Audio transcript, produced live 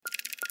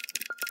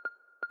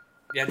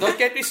Yeah, don't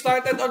get me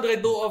started on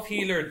Redo of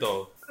Healer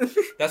though.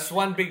 That's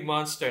one big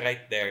monster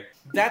right there.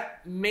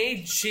 That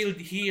made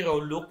Shield Hero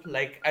look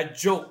like a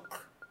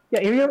joke.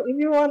 Yeah, if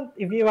you want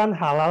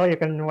halal, you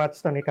can watch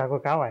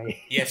Tonikaku Kawai.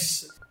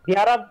 Yes. The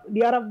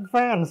Arab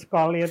fans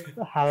call it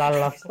halal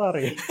love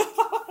story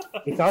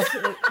because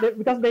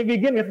they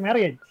begin with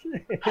marriage.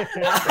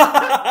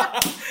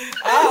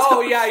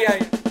 Oh, yeah, yeah.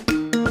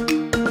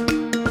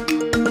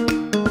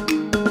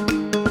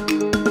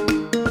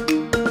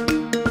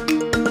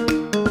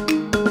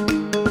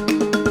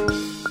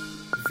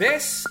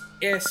 This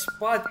is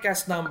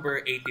podcast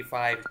number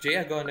 85,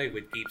 Jay Agonoy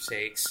with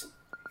Keepsakes.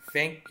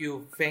 Thank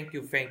you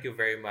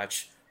very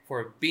much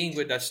for being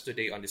with us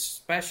today on this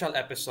special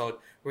episode.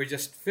 We're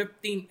just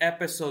 15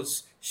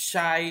 episodes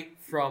shy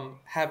from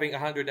having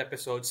 100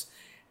 episodes,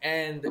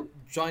 and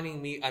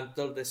joining me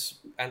until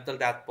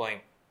that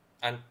point,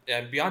 and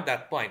beyond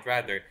that point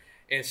rather,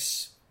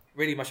 is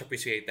really much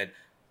appreciated.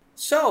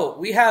 So,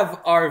 we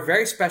have our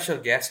very special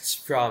guests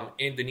from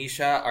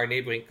Indonesia, our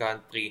neighboring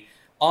country.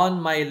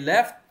 On my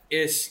left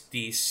is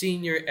the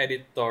senior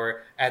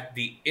editor at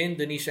the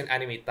Indonesian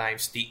Anime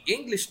Times, the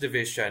English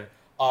division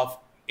of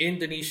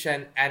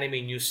Indonesian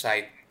anime news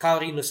site,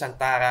 Kauri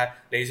Nusantara.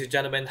 Ladies and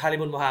gentlemen,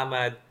 Halimun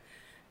Muhammad,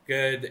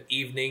 good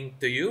evening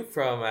to you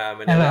from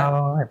Manila.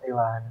 Hello,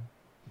 everyone.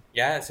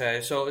 Yeah, so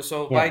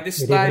by Yeah,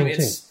 this good time evening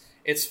too.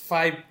 it's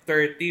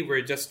 5:30.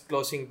 We're just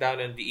closing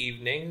down in the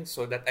evening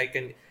so that I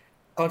can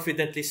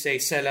confidently say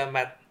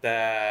salamat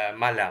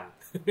malam.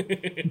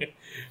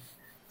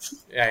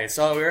 Yeah,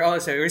 so we're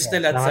Yeah,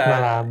 still at selamat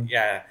malam.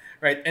 yeah,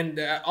 right. And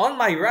on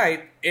my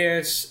right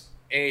is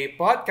a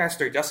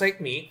podcaster just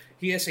like me.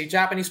 He is a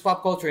Japanese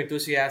pop culture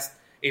enthusiast,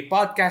 a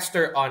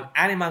podcaster on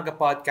Animanga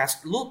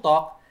podcast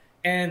Lutok,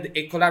 and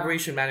a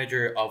collaboration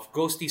manager of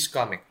Ghosties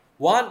Comic,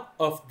 one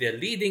of the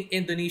leading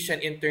Indonesian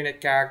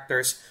internet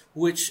characters,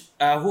 which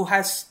who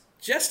has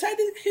just had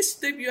his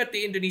debut at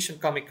the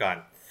Indonesian Comic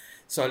Con.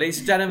 So,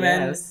 ladies and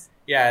gentlemen, Yes.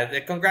 yeah,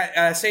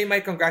 say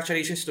my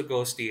congratulations to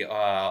Ghosty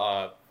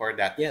for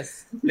that.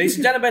 Yes. Ladies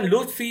and gentlemen,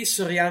 Lutfi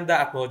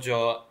Suryanda at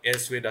Mojo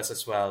is with us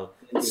as well.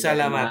 Thank you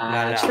very Salamat much.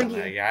 malam. Thank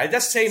you. Yeah, I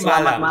just say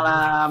Selamat malam.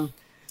 malam.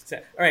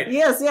 All right.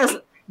 Yes, yes.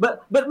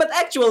 But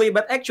actually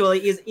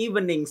is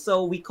evening,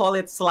 so we call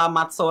it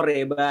selamat sore,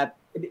 but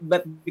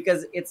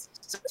because it's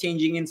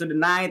changing into the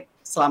night,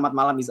 selamat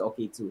malam is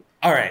okay too.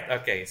 All right.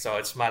 Okay. So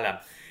it's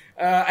malam.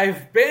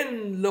 I've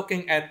been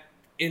looking at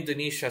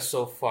Indonesia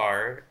so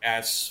far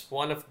as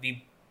one of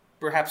the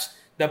perhaps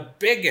the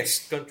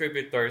biggest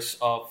contributors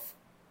of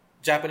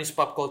Japanese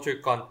pop culture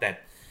content.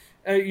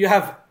 You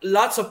have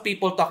lots of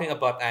people talking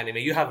about anime.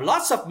 You have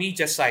lots of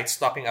media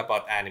sites talking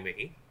about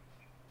anime.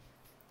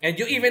 And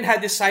you even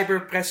had the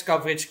cyber press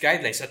coverage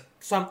guidelines,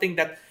 something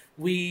that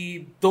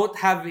we don't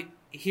have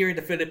here in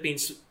the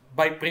Philippines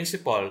by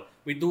principle.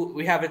 We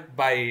have it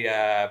by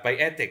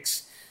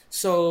ethics.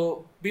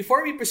 So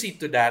before we proceed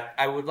to that,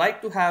 I would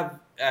like to have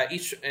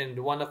each and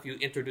one of you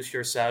introduce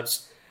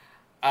yourselves,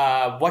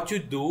 what you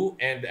do,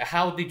 and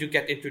how did you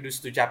get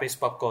introduced to Japanese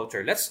pop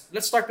culture. Let's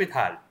start with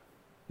Hal.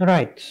 All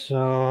right,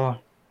 so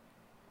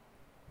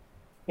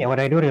yeah, what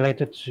I do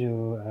related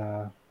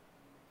to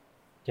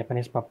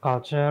Japanese pop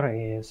culture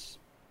is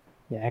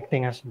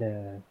acting as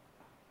the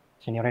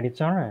senior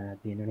editor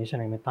at the Indonesian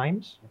Anime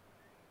Times.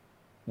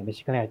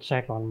 Basically, I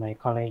check on my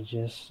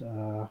college's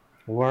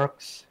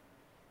works,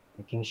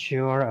 making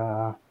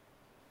sure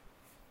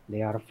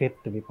they are fit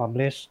to be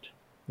published.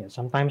 Yeah,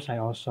 sometimes I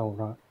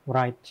also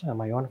write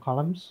my own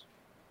columns.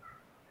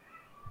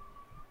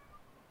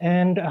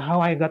 And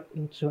how I got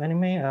into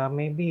anime,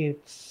 maybe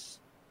it's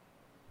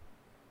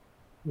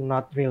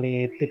not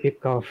really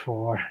typical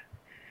for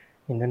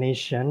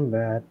Indonesian,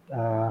 but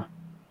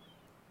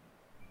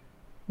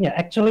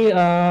actually,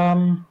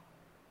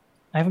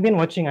 I've been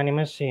watching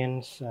anime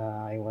since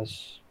I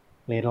was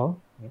little.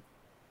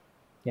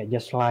 Yeah,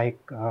 just like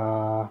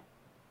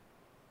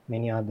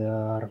many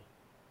other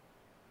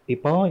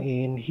people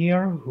in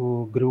here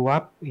who grew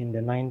up in the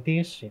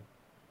 90s. Yeah,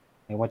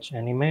 I watched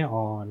anime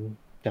on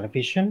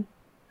television.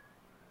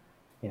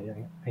 Yeah,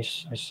 I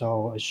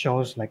saw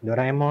shows like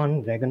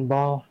Doraemon, Dragon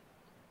Ball,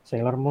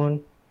 Sailor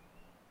Moon.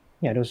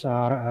 Yeah, those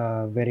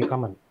are very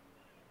common.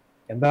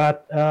 Yeah,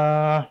 but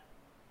to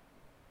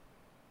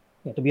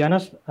be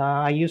honest,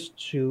 I used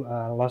to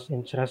lost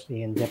interest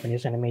in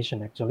Japanese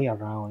animation actually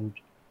around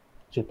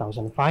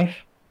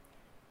 2005,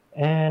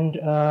 and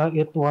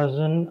it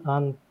wasn't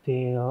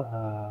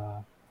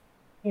until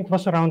it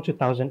was around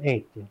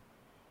 2008. Yeah.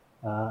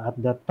 At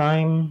that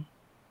time,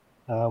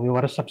 we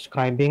were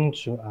subscribing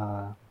to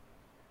a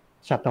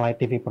satellite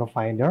TV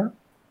provider,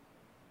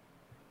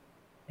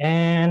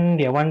 and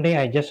yeah, one day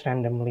I just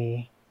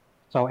randomly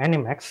saw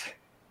Animax.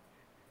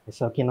 I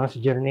saw Kino's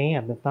Journey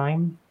at the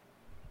time,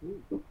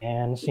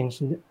 and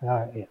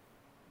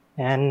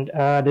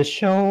the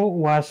show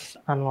was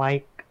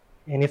unlike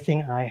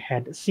anything I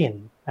had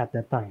seen at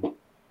the time,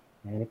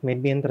 and it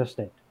made me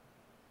interested.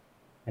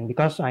 And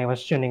because I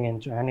was tuning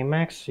into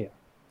Animax, yeah,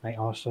 I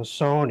also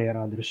saw their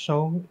other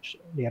shows,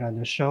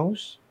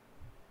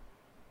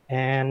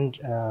 And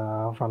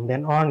from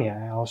then on, yeah,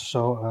 I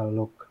also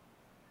look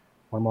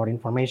for more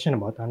information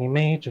about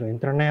anime through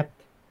internet,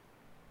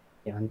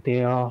 yeah,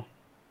 until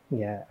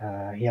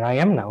here I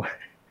am now.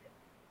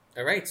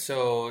 All right,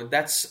 so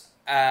that's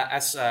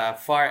as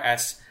far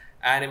as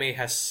anime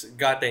has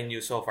gotten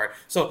you so far.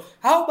 So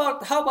how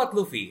about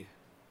Luffy?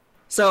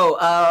 So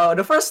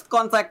the first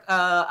contact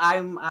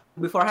I'm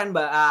beforehand,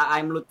 but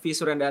I'm Lutfi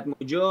Surendat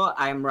Mojo.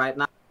 I'm right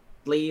now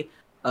currently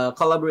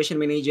collaboration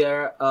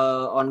manager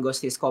on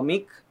Ghosties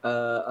Comic,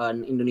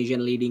 an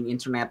Indonesian leading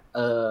internet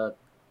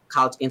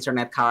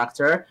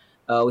character.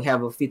 We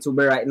have a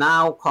VTuber right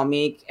now,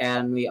 comic,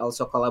 and we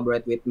also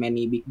collaborate with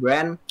many big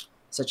brand,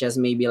 such as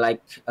maybe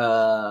like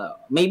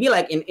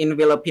in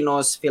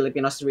Filipinos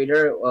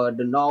reader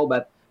don't know,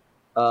 but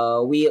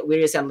we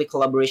recently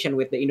collaboration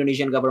with the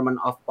Indonesian government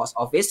of post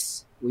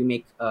office. We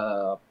make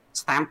a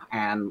stamp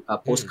and a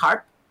Mm,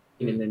 postcard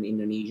in mm.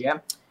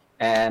 Indonesia,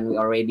 and we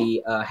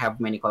already have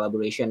many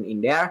collaboration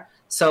in there.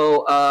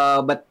 So,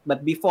 but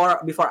before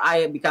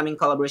I becoming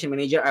collaboration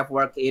manager, I've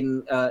worked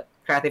in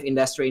creative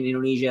industry in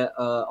Indonesia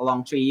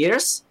along 3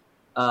 years.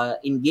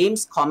 In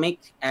games,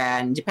 comic,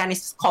 and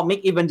Japanese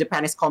comic, even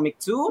Japanese comic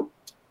too.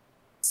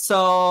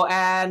 So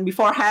and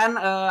beforehand,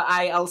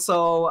 I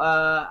also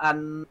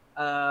an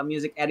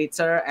music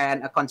editor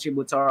and a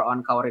contributor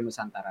on Kaori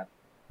Nusantara.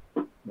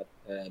 But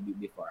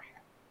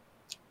beforehand,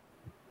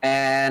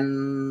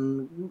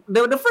 and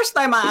the first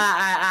time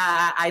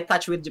I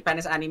touch with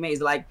Japanese anime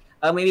is like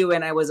maybe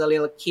when I was a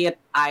little kid.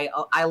 I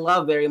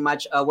love very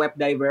much Web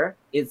Diver.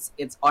 It's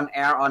on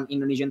air on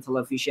Indonesian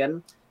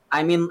television.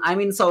 I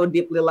mean so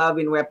deeply love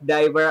in Web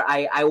Diver.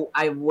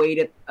 I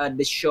waited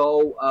the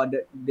show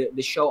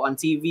on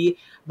TV,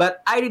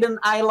 but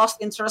I lost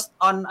interest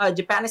on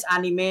Japanese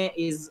anime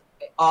is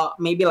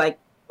maybe like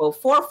 4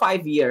 or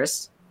 5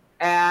 years,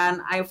 and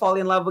I fall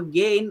in love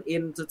again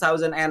in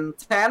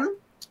 2010.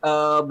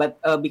 But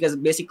because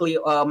basically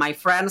my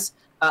friends,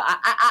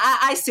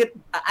 I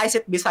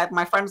sit beside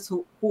my friends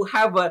who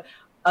have a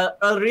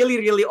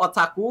really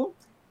otaku.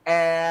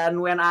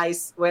 And when I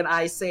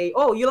say,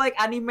 oh, you like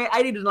anime,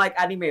 I didn't like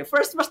anime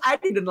first. I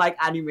didn't like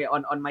anime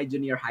on my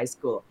junior high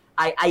school.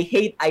 I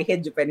hate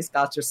Japanese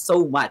culture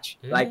so much.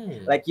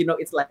 Mm.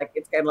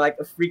 It's kind of like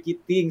a freaky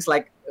things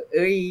like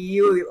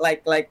you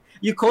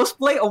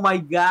cosplay. Oh my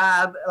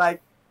god!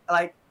 Like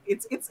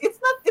it's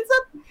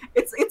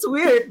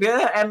weird.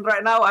 Yeah, and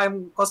right now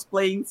I'm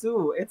cosplaying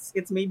too.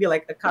 It's maybe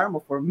like a karma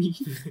for me.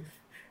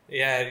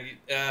 Yeah,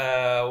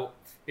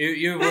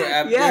 you were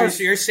Yes.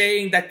 you're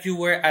saying that you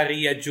were a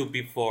Ryaju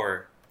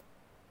before.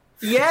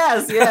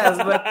 Yes,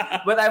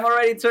 but I'm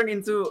already turned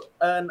into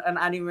an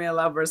anime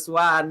lovers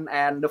one,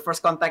 and the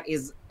first contact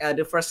is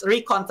the first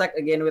recontact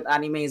again with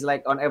anime is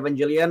like on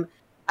Evangelion.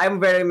 I'm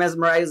very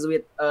mesmerized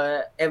with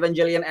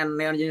Evangelion and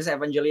Neon Genesis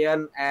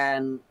Evangelion,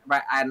 and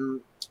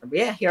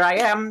yeah, here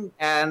I am,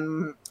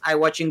 and I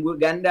watching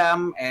Good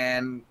Gundam,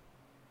 and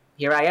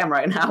here I am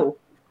right now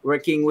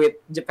working with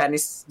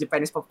Japanese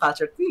pop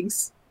culture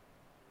things.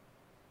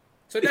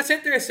 So that's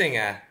interesting,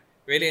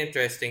 really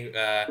interesting.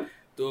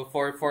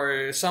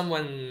 For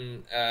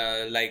someone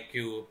like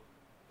you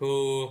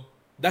who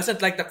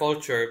doesn't like the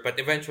culture but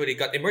eventually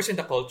got immersed in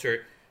the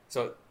culture.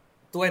 So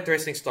two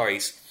interesting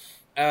stories.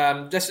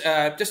 Just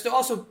to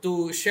also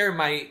to share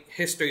my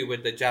history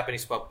with the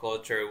Japanese pop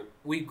culture.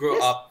 We grew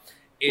Yes. up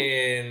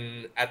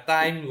in a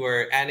time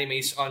where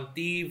animes on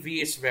TV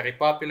is very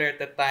popular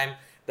at that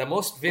time. The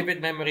most vivid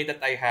memory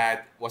that I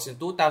had was in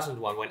 2001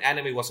 when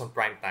anime was on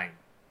prime time.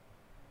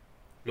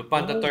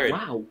 Lupin the Oh Third.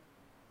 wow!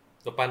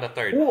 Lupin the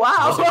Third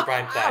Wow! was on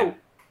prime time.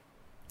 Wow!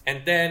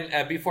 And then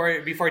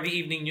before the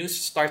evening news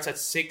starts at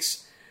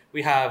 6,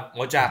 we have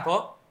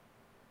Mojako.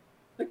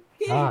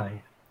 Okay.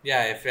 Hi.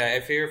 Yeah,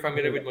 if you're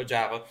familiar with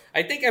Mojako,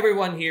 I think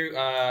everyone here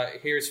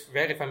is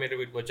very familiar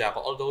with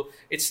Mojako. Although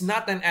it's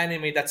not an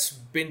anime that's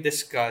been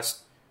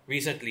discussed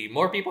recently.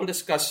 More people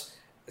discuss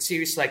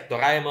series like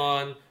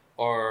Doraemon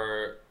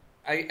or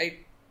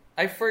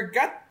I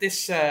forgot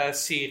this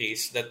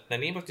series, that the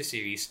name of the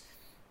series,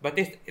 but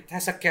it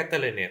has a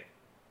kettle in it.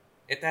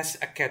 It has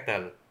a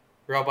kettle,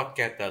 robot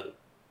kettle.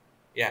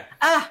 Yeah,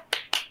 Ah,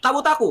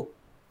 taku.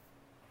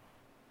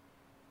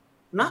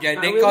 Nah, yeah.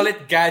 not They call really.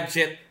 it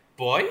Gadget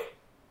Boy.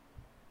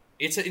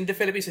 It's in the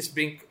Philippines.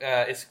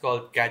 It's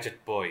called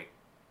Gadget Boy.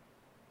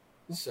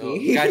 So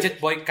Okay.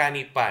 Gadget Boy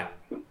Kanipan.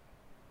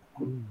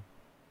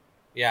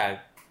 Yeah.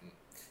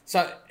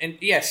 So and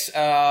yes,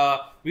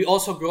 we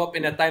also grew up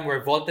in a time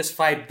where Voltes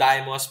 5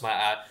 Daimos,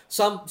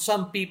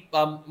 some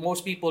people,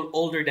 most people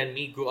older than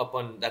me grew up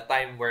on the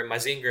time where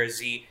Mazinger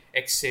Z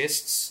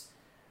exists.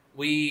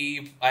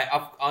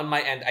 On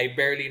my end, I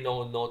barely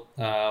know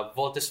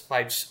Voltes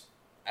 5's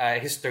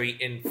history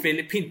in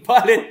Philippine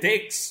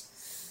politics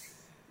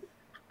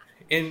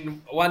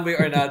in one way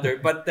or another.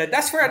 But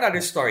that's for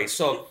another story.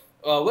 So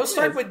we'll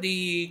start Yes. with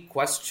the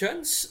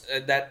questions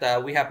that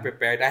we have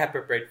prepared. I have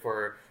prepared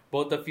for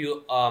both of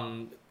you.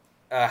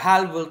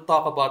 Hal will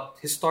talk about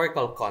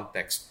historical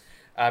context,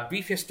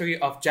 brief history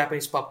of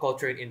Japanese pop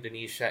culture in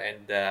Indonesia,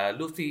 and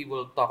Luffy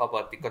will talk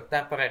about the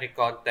contemporary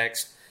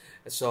context.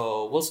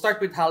 So we'll start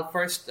with Hal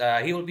first.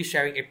 He will be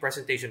sharing a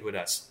presentation with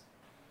us.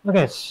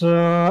 Okay, so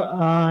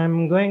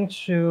I'm going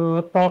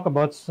to talk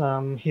about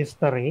some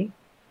history.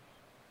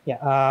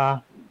 Yeah,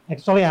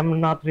 actually,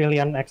 I'm not really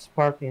an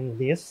expert in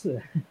this.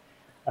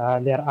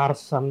 There are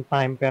some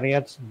time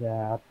periods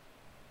that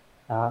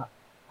uh,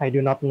 I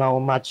do not know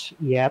much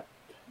yet.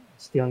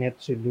 Still need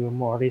to do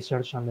more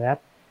research on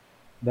that.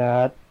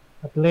 But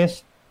at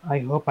least I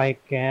hope I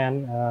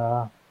can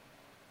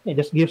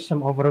just give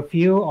some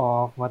overview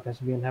of what has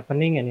been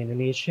happening in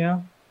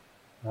Indonesia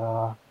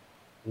uh,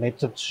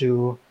 related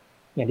to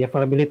the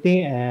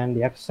availability and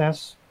the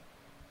access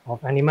of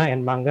anime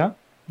and manga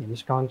in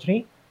this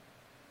country.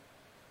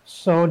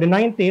 So the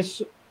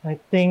 90s, I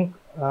think,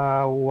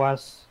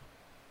 was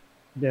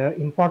the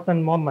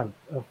important moment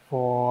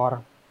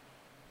for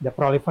the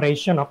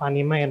proliferation of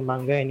anime and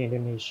manga in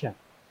Indonesia.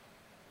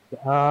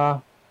 Uh,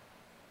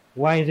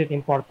 why is it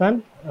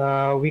important?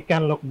 We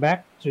can look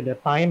back to the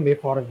time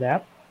before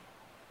that.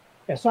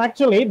 Yeah, so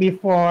actually,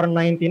 before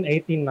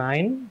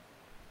 1989,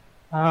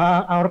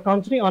 our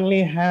country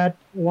only had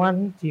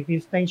one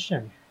TV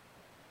station,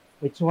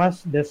 which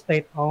was the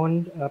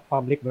state-owned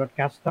public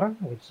broadcaster,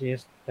 which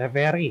is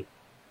TVRI.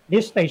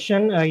 This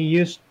station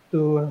used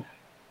to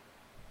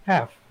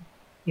have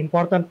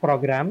important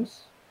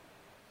programs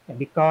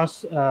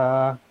because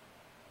the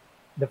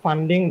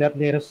funding that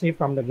they received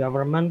from the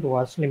government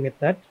was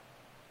limited.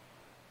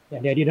 Yeah,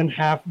 they didn't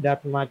have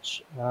that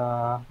much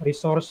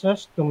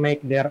resources to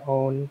make their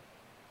own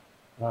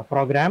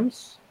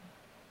programs.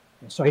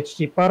 So it's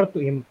cheaper to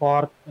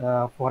import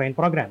foreign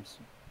programs.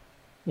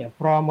 Yeah,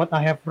 from what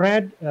I have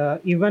read,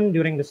 even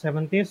during the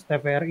 70s,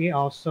 TVRI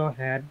also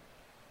had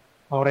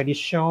already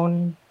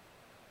shown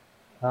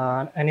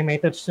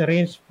animated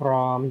series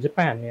from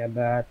Japan. Yeah,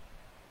 but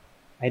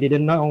I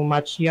didn't know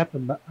much yet.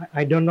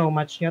 I don't know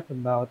much yet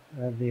about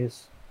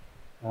this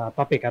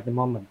topic at the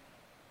moment.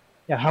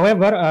 Yeah,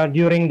 however,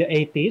 during the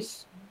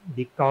 80s,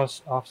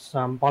 because of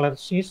some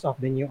policies of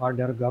the New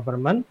Order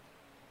government,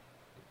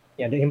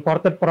 yeah, the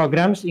imported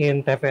programs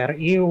in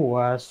TVRI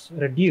was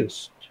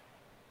reduced.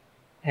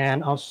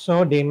 And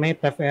also they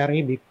made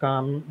TVRI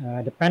become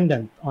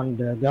dependent on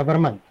the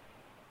government.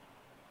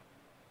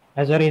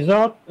 As a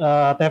result,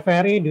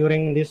 TVRI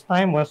during this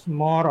time was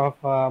more of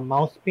a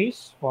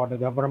mouthpiece for the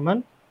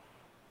government,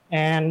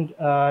 and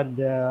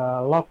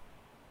the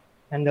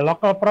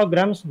local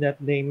programs that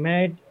they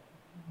made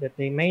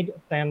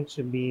tend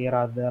to be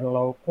rather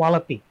low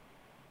quality,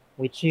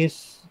 which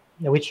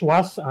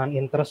was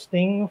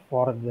uninteresting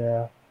for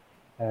the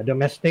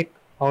domestic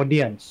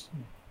audience.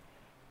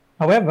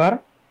 However,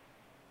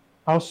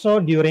 also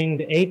during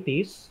the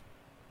 80s,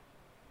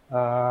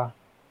 uh,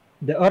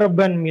 the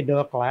urban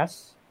middle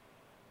class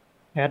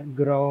had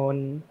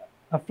grown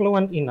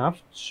affluent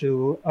enough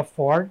to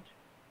afford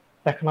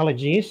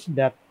technologies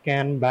that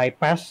can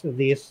bypass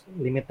these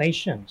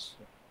limitations.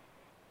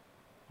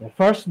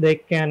 First, they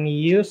can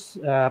use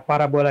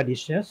parabola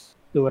dishes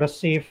to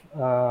receive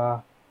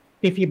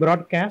TV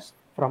broadcast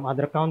from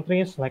other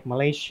countries like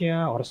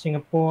Malaysia or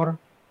Singapore,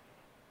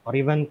 or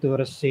even to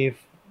receive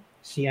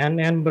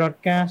CNN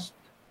broadcast.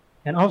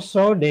 And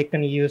also, they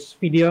can use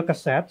video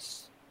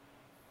cassettes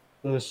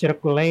to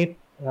circulate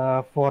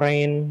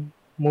foreign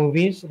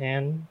movies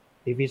and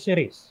TV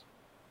series.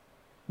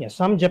 Yeah,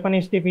 some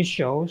Japanese TV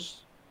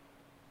shows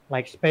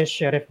like Space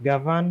Sheriff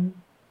Gavan,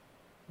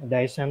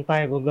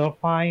 Daisentai Google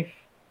 5,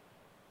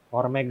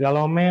 or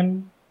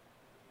Megaloman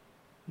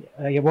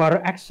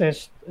were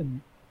accessed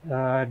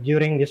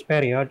during this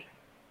period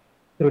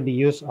through the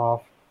use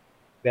of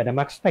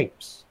Betamax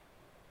tapes.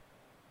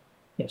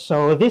 Yeah,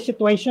 so this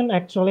situation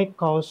actually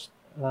caused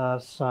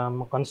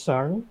some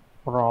concern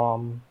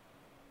from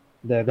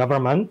the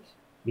government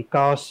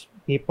because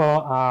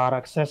people are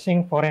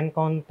accessing foreign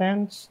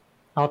contents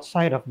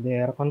outside of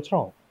their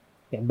control.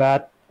 Yeah,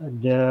 but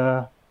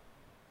the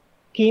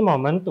key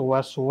moment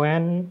was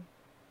when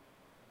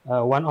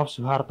one of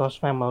Suharto's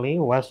family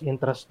was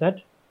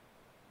interested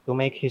to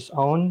make his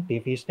own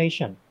TV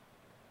station.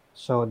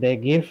 So they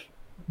gave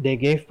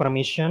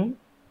permission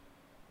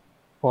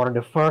for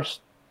the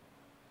first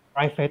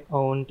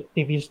private-owned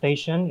TV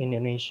station in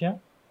Indonesia,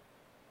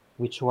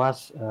 which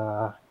was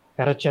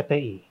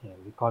RCTI. Yeah,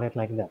 we call it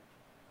like that.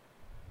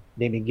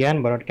 They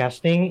began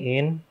broadcasting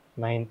in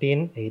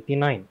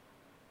 1989.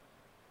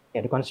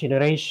 Yeah, the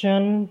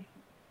consideration,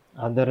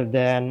 other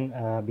than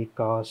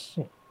because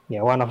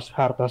one of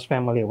Suharto's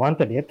family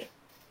wanted it,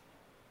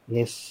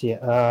 is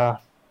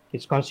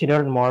it's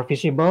considered more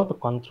feasible to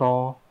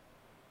control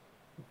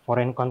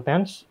foreign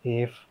contents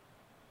if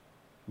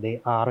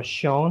they are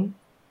shown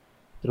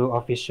through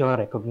official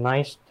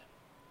recognized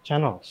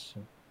channels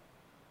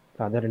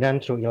rather than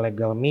through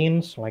illegal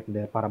means like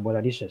the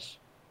parabola dishes.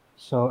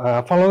 So,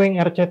 following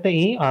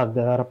RCTI,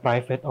 other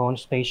private-owned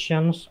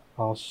stations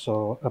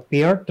also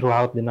appeared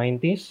throughout the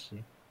 90s.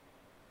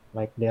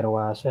 Like there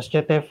was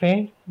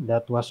SCTV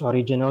that was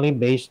originally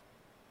based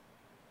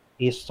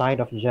east side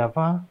of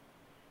Java,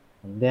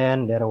 and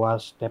then there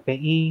was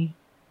TPI,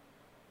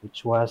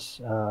 which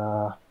was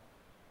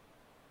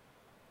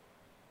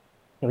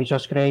which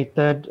was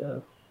created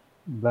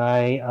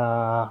by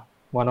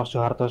one of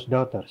Suharto's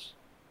daughters.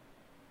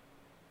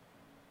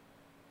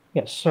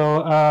 Yeah,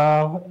 so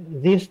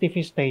these TV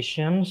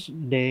stations,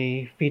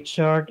 they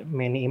featured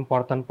many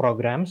important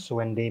programs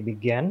when they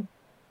began.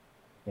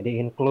 They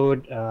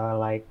include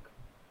like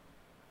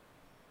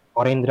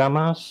foreign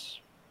dramas.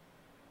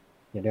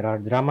 Yeah,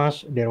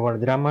 there were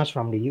dramas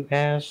from the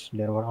US.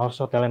 There were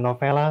also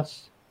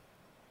telenovelas,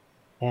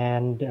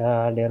 and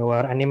there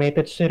were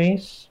animated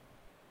series.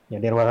 Yeah,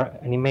 there were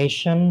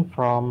animation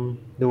from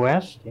the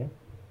West. Yeah,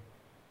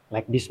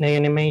 like Disney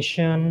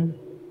animation,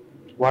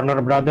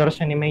 Warner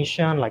Brothers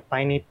animation, like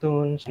Tiny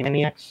Toons,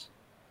 Maniacs.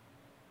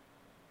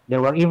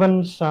 There were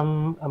even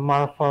some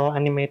Marvel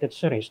animated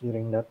series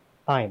during that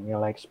time,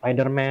 like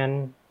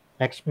Spider-Man,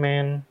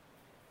 X-Men,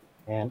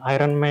 and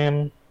Iron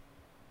Man.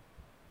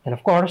 And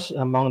of course,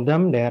 among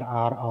them, there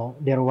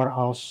were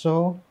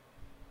also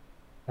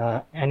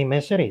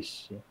anime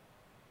series.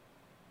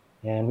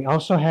 And we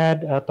also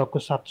had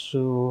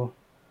tokusatsu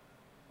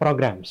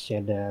programs.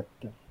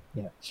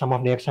 Some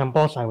of the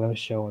examples I will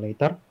show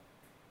later.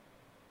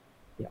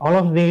 All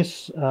of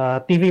these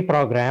TV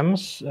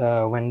programs,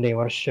 when they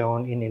were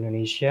shown in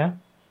Indonesia,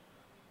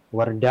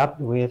 were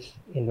dubbed with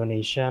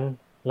Indonesian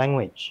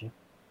language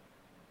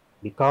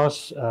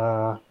because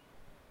the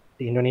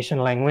Indonesian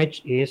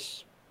language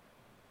is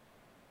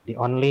the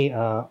only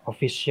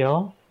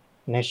official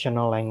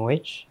national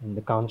language in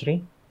the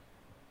country.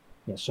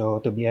 Yeah, so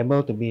to be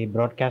able to be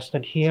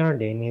broadcasted here,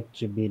 they need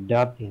to be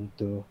dubbed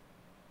into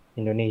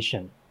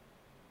Indonesian.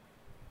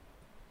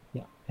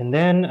 Yeah, and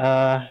then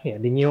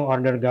the New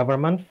Order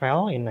government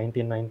fell in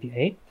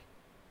 1998,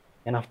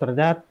 and after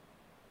that,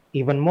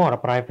 even more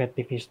private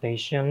TV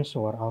stations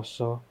were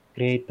also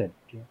created.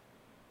 Yeah.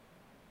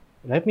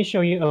 Let me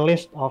show you a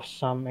list of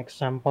some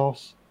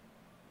examples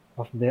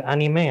of the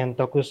anime and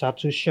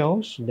tokusatsu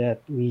shows that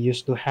we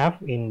used to have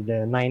in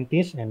the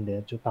 90s and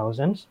the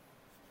 2000s.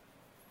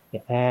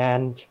 Yeah,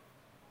 and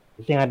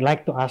I think I'd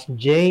like to ask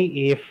Jay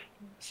if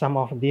some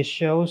of these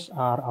shows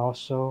are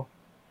also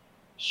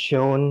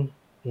shown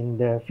in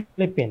the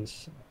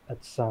Philippines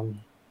at some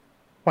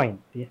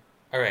point. Yeah.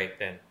 All right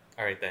then.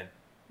 All right then.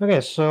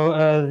 Okay,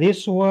 so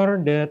these were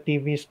the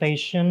TV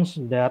stations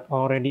that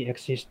already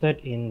existed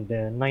in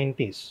the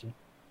 90s.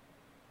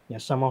 Yeah,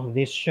 some of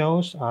these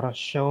shows are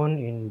shown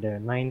in the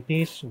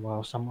 90s,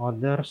 while some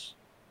others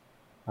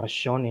are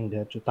shown in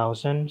the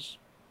 2000s.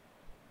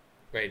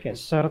 Right. Okay,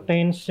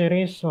 certain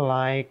series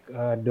like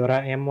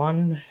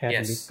Doraemon had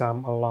Yes.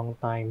 become a long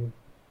time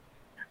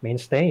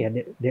mainstay.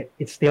 Yeah,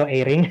 it's still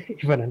airing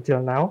even until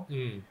now.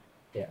 Mm.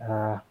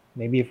 Yeah,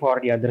 maybe for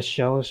the other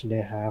shows,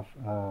 they have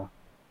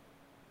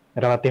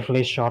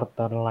relatively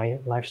shorter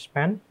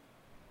lifespan.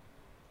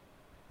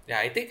 Yeah,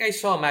 I think I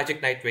saw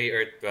Magic Knight Ray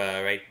Earth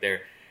right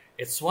there.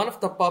 It's one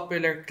of the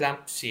popular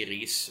Clamp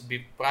series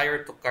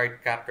prior to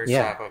Cardcaptor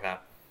Yeah. Sakura.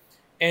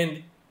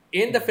 And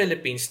in the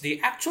Philippines, they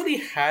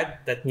actually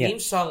had the Yeah. theme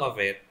song of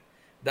it.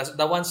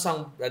 The one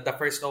song, the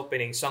first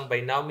opening, sung by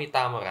Naomi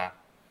Tamura.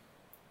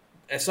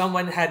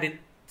 Someone had it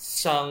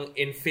sung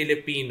in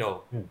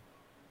Filipino. Hmm.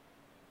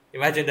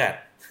 Imagine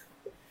that.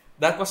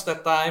 That was the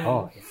time.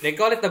 Oh, yeah. They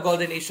call it the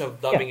golden age of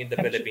dubbing Yeah, in the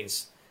actually-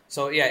 Philippines.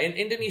 So yeah, in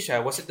Indonesia,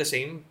 was it the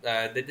same?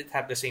 Did it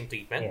have the same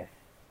treatment? Yeah.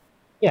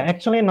 Yeah,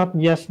 actually, not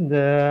just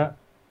the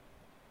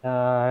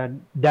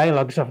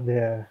dialogues of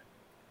the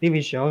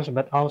TV shows,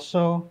 but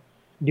also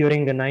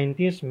during the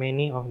 90s,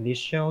 many of these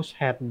shows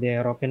had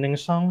their opening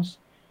songs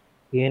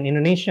in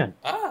Indonesian.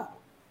 Ah,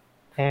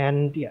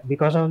 And yeah,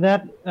 because of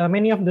that,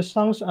 many of the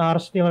songs are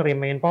still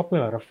remain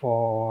popular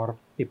for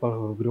people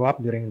who grew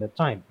up during that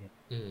time.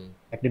 mm.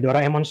 Like the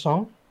Doraemon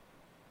song,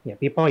 yeah,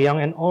 people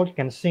young and old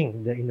can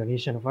sing the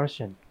Indonesian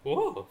version.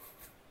 Whoa,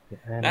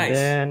 And nice.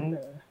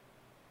 then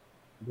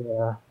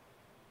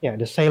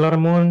the Sailor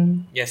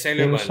Moon Yeah,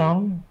 Sailor theme Moon.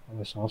 song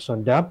was also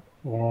dubbed,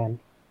 and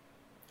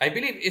I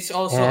believe it's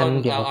also yeah,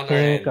 on I our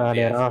think end.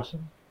 there Yes. are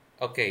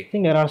Okay.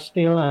 there are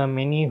still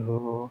many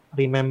who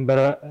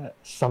remember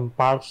some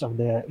parts of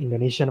the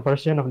Indonesian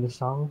version of the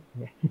song.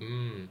 Yeah.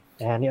 Mm.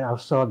 And yeah,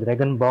 also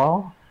Dragon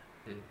Ball.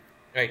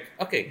 Right.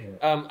 Okay.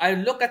 I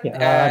look at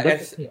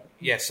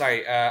Yeah,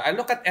 sorry. I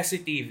look at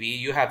SCTV.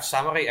 You have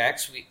Samurai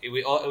X.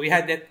 We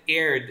had that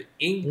aired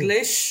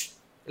English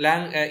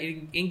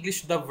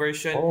English dub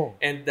version Oh.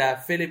 and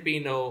the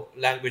Filipino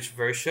language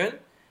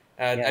version.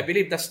 I Yeah.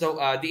 believe that's the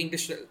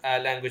English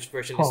language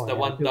version is the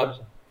one two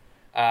dub versions.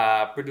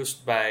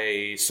 produced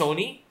by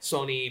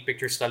Sony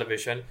Pictures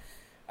Television.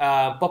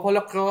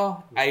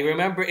 Popolokro, I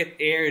remember it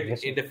aired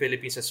Yes, in the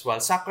Philippines as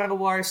well. Sakura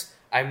Wars,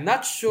 I'm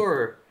not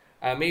sure.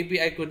 Maybe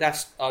I could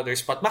ask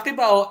others, but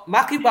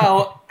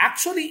Makibao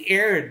actually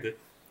aired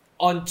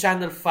on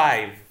Channel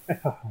 5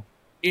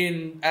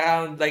 in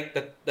around like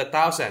the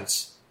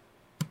thousands.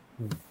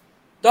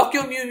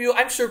 Tokyo Mew Mew,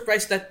 I'm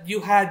surprised that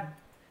you had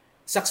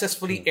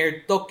successfully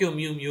aired Tokyo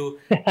Mew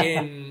Mew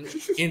in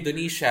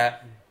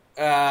Indonesia,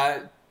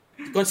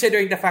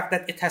 considering the fact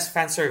that it has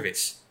fan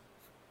service.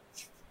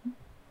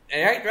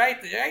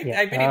 Right. Yeah.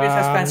 I believe it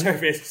has fan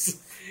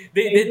service.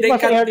 It They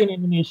was cut aired in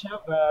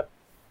Indonesia, but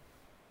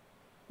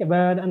Yeah,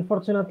 but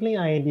unfortunately,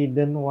 I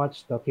didn't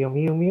watch Tokyo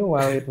Mew Mew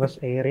while it was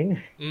airing.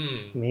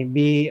 Mm,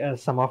 Maybe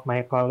some of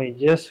my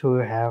colleagues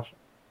who have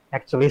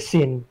actually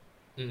seen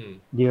mm,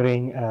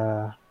 during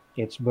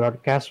its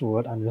broadcast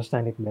would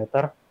understand it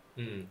better.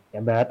 mm.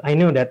 Yeah, but I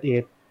knew that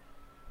it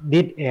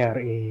did air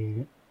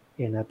in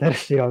a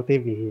terrestrial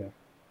TV here.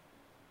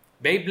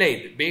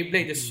 Beyblade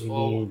is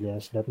Maybe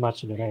just that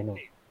much that I know.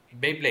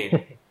 Beyblade.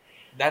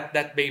 That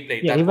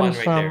Beyblade, Yeah, that even one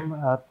right there.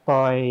 some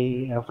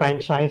toy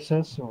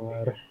franchises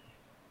were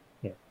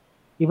yeah,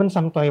 even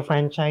some toy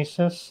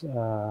franchises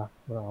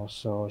were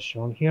also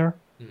shown here.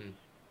 Mm.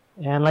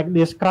 And like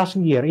this Crash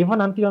Gear,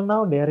 even until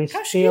now, there is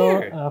Crash still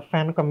Gear. a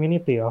fan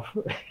community of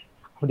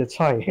of the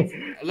toy.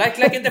 Like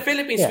in the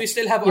Philippines, Yeah, we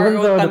still have our even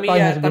own though the toy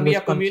has been Tamiya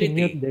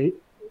discontinued, community.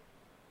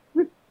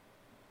 they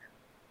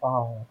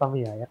oh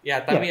Tamiya,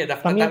 yeah, Yeah, yeah, The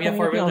Tamiya Tamiya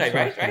four community wheel drive,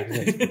 also right? still Right.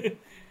 exists.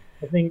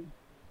 I think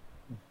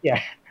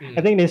yeah, I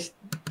Mm. think this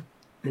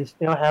they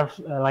still have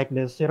like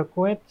the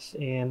circuits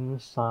in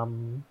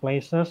some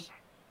places.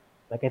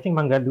 Like I think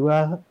Manga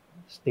 2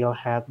 still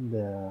had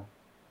the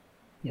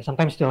yeah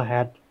sometimes still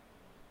had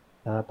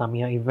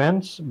Tamiya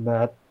events,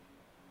 but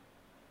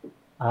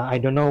I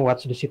don't know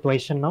what's the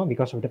situation now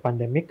because of the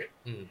pandemic.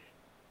 Mm.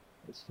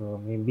 So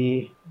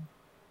maybe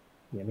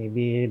yeah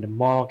maybe the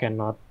mall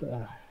cannot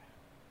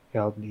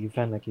held the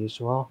event like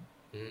usual.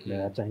 Mm-mm.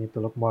 But I need to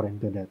look more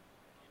into that.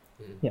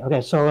 Mm. Yeah, okay.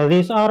 So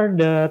these are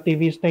the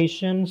TV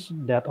stations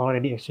that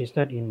already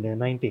existed in the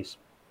 90s.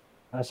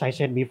 As I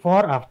said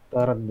before,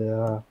 after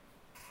the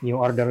New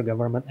Order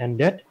government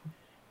ended,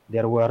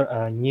 there were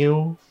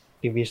new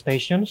TV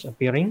stations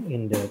appearing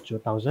in the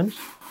 2000s.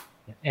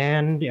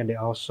 And yeah, they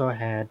also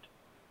had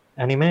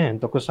anime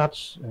and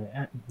tokusatsu,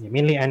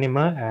 mainly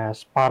anime,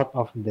 as part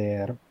of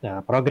their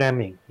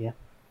programming. Yeah.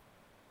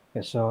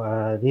 Okay, so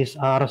these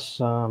are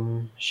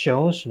some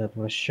shows that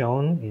were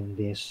shown in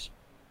these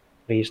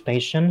three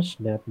stations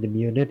that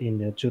debuted in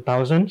the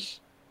 2000s.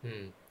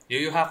 Mm. Yu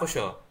Yu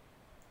Hakusho,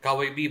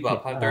 Cowboy Yeah,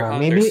 Bebop, Hunter x Hunter,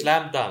 maybe.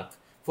 Slam Dunk,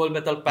 Full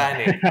Metal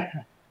Panic,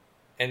 Yeah.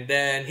 and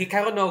then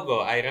Hikaru no Go.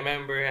 I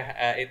remember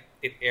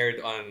it aired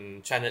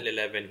on Channel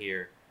 11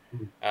 here.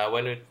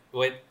 When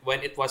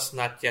it was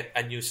not yet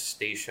a news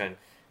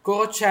station.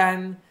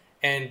 Koro-chan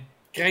and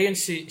Crayon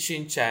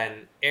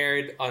Shin-chan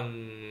aired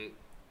on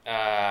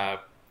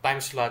uh, time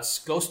slots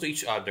close to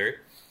each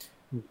other.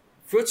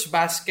 Fruits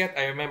Basket,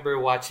 I remember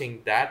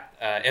watching that.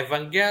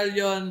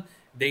 Evangelion,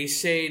 they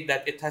say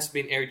that it has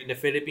been aired in the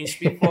Philippines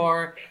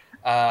before.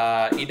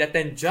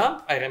 Idaten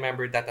Jump, I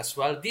remember that as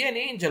well. DN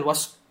Angel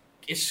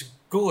is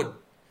good.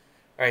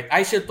 All right,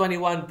 I Shield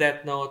 21,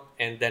 Death Note,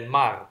 and then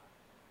Mar.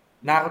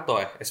 Naruto,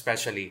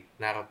 especially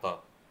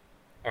Naruto.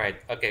 All right.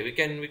 Okay, we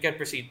can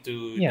proceed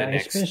to Yeah, the I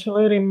next. Yes,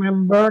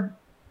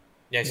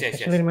 yes,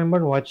 especially yes.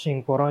 remembered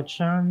watching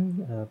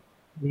Koro-chan,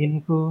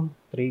 Minku,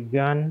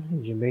 Trigun,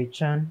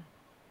 Jubei-chan,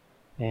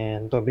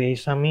 and Tobei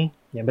Isami.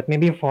 Yeah, but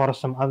maybe for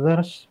some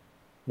others,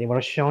 they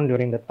were shown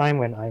during the time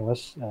when I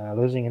was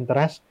losing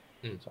interest,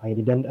 Mm, so I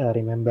didn't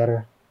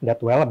remember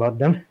that well about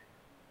them.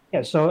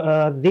 Yeah, so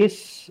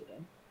these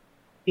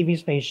TV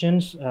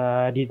stations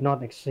did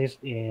not exist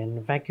in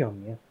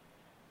vacuum.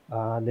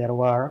 Yeah, there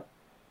were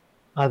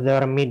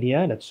other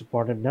media that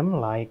supported them,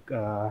 like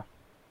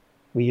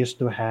we used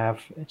to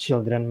have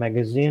children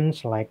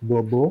magazines like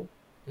Bobo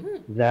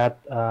mm.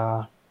 that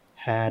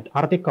had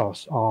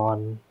articles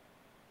on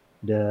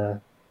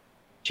the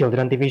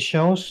children TV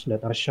shows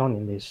that are shown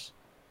in these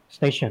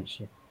stations.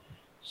 Yeah.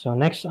 So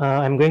next,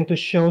 I'm going to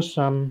show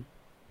some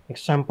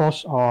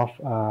examples of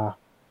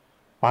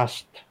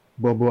past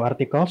Bobo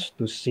articles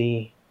to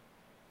see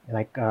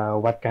like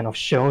what kind of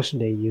shows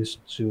they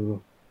used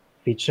to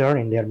feature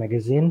in their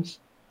magazines.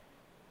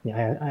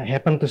 Yeah, I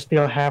happen to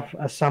still have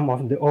some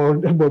of the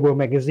old Bobo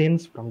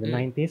magazines from the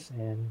Mm. 90s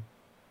and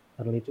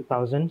early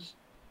 2000s.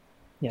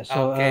 Yeah,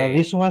 so Okay.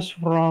 this was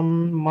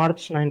from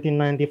March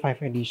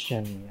 1995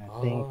 edition. I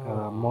think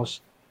Oh,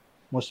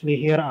 mostly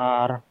here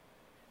are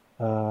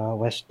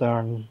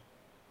Western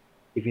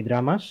TV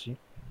dramas.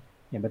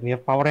 Yeah, but we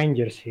have Power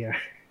Rangers here.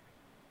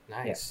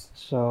 Yeah. nice.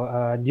 So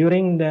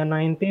during the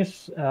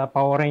 90s,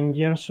 Power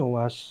Rangers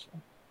was,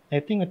 I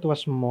think it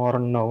was more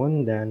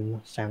known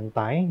than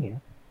Sentai. Yeah.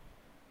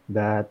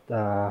 But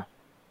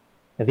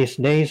these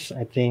days,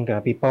 I think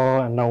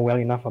people know well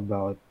enough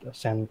about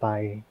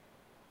Sentai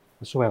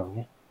as well.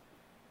 Yeah.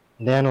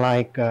 Then,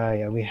 like,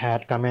 yeah, we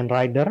had Kamen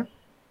Rider.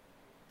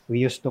 We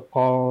used to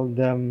call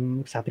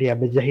them Satria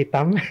Beja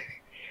Hitam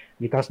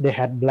because they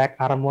had black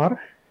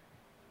armor.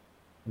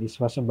 This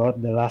was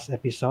about the last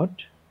episode.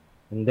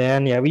 And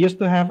then, yeah, we used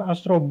to have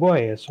Astro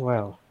Boy as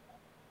well.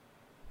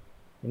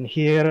 And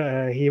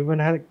here, he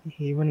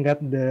even got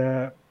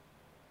the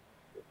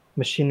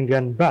machine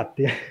gun butt.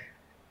 Yeah.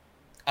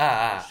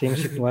 Ah, ah.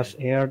 Seems it was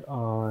aired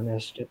on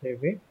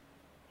SJTV.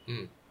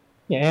 Mm.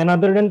 Yeah, and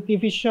other than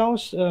TV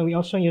shows, we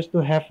also used to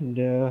have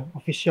the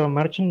official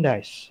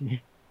merchandise.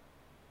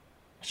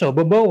 So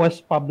Bobo was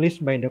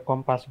published by the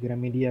Kompas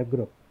Gramedia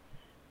Group,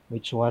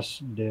 which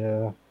was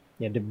the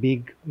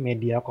big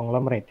media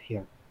conglomerate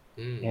here.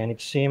 Mm. And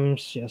it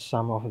seems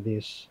some of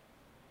these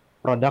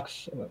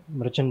products,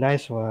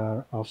 merchandise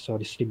were also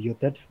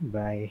distributed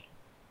by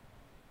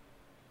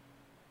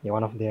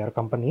one of their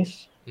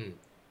companies. Mm.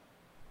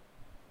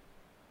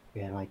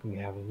 Yeah, like we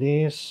have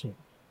this.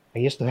 I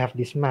used to have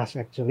this mask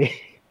actually.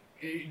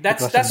 It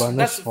That's was a that's bonus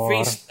that's for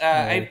phrased.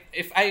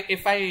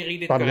 If I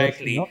read it toddlers,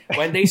 you know. correctly,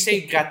 when they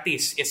say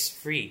gratis, it's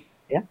free.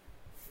 Yeah,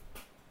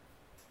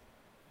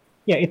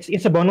 yeah.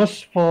 It's a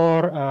bonus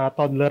for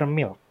toddler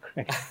milk.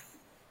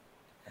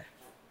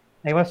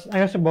 I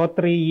was about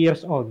 3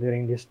 years old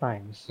during this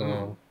time,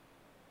 Mm. so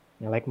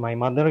like my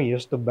mother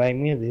used to buy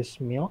me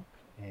this milk,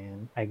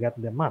 and I got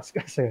the mask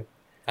as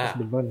Ah,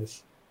 the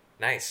bonus.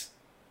 nice.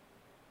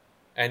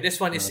 And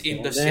this one is Okay,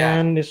 and Indonesia.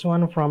 then this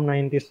one from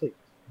 '96.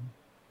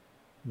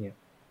 Yeah.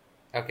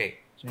 Okay.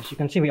 So as you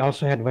can see, we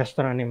also had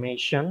Western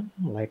animation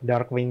like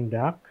Darkwing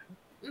Duck,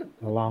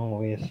 along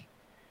with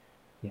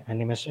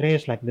anime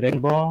series like Dragon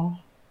Ball,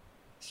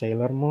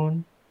 Sailor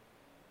Moon,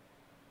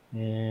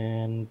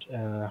 and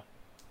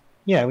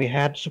we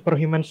had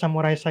Superhuman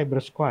Samurai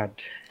Cyber Squad.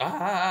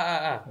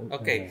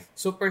 Okay. Yeah,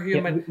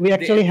 Superhuman. we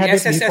actually The had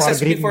it before SSS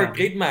before Gridman.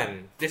 Gridman.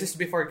 This is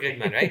before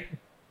Gridman, right?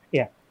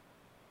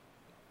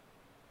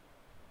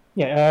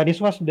 Yeah, this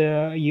was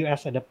the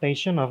US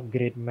adaptation of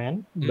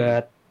Gridman, Mm.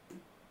 but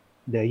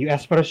the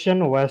US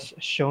version was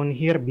shown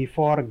here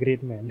before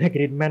Gridman. The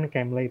Gridman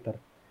came later.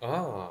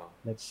 Oh.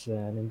 That's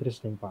an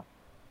interesting part.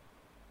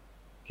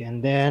 Okay,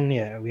 and then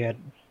we had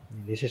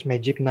this is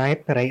Magic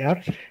Knight Ray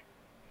Earth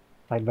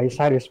side by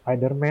side with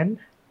Spider-Man.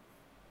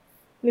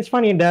 It's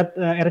funny that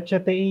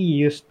RCTI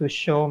used to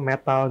show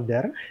Metal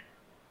there,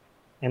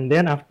 and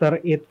then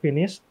after it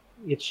finished,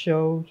 it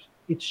showed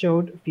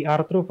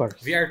VR Troopers,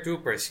 VR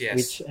Troopers,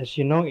 which, yes. as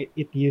you know,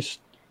 it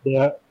used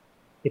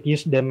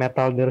the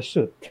Metal there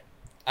suit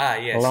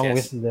Yes, along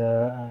with yes. the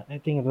I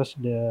think it was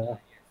the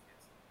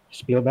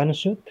Spielband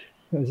suit.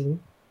 Was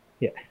it?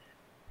 Yeah.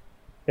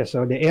 Yeah.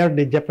 So they aired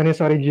the Japanese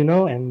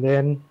original and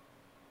then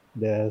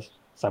the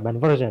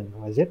Saban version.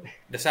 Was it?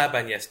 The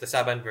Saban, yes, the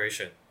Saban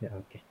version. Yeah.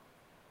 Okay.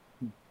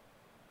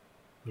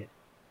 Yeah.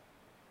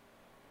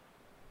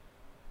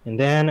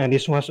 And then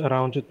this was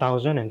around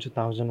 2000 and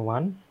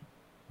 2001.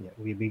 Yeah,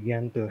 we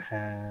began to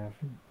have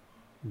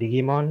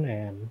Digimon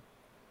and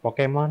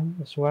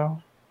Pokemon as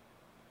well.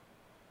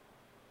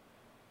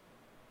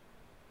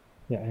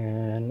 Yeah,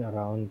 and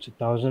around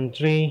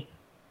 2003,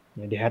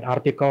 they had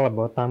article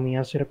about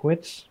Tamiya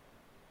circuits,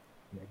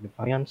 like the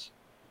variants.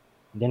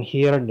 Then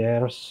here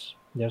there's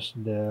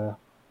the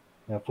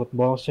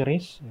football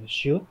series,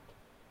 Shoot.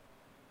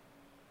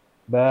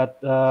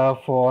 But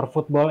for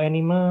football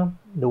anime,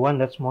 the one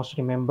that's most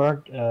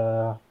remembered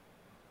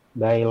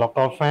by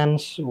local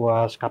fans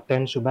was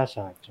Captain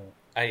Tsubasa, actually.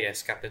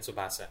 Yes, Captain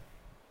Tsubasa.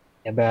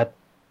 Yeah, but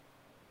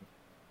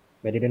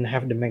they didn't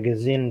have the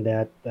magazine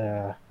that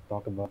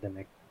talk about them,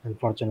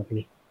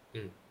 unfortunately.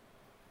 Mm.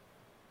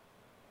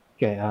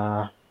 Okay,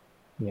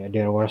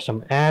 there were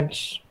some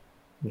ads,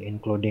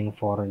 including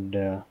for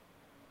the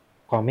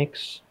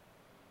comics.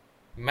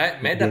 The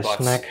snack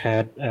Medabots.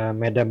 had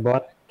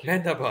Medabot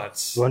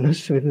Medabots.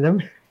 bonus with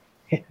them.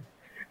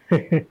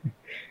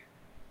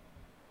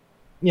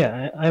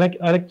 Yeah, I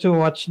like to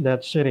watch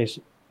that series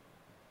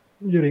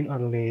during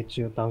early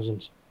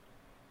 2000s.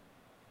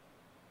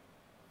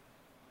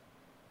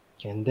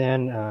 And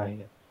then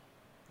I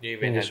You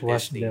even think this had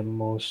was the Disney.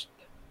 most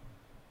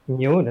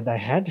new that I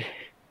had.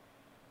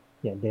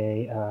 Yeah,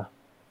 they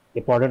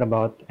reported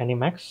about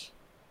Animax.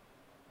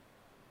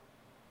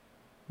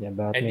 Yeah,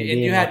 but And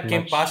maybe you not had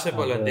Kim much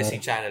Possible on Disney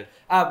other. Channel.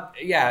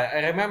 Yeah,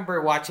 I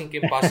remember watching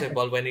Kim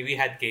Possible when we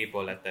had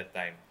cable at that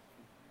time.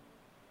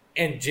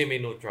 And Jimmy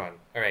Neutron.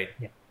 All right.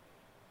 Yeah.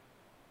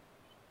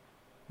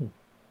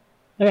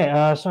 Okay,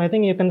 so I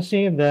think you can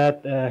see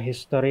that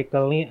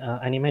historically,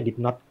 anime did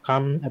not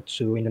come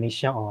to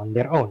Indonesia on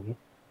their own.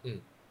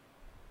 Mm.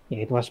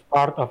 Yeah, it was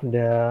part of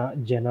the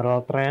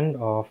general trend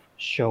of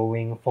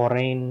showing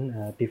foreign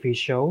TV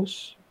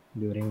shows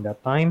during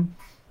that time,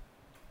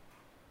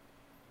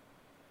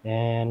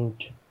 and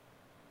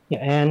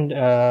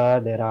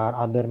there are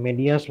other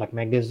medias like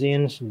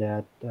magazines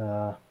that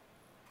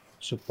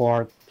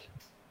support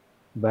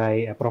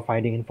by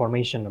providing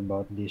information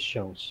about these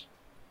shows.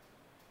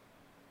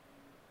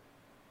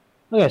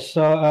 Okay,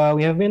 so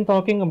we have been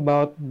talking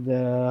about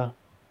the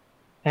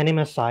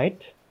anime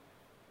side.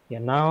 Yeah,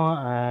 now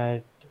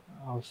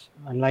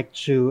I'd like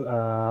to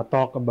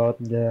talk about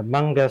the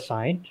manga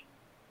side.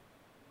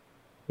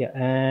 Yeah,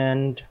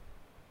 and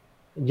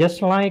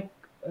just like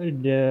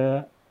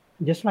the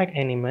just like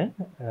anime,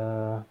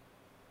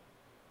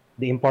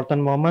 the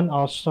important moment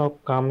also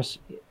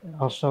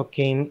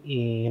came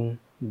in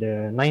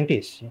the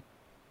 90s.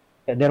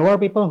 Yeah, there were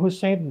people who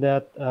said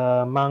that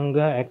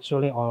manga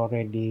actually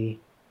already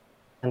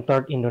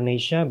entered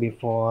Indonesia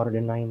before the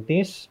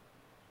 90s,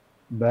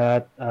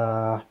 but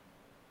I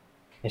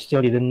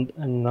still didn't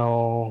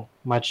know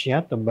much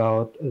yet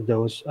about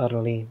those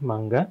early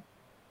manga.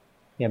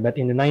 Yeah, but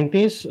in the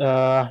 90s,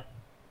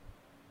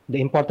 the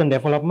important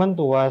development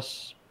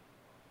was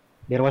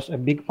there was a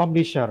big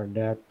publisher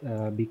that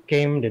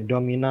became the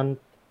dominant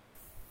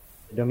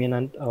the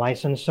dominant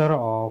licensor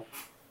of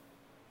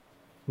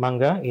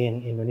manga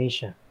in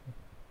Indonesia.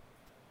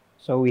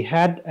 So we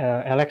had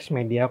LX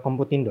Media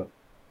Computindo.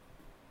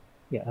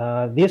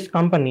 Yeah, this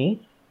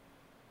company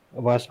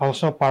was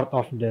also part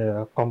of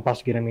the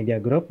Kompas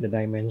Gramedia Group that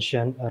I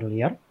mentioned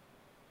earlier.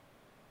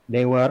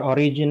 They were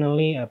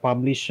originally a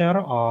publisher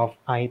of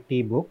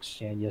IT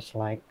books, yeah, just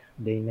like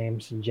the name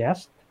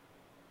suggests.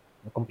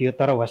 The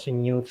computer was a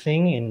new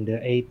thing in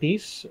the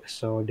 80s,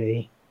 so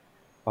they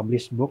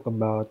published book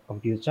about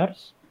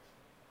computers.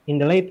 In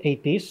the late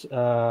 80s,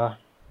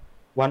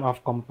 one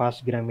of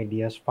Kompas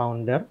Gramedia's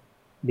founder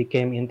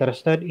became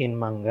interested in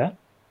manga,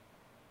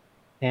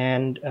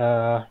 and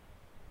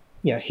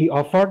yeah, he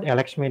offered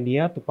Alex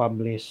Media to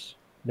publish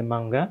the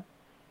manga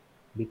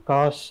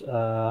because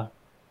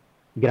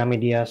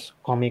Gramedia's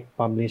comic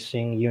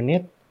publishing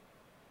unit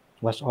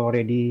was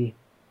already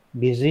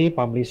busy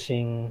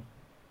publishing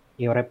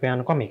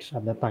European comics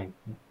at the time.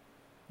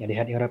 Yeah, they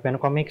had European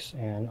comics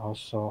and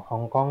also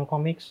Hong Kong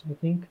comics, I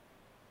think.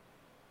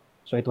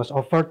 So it was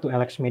offered to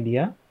Alex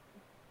Media,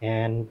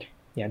 and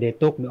yeah, they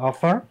took the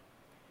offer.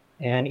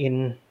 And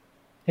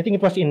I think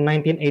it was in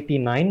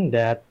 1989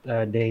 that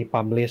they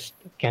published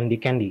Candy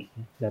Candy.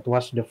 That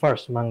was the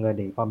first manga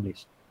they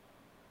published.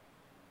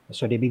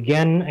 So they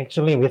began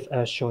actually with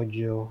a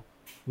shoujo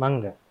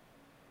manga.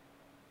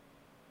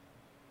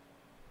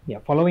 Yeah,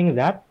 following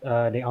that,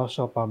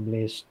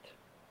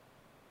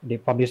 they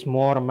published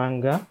more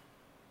manga.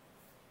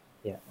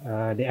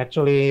 Yeah, they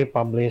actually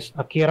published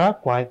Akira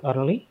quite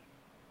early,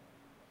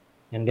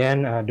 and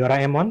then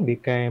Doraemon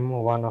became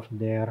one of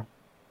their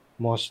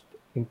most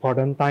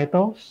important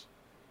titles.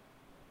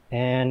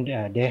 And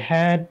they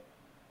had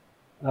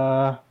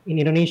in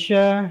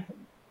Indonesia,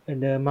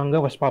 the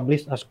manga was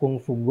published as Kung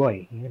Fu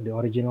Boy. The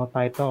original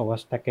title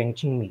was Tekeng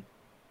Chingmi.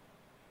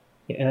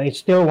 It's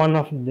still one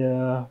of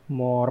the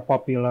more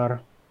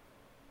popular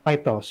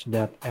titles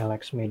that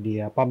LX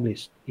Media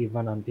published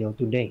even until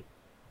today.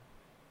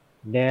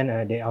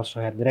 Then they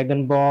also had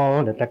Dragon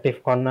Ball,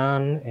 Detective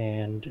Conan,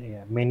 and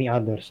many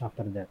others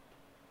after that.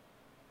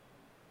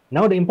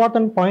 Now the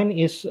important point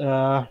is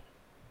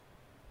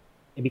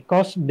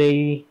because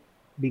they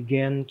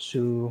began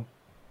to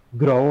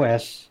grow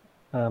as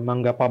a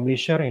manga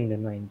publisher in the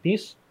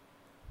 90s.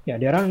 Yeah,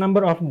 there are a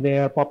number of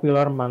their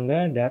popular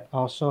manga that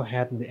also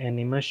had the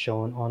anime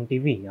shown on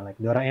TV, like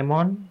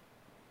Doraemon,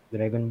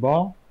 Dragon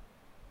Ball,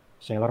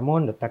 Sailor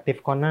Moon,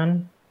 Detective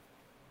Conan.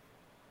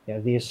 Yeah,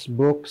 these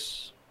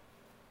books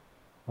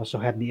also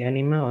had the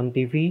anime on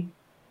TV.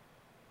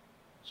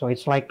 So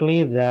it's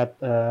likely that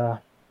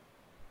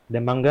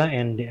the manga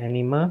and the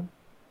anime,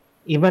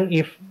 even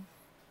if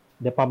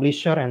the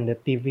publisher and the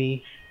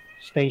TV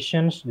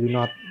stations did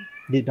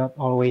not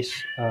always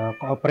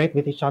cooperate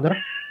with each other,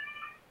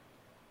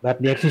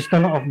 but the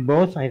existence of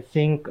both, I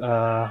think,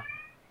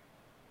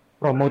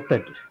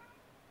 promoted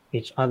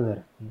each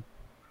other.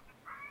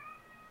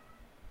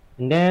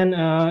 And then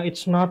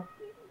it's not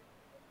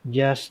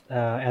just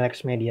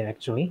LX Media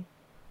actually.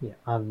 Yeah,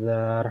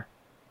 other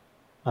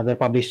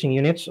publishing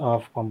units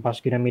of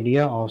Kompas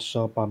Gramedia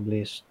also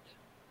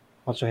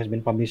has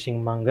been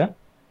publishing manga,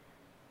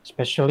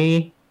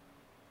 especially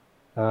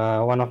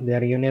one of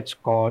their units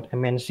called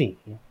MNC.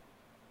 Yeah.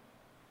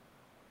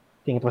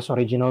 I think it was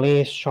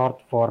originally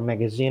short for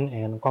magazine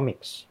and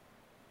comics.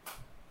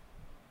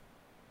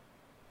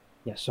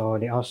 Yeah, so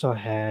they also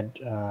had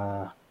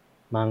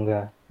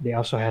manga. They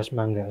also has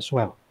manga as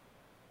well.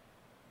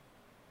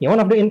 Yeah, one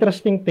of the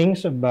interesting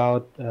things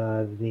about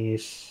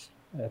these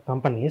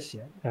companies,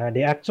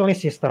 they actually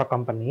sister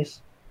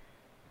companies,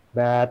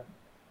 but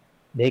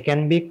they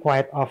can be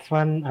quite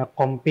often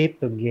compete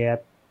to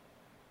get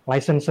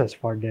licenses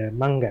for the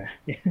manga.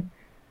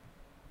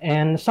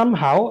 And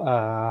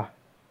somehow,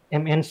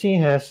 MNC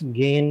has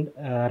gained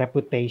a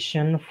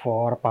reputation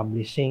for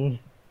publishing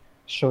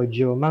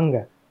shoujo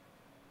manga,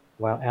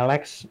 while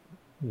Alex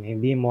may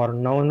be more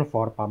known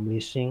for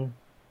publishing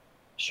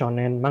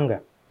shonen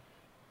manga.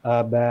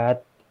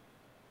 But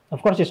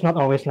of course, it's not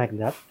always like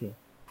that.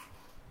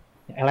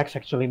 Alex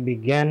actually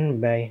began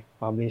by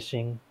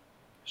publishing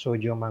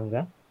shoujo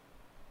manga,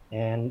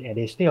 and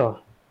they still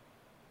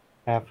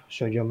have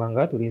shoujo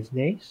manga to these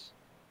days.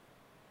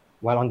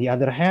 While on the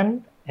other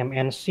hand,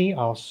 MNC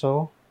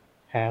also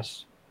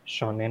has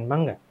shonen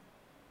manga.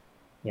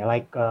 Yeah,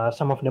 like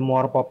some of the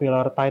more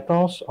popular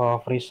titles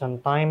of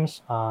recent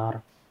times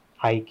are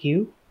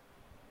Haikyuu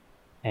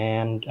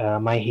and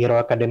My Hero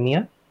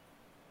Academia.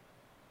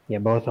 Yeah,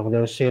 both of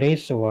those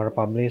series are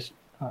published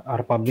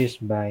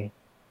by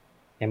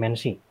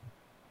MNC.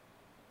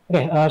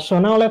 Okay, so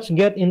now let's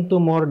get into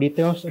more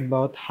details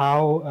about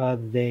how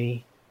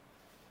they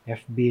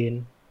have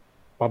been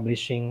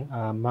publishing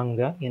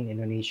manga in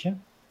Indonesia.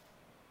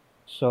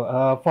 So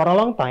for a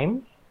long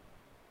time,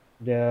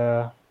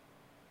 the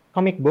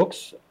comic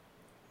books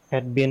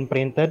had been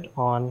printed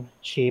on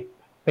cheap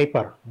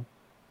paper.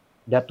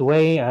 That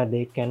way,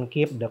 they can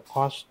keep the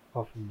cost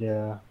of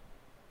the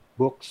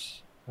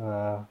books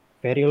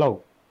very low.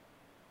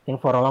 I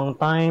think for a long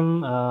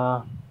time,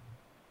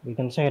 we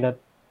can say that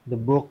the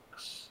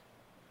books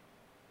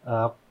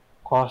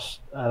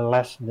cost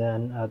less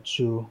than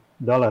 $2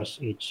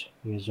 each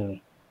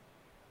usually.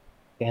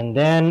 And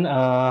then,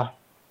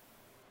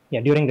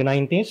 during the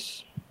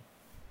 90s,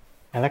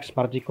 Alex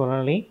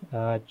particularly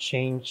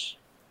changed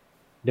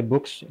the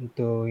books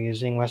into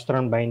using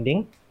Western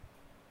binding.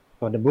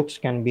 So the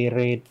books can be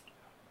read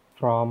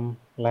from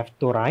left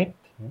to right,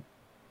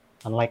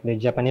 unlike the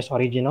Japanese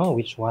original,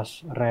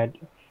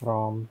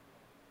 from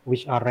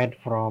which are read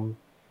from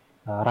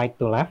right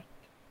to left.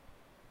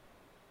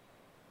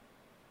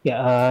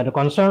 The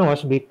concern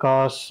was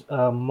because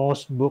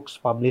most books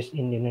published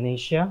in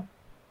Indonesia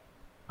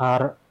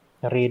are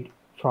read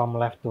from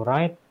left to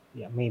right.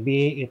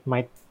 Maybe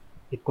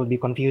it could be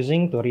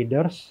confusing to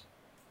readers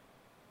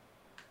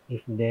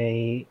if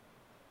they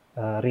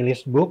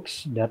release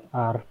books that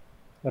are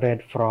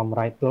read from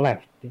right to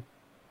left.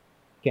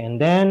 Okay, and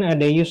then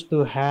they used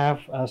to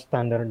have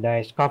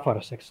standardized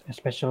covers,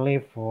 especially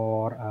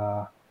for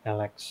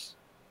LX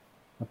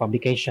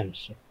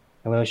publications.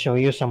 I will show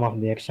you some of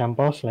the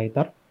examples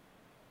later.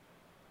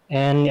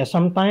 And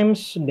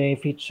sometimes they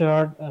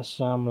featured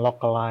some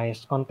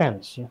localized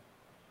contents.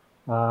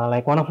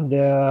 Like one of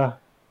the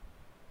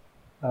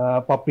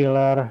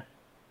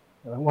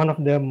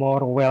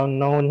more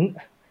well-known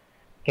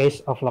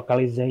case of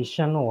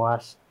localization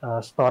was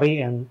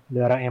Story and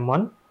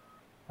Doraemon,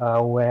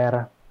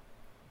 where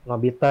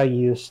Nobita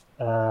used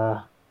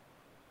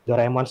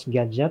Doraemon's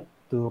gadget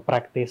to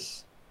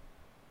practice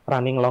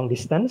running long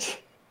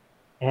distance.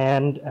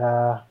 And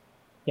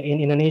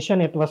in Indonesian,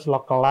 it was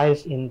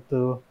localized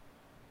into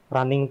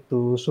running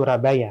to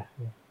Surabaya.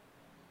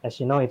 As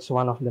you know, it's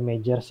one of the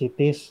major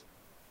cities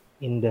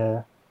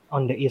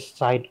on the east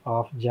side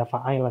of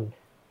Java Island.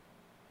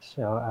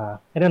 So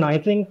I don't know. I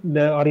think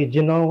the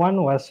original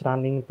one was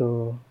running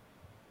to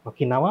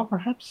Okinawa,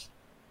 perhaps,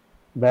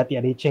 but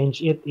they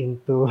changed it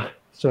into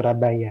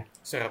Surabaya.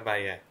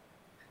 Surabaya.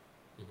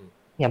 Mhm.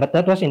 Yeah, but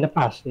that was in the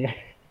past. Yeah,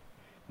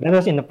 that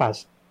was in the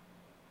past.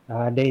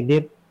 They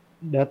did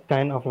that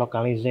kind of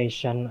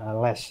localization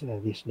less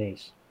these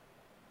days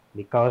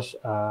because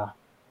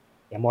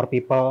more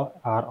people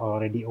are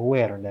already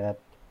aware that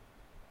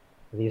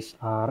these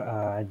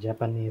are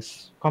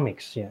Japanese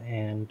comics. Yeah,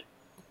 and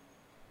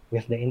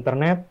with the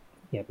internet,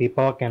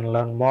 people can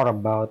learn more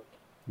about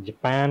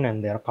Japan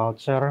and their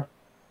culture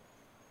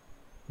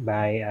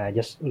by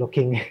just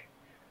looking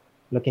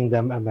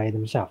them by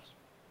themselves.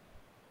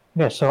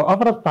 Yeah, so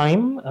over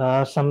time,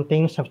 some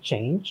things have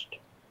changed.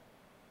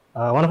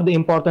 One of the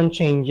important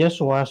changes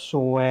was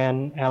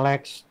when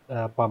Alex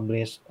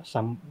published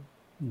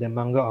the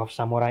manga of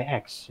Samurai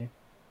X.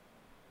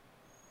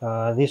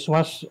 This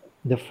was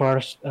the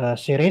first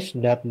series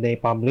that they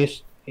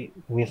published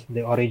with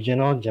the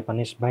original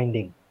Japanese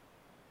binding.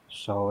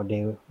 So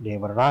they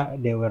were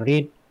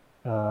read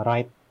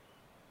right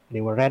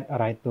they were read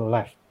right to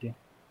left.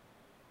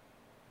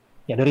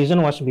 The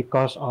reason was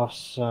because of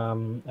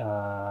some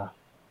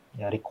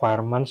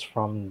requirements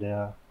from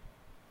the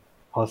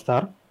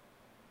author.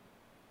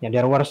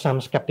 There was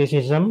some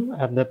skepticism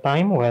at the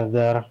time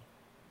whether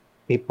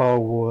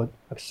people would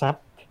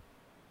accept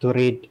to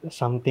read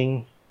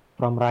something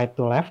from right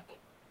to left.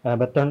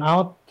 But turned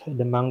out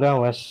the manga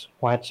was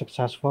quite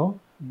successful.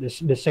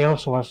 The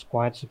sales was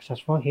quite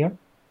successful here.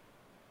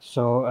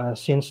 So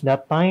since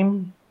that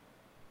time,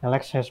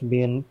 Alex has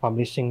been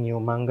publishing new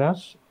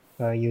mangas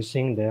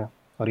using the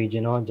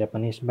original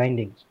Japanese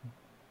bindings.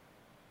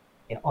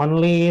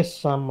 Only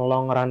some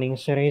long-running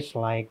series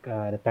like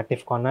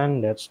Detective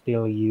Conan that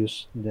still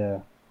use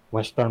the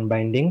Western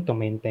binding to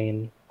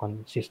maintain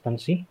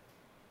consistency.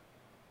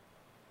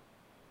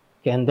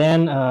 And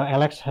then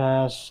Alex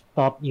has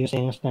stopped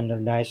using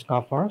standardized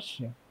covers.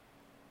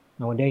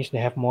 Nowadays, they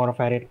have more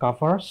varied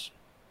covers,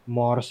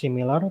 more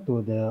similar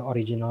to the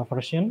original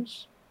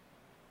versions.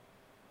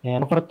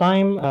 And over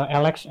time,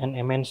 Alex and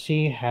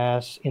MNC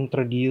has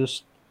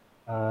introduced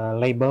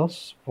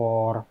labels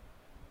for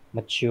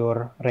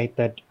mature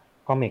rated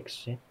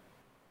comics.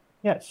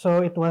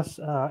 So it was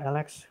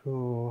Alex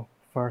who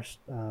first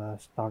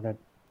started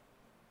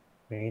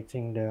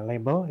creating the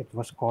label. It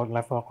was called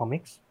Level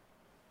Comics.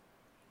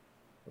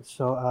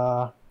 So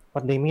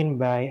what they mean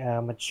by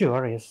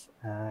mature is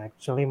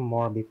actually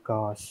more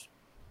because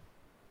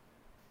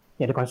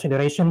the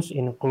considerations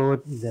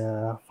include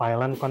the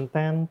violent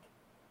content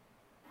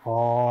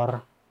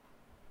or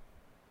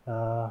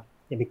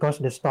because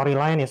the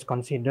storyline is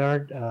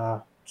considered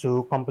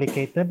too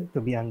complicated to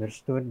be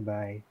understood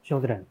by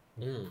children.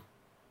 Mm.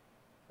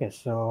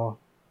 So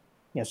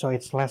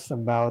it's less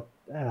about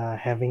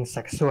having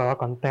sexual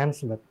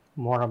contents, but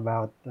more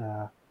about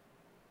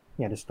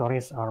the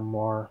stories are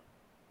more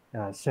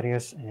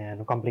serious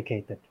and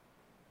complicated.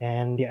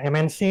 And the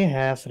MNC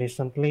has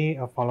recently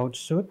followed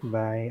suit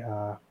by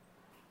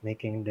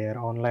making their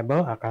own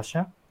label,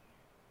 Akasha.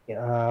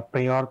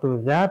 Prior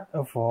to that,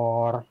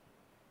 for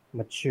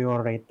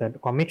mature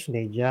rated comics,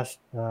 they just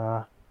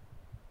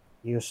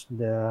use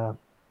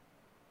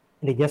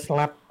they just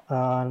slap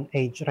an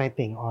age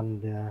rating on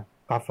the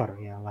cover,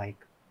 like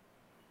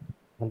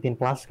 17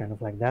 plus, kind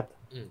of like that.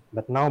 Mm.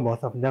 But now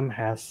both of them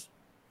has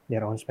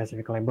their own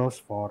specific labels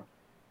for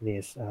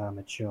these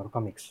mature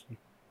comics.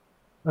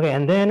 Okay,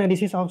 and then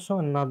this is also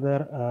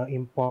another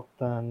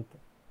important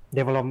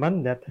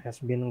development that has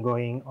been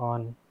going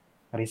on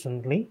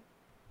recently.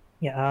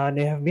 Yeah,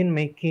 they have been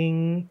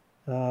making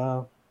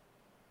uh,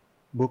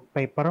 book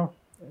paper.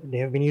 They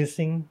have been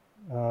using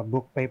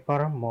book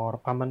paper more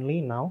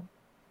commonly now.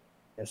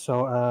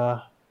 So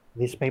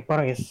this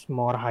paper is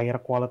more higher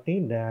quality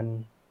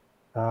than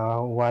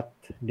what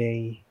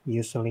they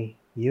usually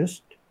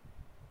used.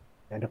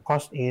 The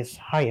cost is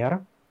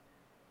higher,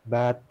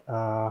 but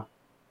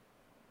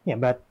yeah,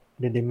 but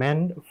the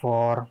demand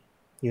for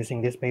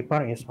using this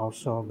paper is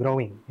also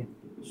growing.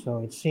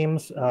 So it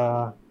seems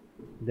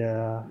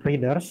the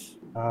readers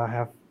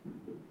have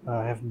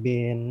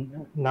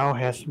been now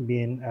has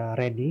been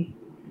ready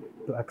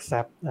to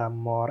accept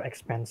more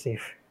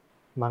expensive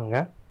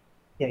manga.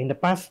 Yeah, in the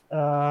past,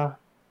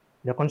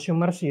 the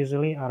consumers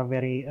usually are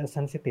very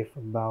sensitive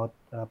about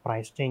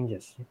price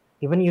changes.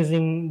 Even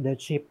using the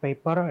cheap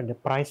paper, the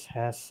price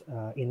has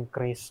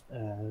increased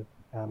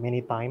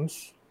many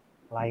times.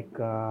 Like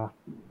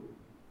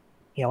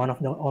yeah, one of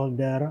the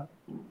older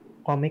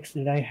comics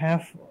that I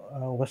have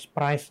was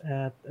priced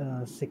at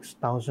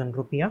 6,000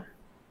 rupiah.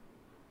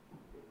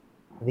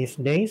 These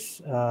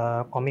days,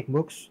 comic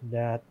books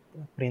that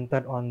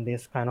printed on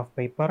this kind of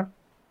paper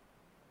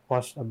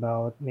cost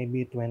about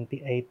maybe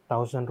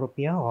 28,000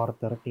 rupiah or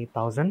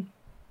 30,000.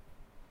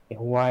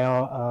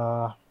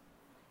 While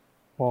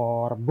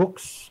for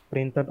books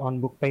printed on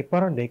book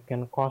paper, they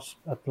can cost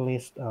at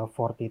least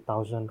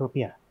 40,000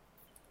 rupiah.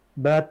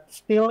 But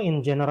still,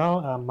 in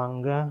general,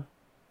 manga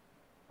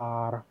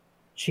are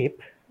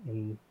cheap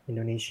in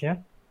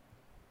Indonesia.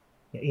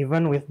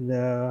 Even with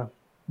the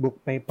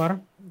book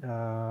paper,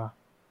 uh,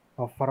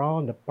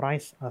 overall the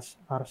prices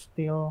are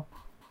still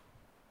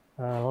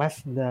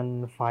less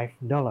than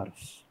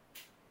 $5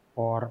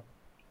 for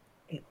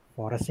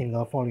a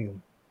single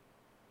volume.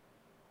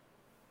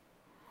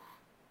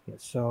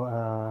 So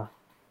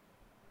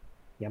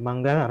yeah,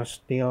 manga are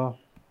still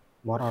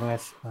more or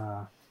less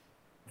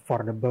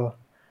affordable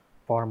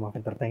form of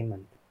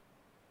entertainment.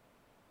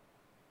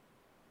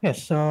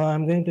 Yes, so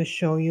I'm going to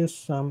show you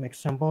some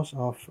examples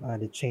of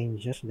the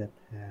changes that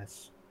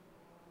has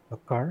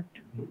occurred.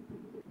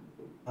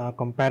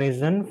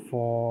 Comparison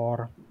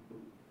for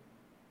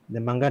the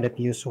manga that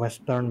use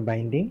Western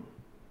binding.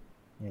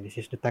 Yeah, this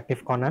is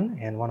Detective Conan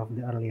and one of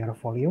the earlier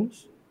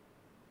volumes.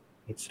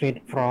 It's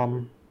read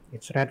from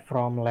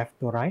left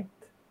to right,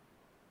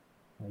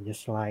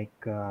 just like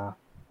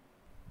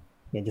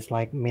just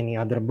like many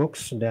other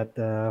books that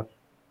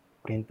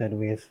printed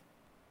with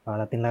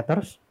Latin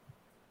letters.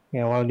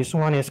 Yeah, well, this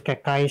one is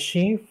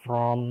Kekaishi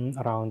from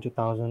around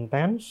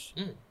 2010s,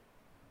 Mm.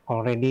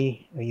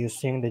 already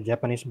using the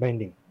Japanese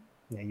binding.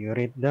 Yeah, you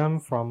read them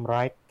from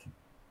right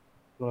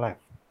to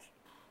left.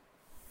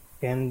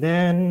 And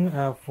then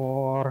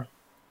for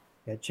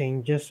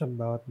changes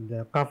about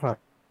the cover,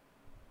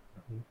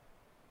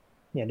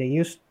 yeah, they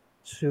used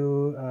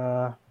to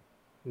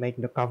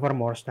make the cover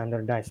more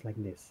standardized like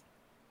this.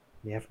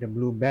 They have the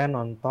blue band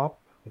on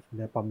top with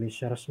the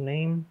publisher's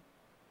name,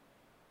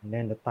 and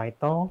then the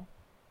title.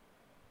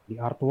 The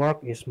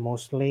artwork is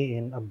mostly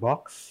in a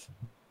box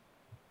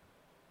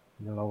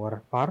in the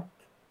lower part,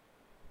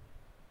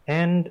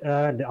 and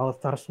the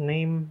author's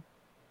name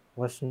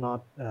was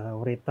not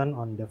written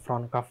on the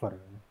front cover.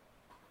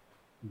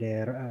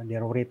 They're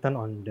written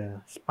on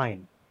the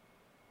spine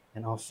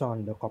and also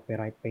on the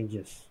copyright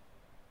pages.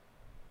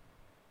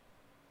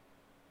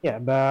 Yeah,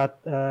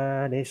 but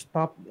they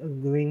stopped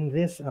doing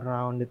this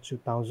around the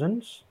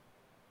 2000s.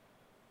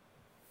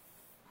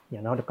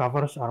 Yeah, now the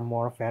covers are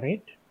more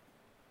varied.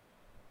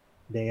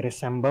 They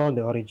resemble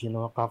the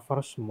original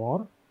covers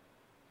more.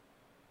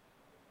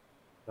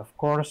 Of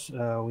course,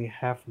 we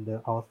have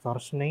the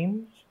author's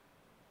names,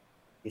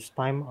 this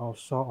time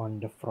also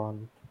on the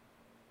front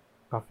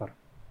cover.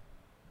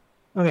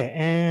 Okay,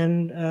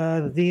 and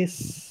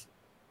these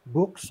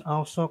books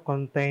also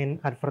contain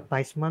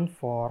advertisement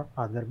for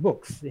other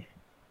books.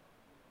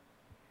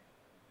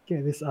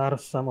 Okay, these are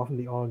some of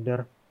the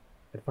older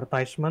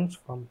advertisements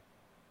from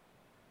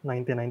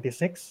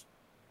 1996.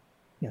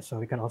 Yeah, so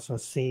we can also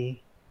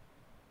see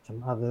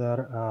some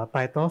other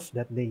titles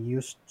that they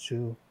used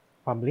to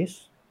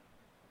publish.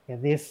 Yeah,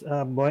 this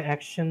Boy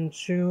Action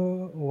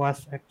 2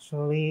 was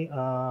actually,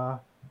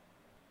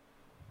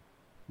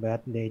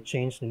 but they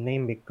changed the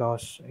name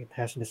because it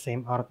has the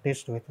same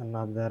artist with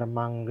another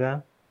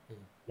manga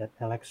Mm. that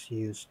Alex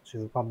used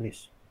to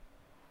publish.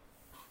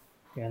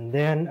 And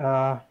then,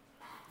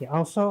 yeah,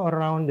 also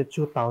around the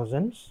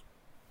 2000s,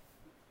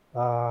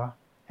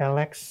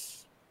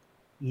 Alex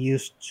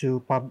used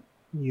to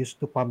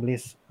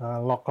publish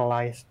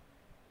localized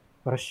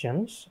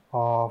versions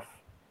of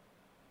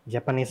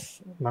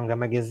Japanese manga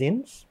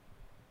magazines.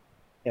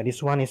 Yeah,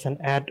 this one is an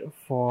ad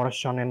for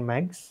Shonen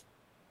Mags,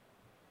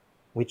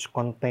 which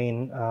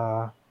contain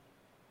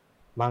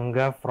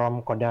manga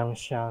from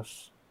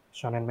Kodansha's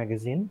Shonen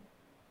Magazine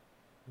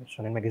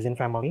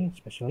family,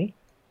 especially.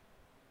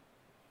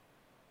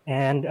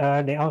 And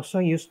they also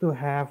used to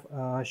have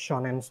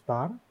Shonen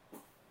Star.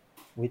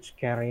 which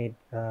carried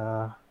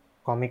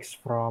comics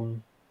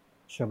from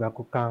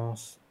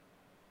Shogakukan's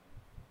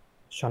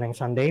Shonen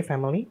Sunday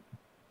family.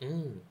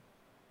 Mm.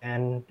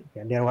 And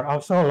yeah, there were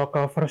also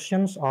local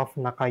versions of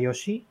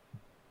Nakayoshi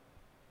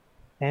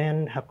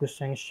and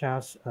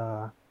Hakusensha's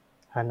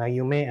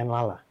Hanayume and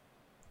Lala.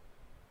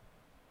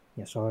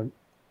 Yeah, so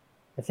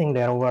I think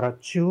there were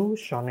two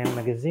shonen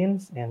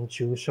magazines and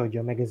two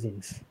shoujo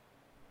magazines.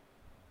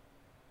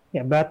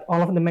 Yeah, but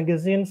all of the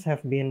magazines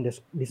have been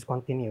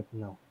discontinued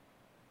now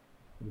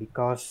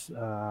because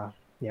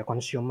yeah,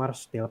 consumers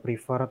still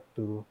prefer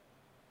to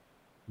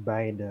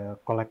buy the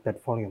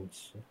collected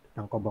volumes,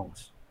 the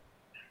tankobongs.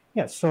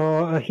 Yeah,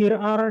 so here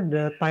are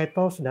the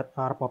titles that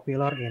are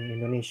popular in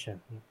Indonesia.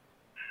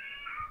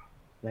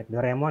 Like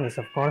Doraemon is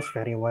of course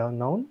very well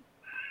known.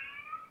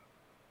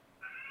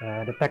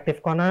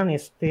 Detective Conan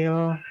is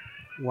still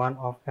one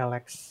of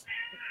Alex's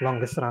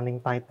longest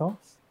running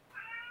titles,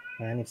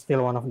 and it's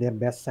still one of their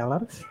best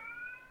sellers.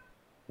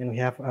 Then we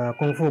have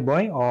Kung Fu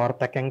Boy or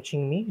Tekeng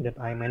Chingmi that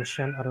I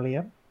mentioned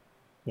earlier.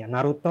 Yeah,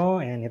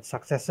 Naruto and its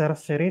successor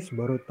series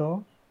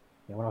Boruto,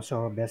 they were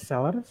also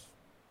bestsellers.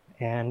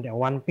 And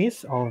One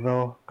Piece,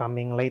 although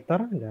coming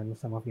later than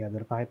some of the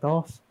other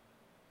titles,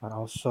 are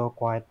also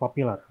quite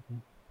popular.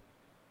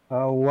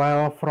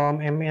 While from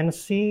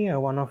MNC,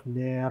 one of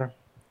their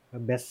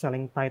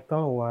best-selling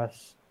title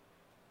was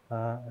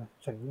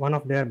one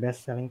of their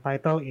best-selling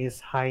title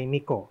is Hai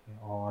Miko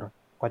or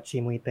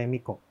Kochi Muite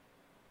Miko.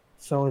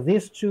 So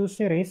these two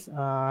series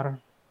are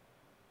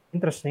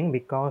interesting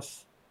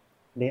because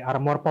they are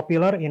more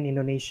popular in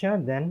Indonesia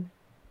than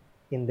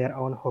in their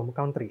own home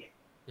country.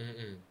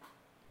 Mm-mm.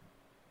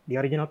 The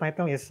original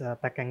title is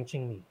Tekeng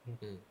Chingmi.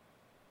 Mm.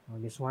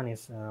 This one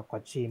is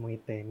Kochi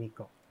Muite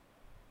Miko.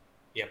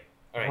 Yep.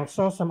 All And right.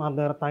 also some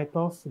other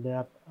titles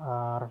that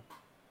are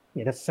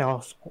that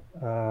sells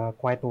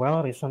quite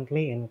well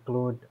recently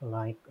include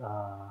like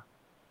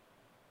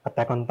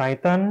Attack on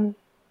Titan,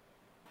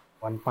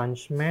 One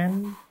Punch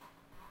Man,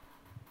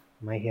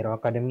 My Hero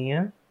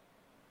Academia,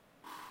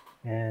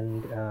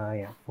 and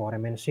yeah, for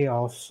MNC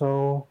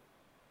also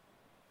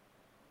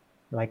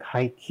like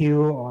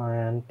Haikyuu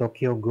and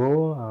Tokyo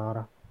Ghoul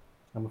are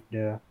some of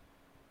the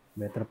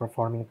better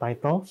performing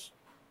titles.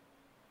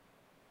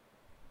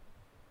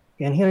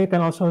 And here you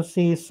can also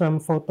see some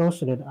photos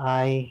that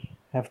I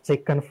have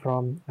taken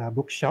from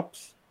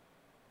bookshops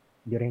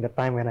during the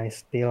time when I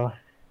still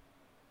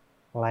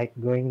like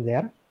going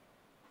there.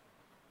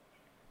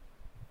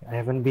 I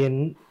haven't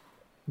been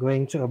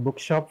going to a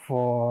bookshop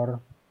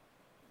for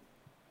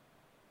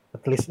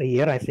at least a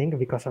year, I think,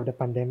 because of the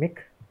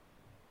pandemic.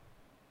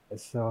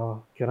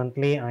 So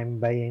currently, I'm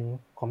buying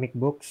comic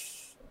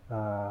books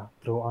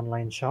through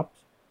online shops.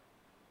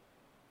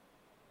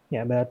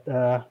 Yeah, but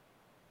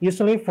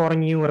usually for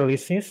new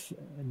releases,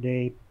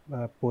 they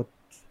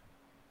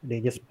they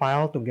just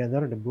pile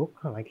together the book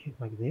like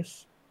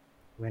this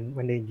when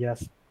they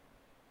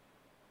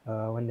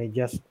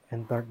just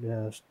enter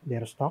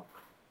their stock.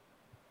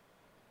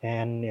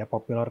 And yeah,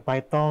 popular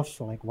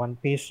titles like One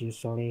Piece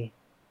usually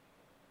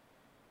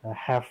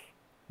have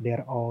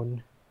their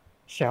own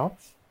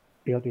shelves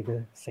filled with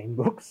the same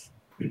books.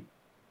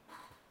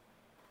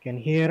 And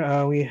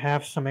here we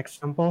have some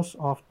examples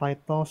of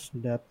titles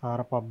that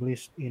are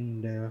published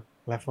in the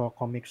Level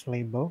Comics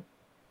label.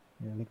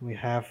 Yeah, like we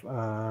have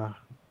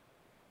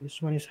this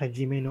one is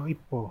Hajime no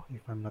Ippo,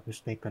 if I'm not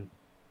mistaken.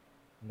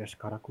 There's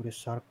Karakuri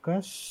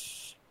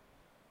Circus,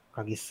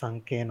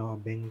 Kagisanke no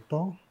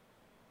Bento.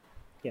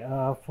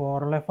 Yeah,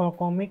 for Level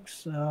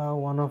Comics,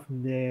 one of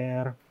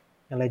their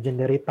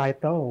legendary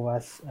title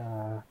was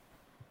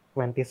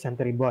 20th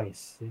Century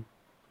Boys.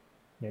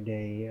 Yeah,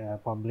 they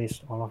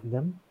published all of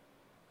them.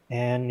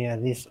 And yeah,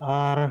 these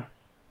are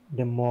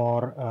the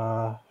more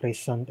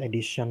recent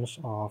editions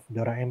of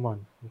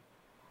Doraemon.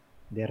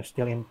 They're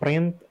still in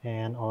print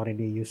and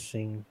already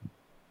using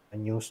a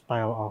new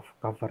style of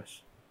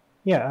covers.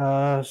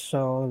 Yeah,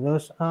 so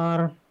those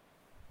are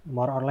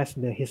more or less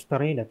the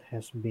history that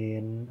has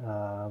been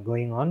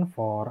going on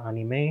for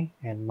anime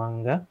and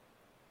manga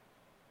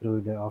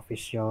through the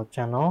official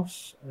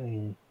channels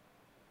in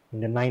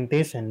the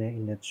 90s and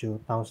in the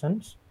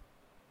 2000s.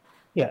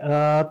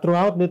 Yeah,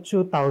 throughout the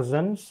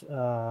 2000s,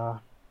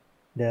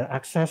 the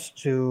access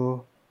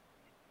to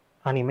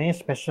anime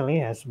especially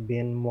has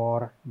been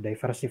more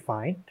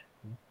diversified.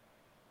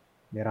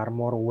 There are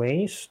more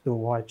ways to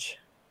watch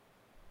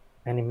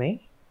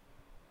anime,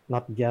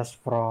 not just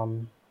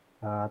from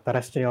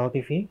terrestrial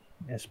TV,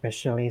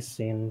 especially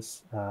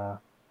since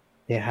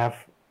they have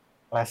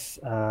less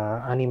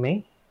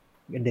anime.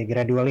 They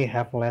gradually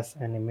have less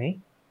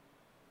anime.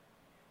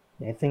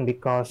 I think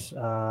because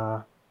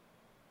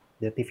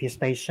the TV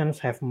stations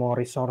have more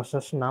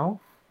resources now,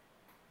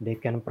 they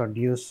can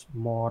produce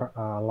more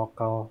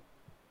local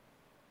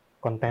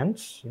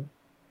contents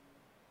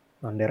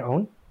on their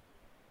own.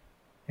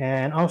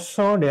 And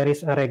also there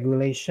is a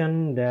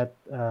regulation that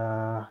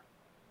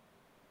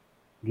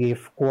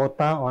give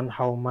quota on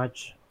how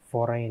much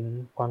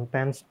foreign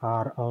contents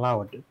are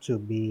allowed to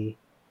be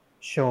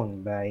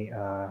shown by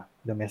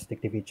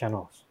domestic TV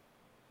channels.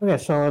 Okay,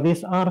 so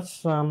these are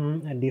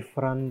some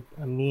different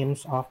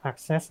means of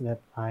access that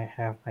I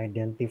have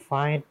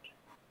identified.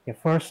 Okay,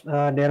 first,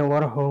 there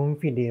were home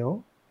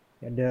video.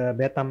 The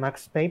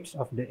Betamax tapes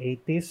of the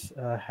 80s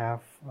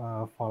have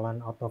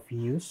fallen out of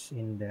use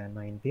in the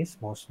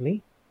 90s mostly.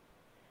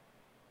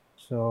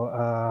 So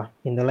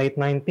in the late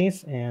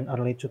 90s and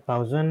early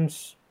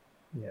 2000s,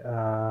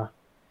 uh,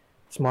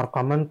 it's more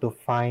common to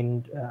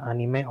find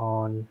anime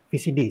on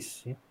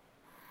VCDs. Yeah.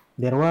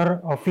 There were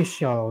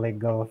official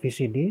legal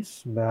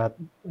VCDs, but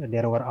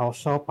there were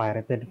also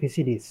pirated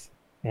VCDs.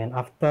 And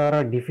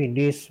after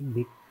DVDs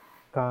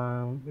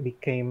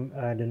became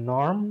the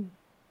norm,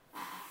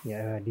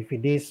 yeah,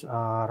 DVDs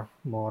are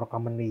more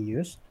commonly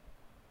used.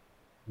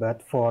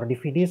 But for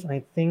DVDs,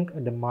 I think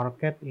the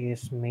market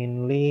is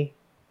mainly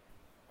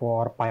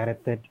for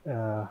pirated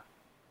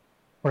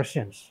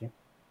versions. Yeah.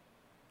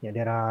 Yeah,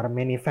 there are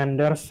many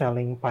vendors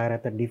selling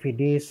pirated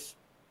DVDs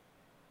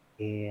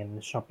in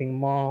shopping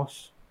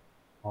malls,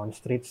 on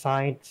street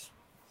sides,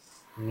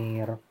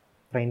 near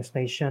train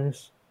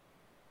stations.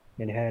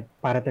 They had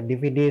pirated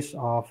DVDs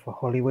of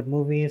Hollywood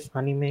movies,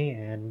 anime,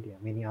 and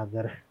yeah, many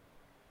other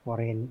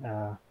foreign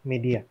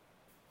media.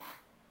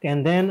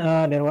 And then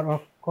there were,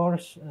 of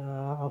course,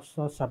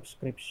 also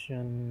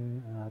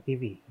subscription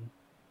TV,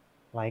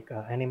 like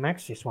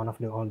Animax is one of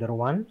the older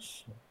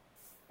ones.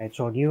 I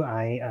told you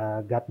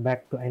I got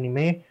back to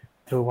anime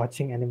through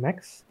watching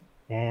Animax,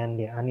 and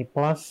the Ani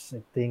Plus, I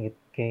think it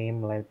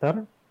came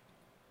later.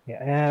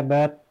 Yeah,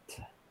 but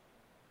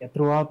yeah,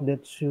 throughout the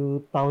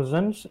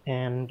 2000s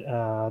and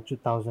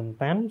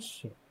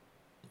 2010s,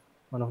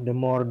 one of the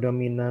more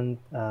dominant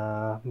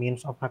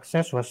means of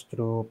access was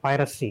through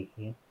piracy.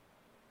 Yeah.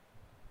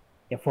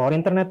 Yeah, for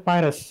internet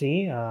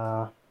piracy,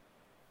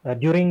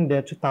 during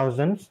the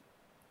 2000s,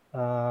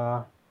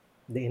 uh,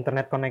 the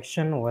internet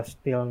connection was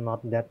still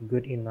not that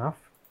good enough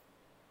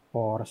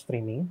for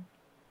streaming.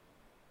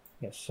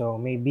 Yeah, so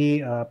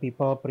maybe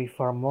people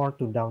prefer more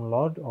to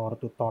download or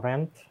to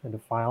torrent the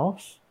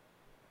files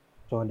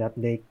so that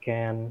they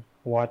can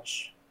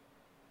watch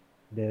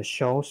the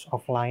shows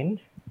offline.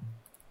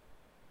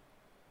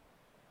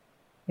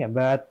 Yeah,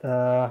 but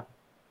yeah,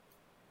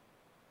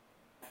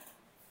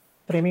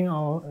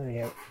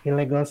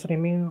 illegal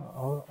streaming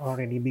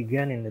already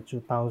began in the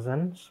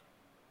 2000s,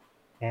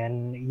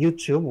 and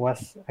YouTube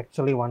was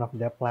actually one of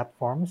the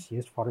platforms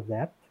used for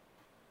that.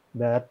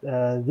 But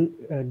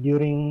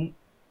during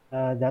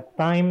that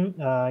time,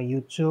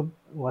 YouTube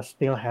was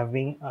still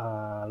having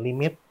a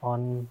limit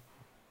on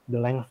the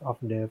length of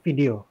the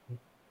video.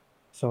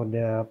 So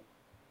the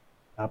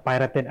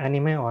pirated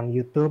anime on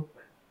YouTube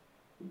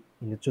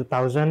in the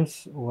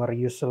 2000s were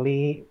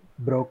usually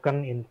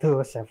broken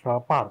into several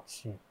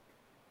parts. Yeah.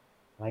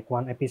 Like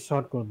one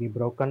episode could be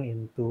broken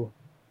into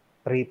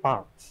 3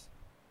 parts.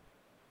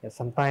 Yeah,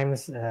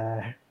 sometimes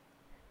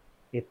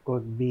it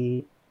could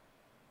be,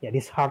 yeah,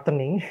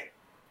 disheartening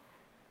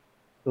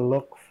to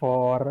look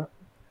for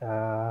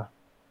uh,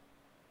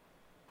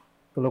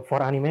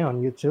 anime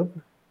on YouTube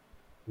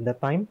at the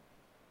time,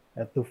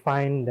 to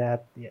find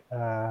that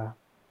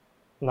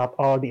not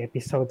all the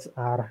episodes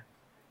are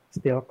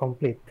still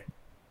complete.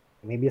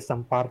 Maybe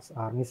some parts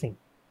are missing.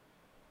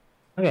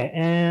 Okay,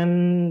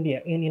 and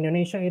yeah, in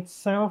Indonesia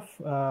itself,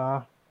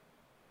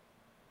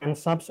 and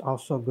subs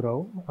also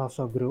grew.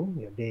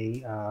 Yeah,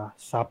 they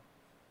sub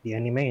the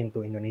anime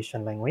into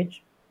Indonesian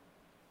language.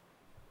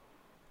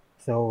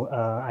 So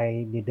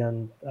I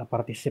didn't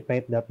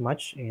participate that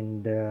much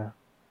in the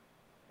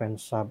fan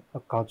sub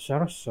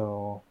culture.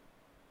 So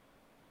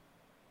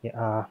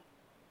yeah,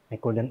 I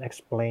couldn't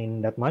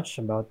explain that much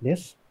about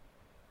this.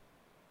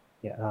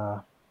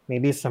 Yeah,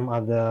 maybe some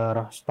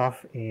other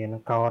stuff in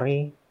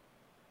Kaori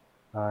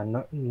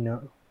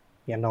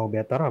yeah, know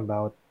better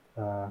about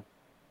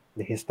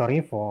the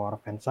history for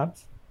fan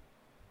subs.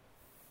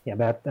 Yeah,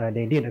 but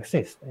they did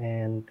exist,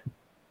 and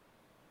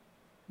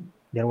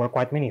there were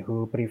quite many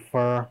who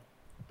prefer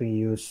to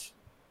use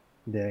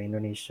the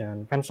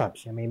Indonesian fan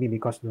subs. Yeah, maybe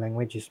because the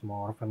language is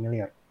more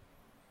familiar.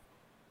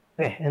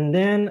 Okay, and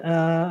then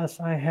as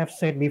I have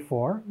said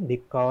before,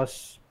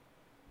 because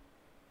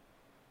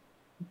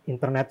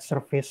internet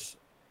service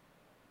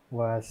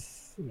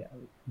was, yeah,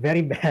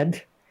 very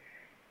bad,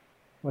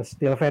 was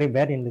still very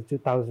bad in the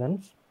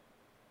 2000s.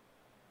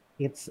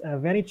 It's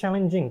very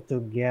challenging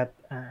to get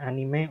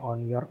anime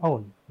on your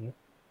own. Yeah.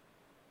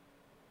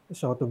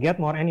 So to get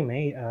more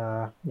anime,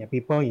 yeah,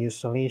 people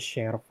usually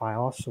share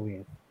files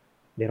with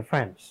their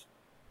friends,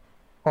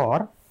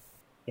 or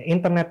yeah,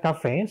 internet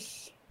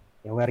cafes,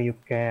 yeah, where you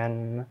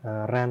can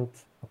rent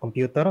a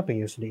computer to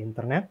use the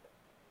internet,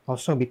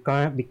 also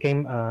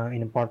became an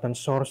important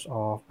source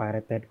of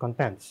pirated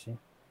contents. Yeah.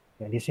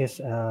 Yeah, this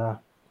is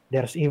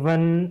there's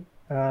even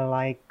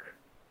like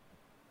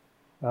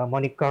a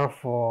moniker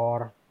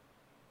for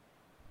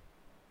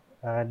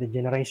the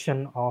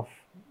generation of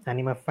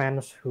anime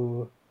fans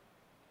who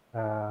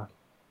uh,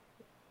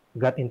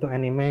 got into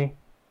anime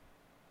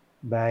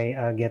by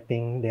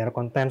getting their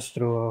contents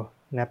through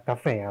net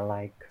cafe,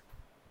 like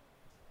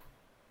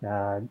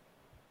uh,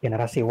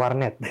 generasi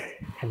warnet,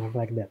 kind of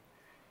like that.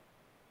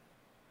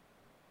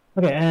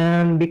 Okay,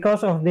 and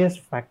because of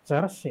these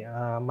factors,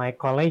 my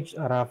college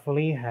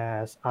roughly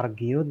has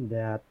argued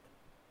that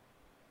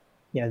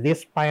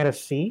this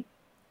piracy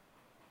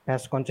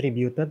has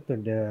contributed to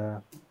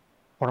the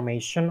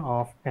formation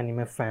of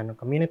anime fan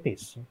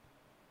communities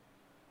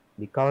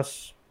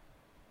because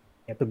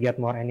to get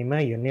more anime,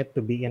 you need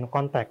to be in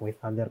contact with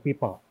other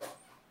people,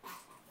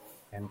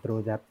 and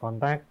through that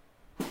contact,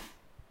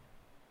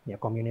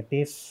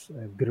 communities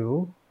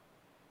grew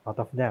out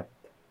of that.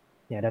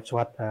 Yeah, that's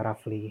what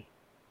roughly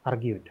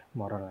argued,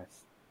 more or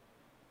less.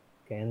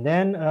 Okay, and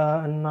then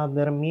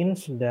another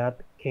means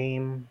that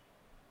came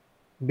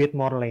a bit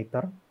more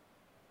later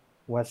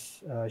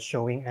was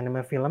showing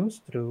anime films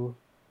through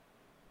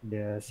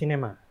the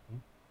cinema.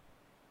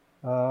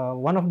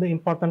 One of the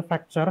important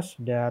factors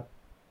that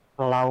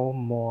allow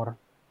more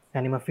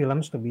anime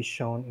films to be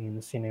shown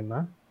in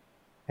cinema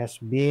has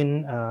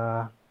been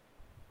the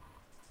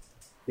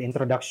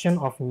introduction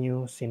of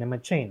new cinema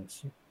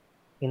chains.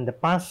 In the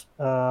past,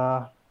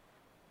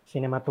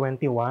 Cinema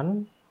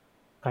 21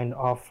 kind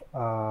of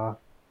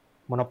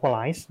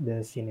monopolized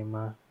the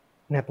cinema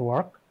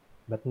network,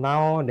 but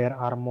now there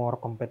are more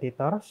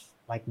competitors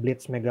like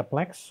Blitz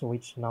Megaplex,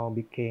 which now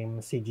became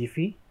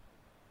CGV,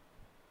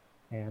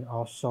 and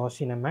also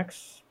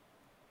Cinemax,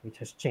 which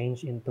has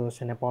changed into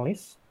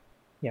Cinepolis.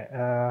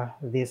 Yeah,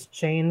 these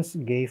chains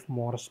gave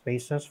more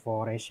spaces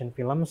for Asian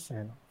films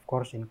and, of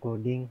course,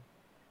 including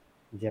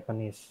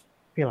Japanese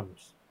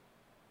films.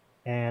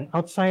 And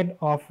outside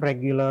of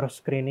regular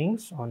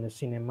screenings on the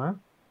cinema,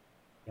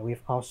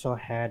 we've also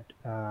had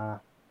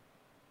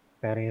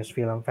various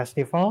film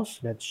festivals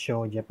that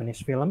show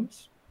Japanese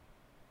films.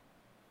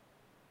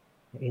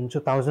 In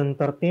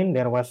 2013,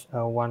 there was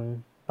a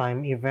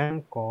one-time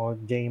event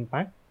called J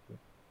Impact.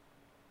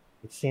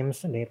 It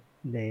seems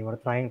they were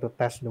trying to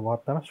test the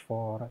waters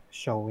for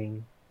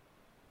showing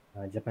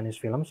Japanese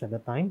films at the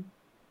time.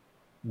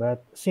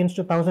 But since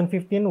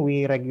 2015,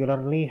 we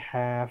regularly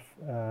have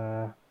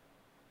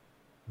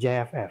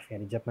JFF,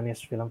 the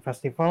Japanese Film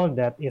Festival,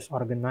 that is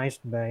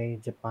organized by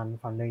Japan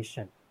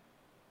Foundation.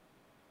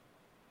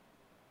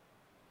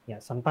 Yeah,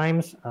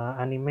 sometimes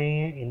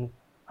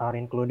are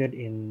included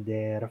in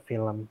their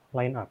film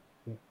lineup.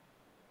 Yeah.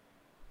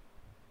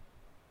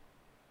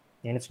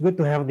 And it's good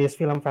to have these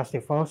film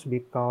festivals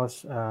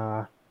because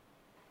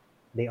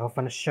they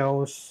often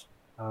shows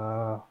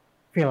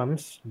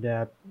films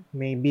that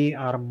maybe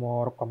are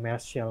more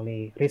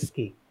commercially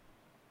risky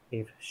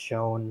if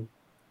shown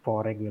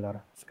for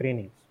regular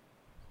screenings.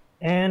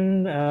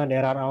 And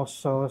there are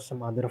also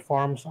some other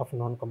forms of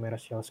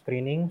non-commercial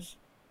screenings,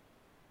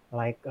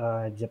 like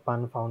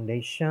Japan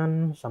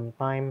Foundation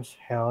sometimes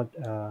held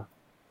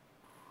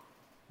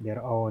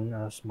their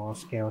own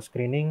small-scale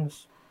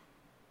screenings,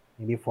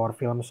 maybe for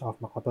films of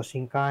Makoto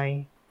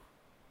Shinkai,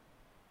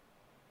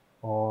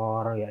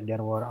 or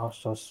there were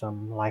also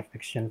some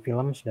live-action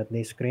films that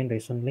they screened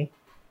recently.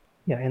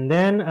 Yeah, and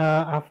then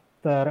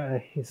after a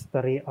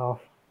history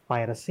of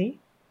piracy,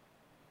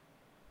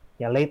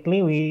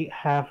 lately we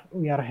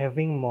are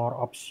having more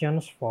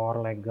options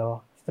for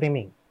legal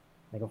streaming.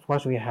 Like of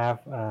course we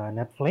have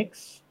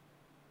Netflix.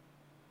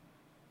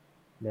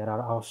 There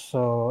are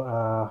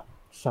also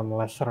some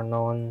lesser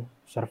known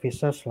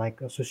services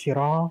like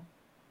Sushiro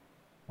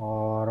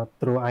or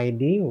True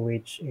ID,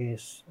 which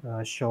is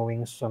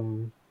showing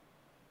some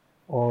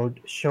old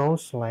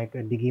shows like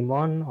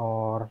Digimon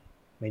or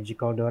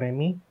Magical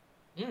Doremi.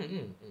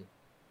 Mm-mm-mm.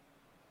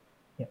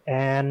 Yeah,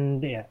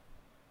 and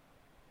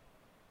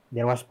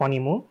there was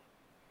Ponimu,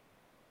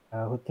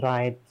 who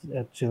tried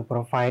to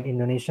provide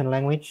Indonesian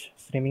language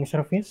streaming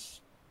service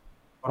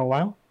for a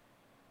while.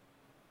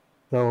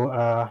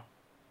 Though,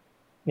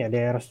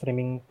 their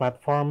streaming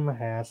platform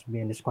has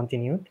been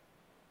discontinued.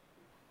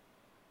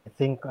 I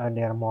think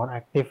they are more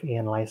active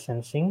in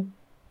licensing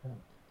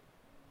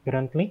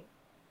currently.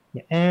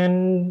 Yeah,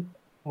 and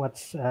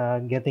what's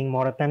getting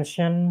more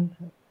attention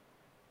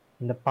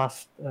in the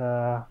past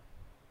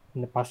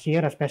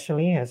year,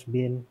 especially, has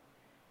been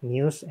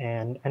news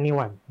and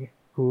anyone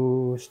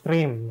who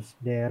streams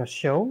their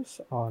shows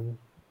on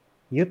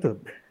YouTube.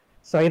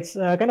 So it's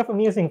kind of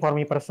amusing for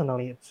me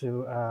personally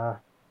to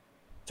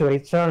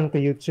return to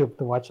YouTube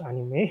to watch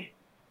anime.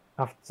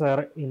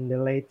 After in the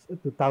late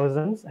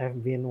 2000s,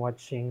 I've been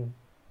watching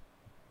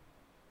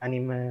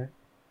anime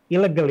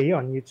illegally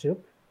on YouTube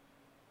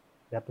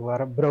that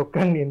were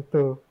broken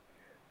into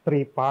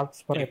three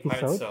parts per Three parts,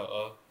 episode.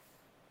 so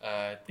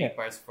three Yeah,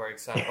 parts, for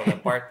example, the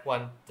part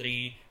 1,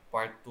 3,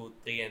 part 2,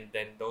 3, and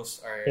then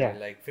those are yeah,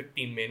 like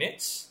 15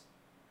 minutes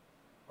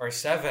or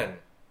 7.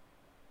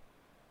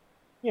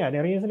 yeah.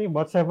 They're usually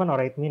about 7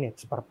 or 8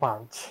 minutes per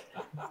part.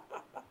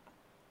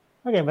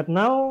 Okay, but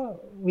now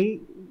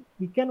we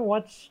can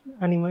watch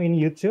anime in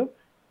YouTube,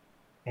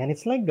 and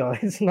it's legal.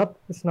 It's not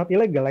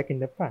illegal like in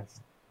the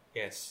past.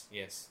 Yes,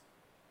 yes.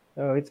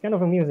 So it's kind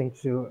of amusing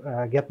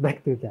to get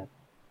back to that.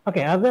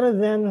 Okay, other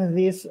than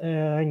this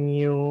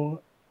new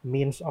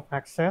means of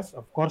access,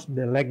 of course,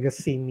 the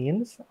legacy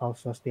means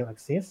also still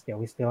exist. Yeah,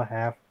 we still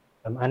have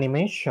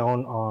anime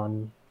shown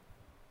on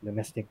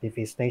domestic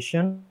TV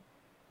station,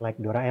 like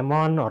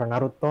Doraemon or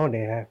Naruto.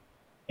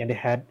 They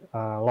had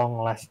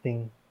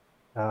long-lasting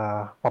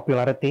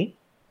popularity.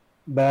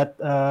 But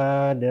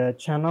the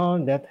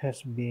channel that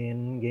has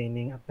been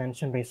gaining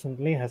attention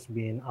recently has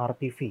been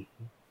RTV.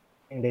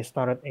 And they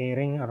started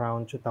airing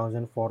around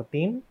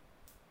 2014.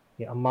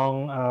 Yeah,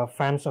 among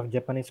fans of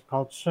Japanese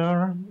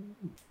culture,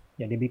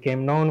 yeah, they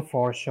became known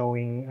for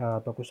showing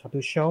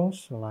tokusatsu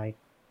shows like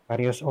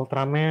various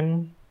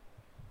Ultraman.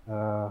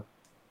 Uh,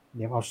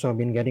 they've also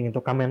been getting into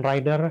Kamen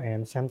Rider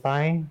and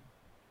Sentai.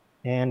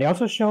 And they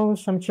also show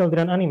some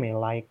children anime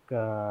like,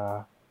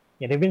 yeah,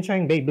 they've been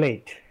showing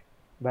Beyblade,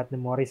 but the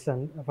more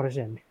recent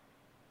version.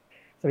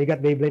 So we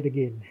got Beyblade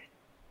again.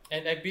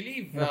 And I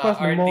believe And of course,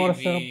 the more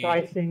RTV.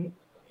 surprising,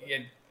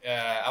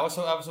 Yeah, I was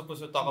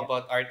supposed to talk yeah,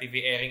 about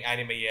RTV airing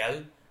Anime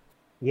Yell.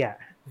 yeah,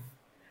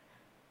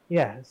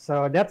 yeah.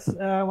 So that's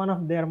one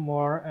of their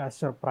more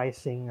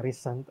surprising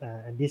recent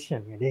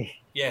addition. Yeah,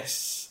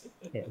 Yes.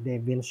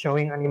 they've been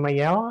showing Anime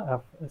Yell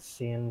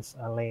since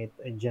late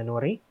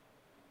January.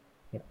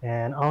 Yeah.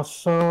 And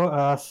also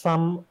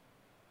some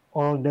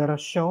older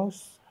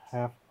shows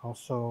have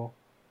also,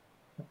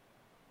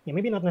 yeah,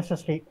 maybe not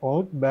necessarily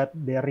old, but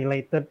they're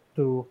related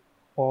to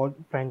old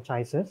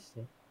franchises.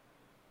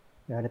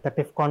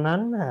 Detective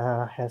Conan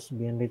has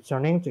been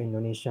returning to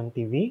Indonesian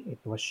TV. It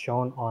was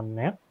shown on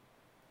net.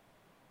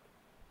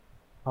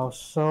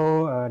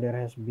 Also, there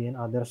has been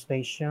other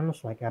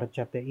stations like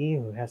RCTI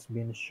who has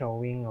been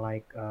showing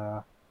like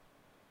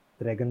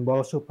Dragon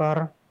Ball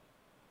Super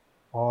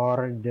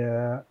or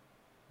the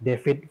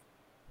David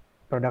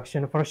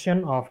production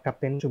version of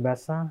Captain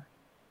Tsubasa.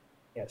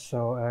 Yeah,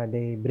 so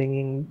they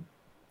bringing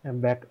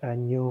back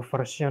new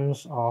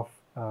versions of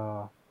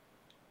uh,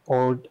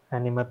 old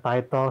anime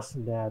titles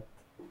that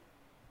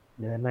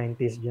the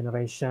 90s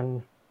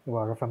generation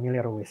were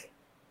familiar with.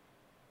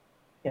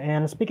 Yeah,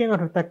 and speaking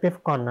of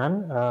Detective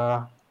Conan,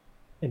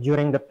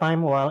 during the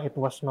time while it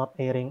was not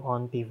airing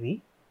on TV,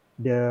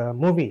 the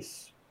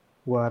movies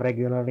were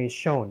regularly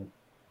shown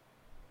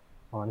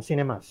on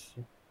cinemas,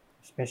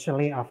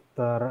 especially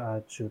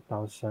after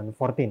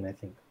 2014, I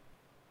think.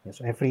 Yeah,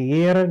 so every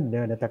year,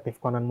 the Detective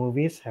Conan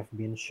movies have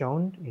been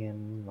shown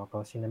in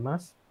local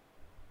cinemas,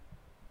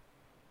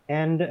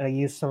 and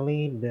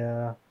usually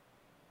the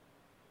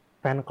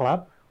fan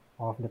club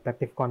of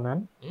Detective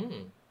Conan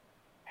Mm.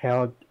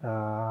 held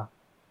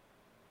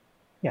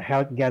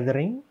held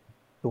gathering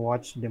to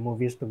watch the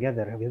movies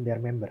together with their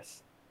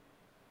members.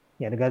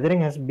 Yeah, the gathering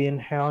has been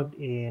held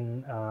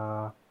in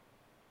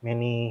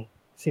many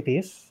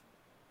cities,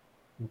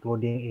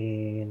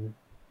 including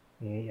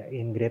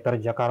in Greater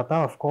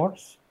Jakarta, of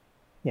course.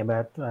 Yeah,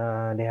 but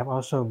they have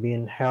also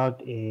been held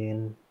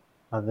in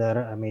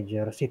other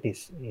major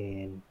cities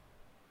in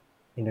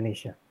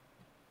Indonesia.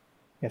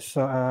 Yes,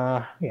 so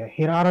yeah,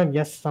 here are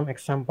just some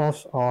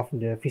examples of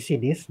the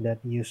VCDs that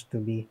used to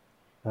be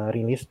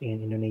released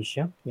in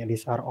Indonesia. Yeah,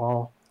 these are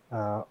all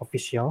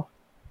official;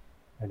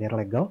 they're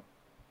legal.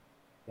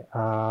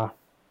 Uh,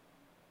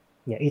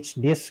 yeah, each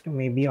disc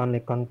maybe only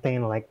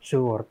contain like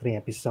 2 or 3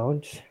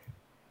 episodes,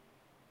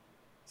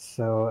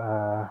 so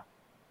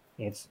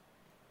it's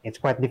it's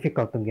quite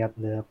difficult to get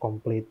the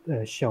complete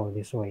show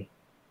this way.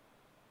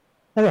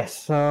 Okay,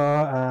 so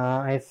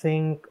I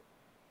think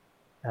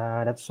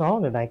that's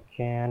all that I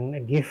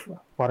can give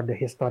for the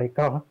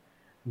historical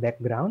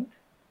background.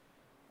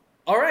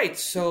 All right,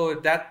 so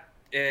that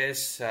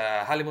is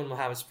Halimun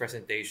Muhammad's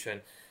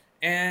presentation.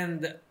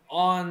 And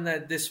on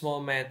this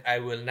moment, I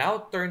will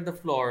now turn the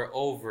floor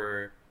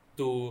over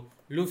to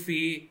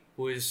Luffy,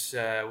 who is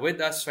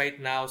with us right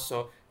now.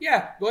 So,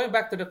 yeah, going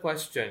back to the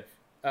question,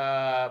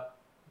 uh,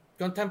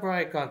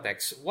 contemporary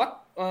context.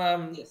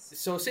 Yes.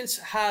 So since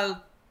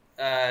Hal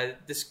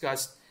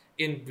discussed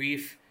in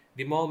brief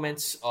the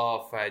moments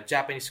of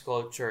Japanese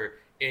culture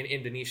in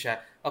Indonesia,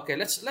 okay,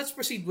 let's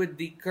proceed with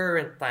the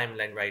current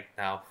timeline right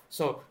now.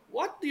 So,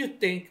 what do you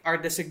think are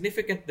the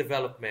significant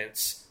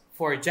developments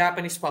for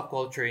Japanese pop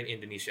culture in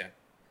Indonesia?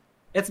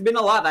 It's been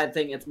a lot. I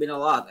think it's been a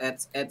lot.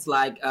 It's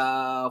like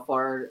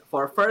for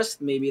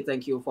first, maybe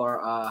thank you for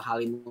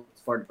Halim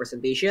for the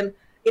presentation.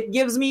 It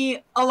gives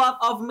me a lot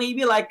of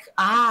maybe like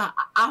a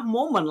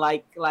moment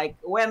like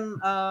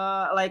when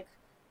like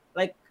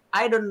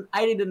I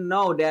didn't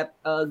know that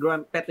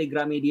PT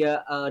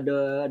Gramedia,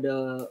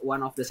 the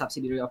one of the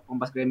subsidiary of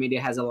Kompas Gramedia,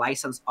 has a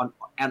license on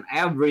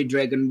every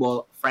Dragon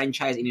Ball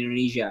franchise in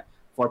Indonesia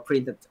for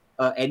printed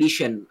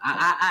edition.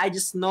 I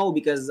just know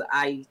because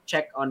I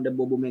check on the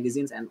Bobo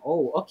magazines and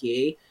oh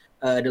okay,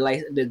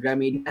 the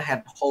Gramedia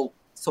had hold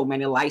so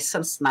many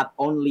license, not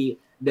only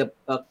the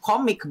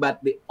comic but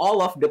the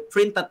all of the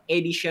printed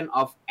edition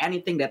of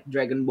anything that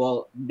Dragon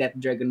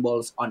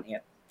Ball's on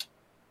it.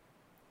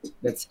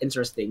 That's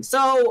interesting.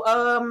 So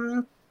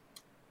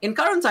in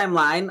current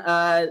timeline,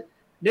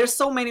 there's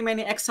so many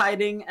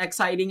exciting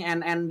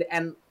and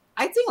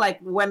I think like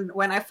when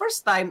I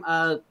first time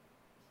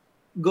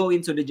go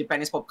into the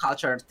Japanese pop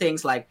culture,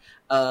 things like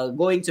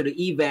going to the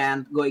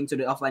event, going to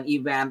the offline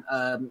event,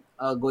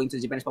 going to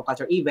the Japanese pop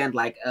culture event.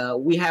 Like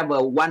we have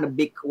a one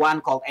big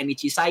one called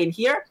Enichi in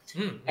here,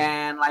 Mm-hmm.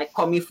 and like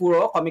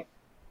Komifuro,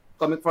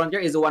 Comic Frontier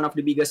is one of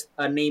the biggest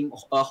name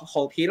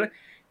hold here.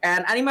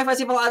 And Anime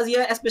Festival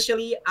Asia,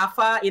 especially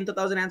AFA in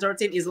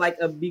 2013, is like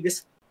a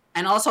biggest.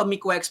 And also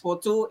Miku Expo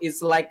 2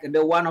 is like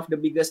the one of the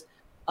biggest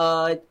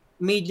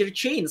major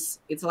chains.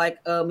 It's like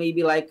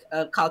maybe like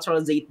a cultural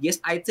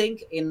zeitgeist, I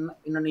think, in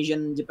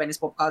Indonesian Japanese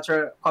pop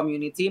culture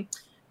community.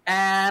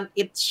 And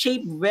it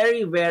shaped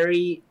very,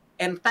 very,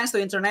 and thanks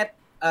to internet,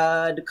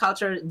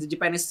 the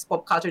Japanese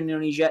pop culture in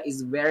Indonesia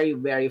is very,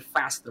 very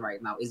fast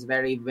right now. It's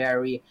very,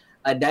 very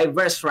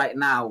diverse right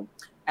now.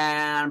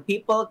 And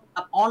people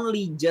not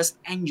only just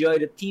enjoy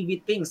the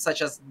TV things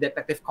such as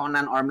Detective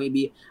Conan or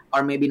maybe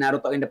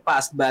Naruto in the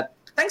past, but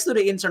thanks to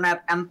the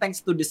internet and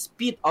thanks to the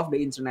speed of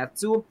the internet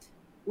too,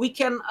 we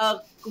can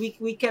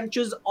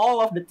choose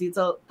all of the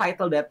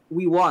title that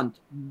we want.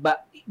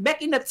 But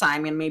back in that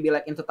time, and maybe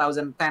like in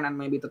 2010 and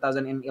maybe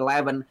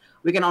 2011,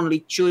 we can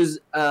only choose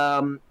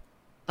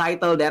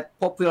title that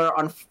popular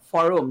on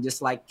forum,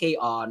 just like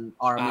K-On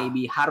or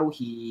maybe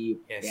Haruhi.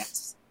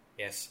 Yes.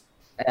 Yes.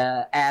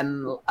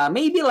 And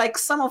maybe like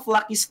some of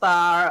Lucky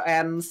Star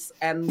and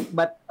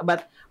but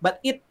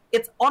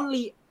it's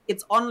only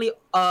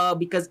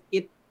because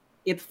it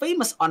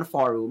famous on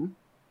forum,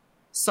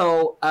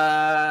 so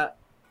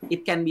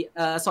it can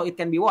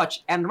be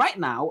watched. And right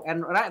now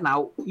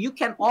you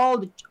can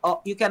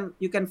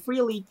you can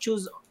freely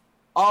choose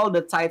all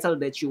the title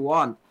that you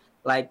want,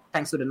 like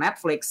thanks to the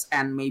Netflix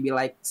and maybe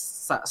like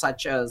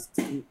such as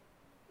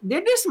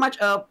there's much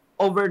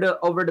over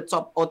the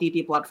top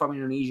OTT platform in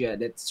Indonesia,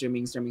 that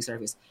streaming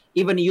service.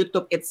 Even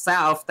YouTube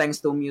itself, thanks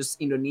to Muse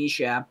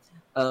Indonesia,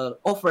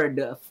 offered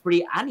the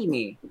free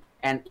anime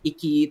and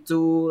Iki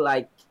too.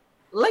 Like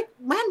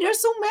man, there's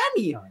so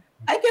many.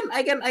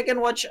 I can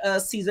watch a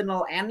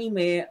seasonal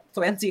anime,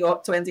 20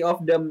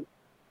 of them,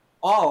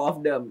 all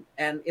of them,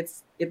 and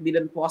it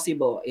didn't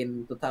possible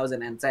in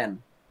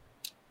 2010.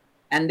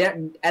 And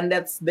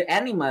that's the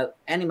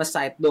anime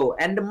side though,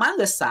 and the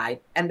manga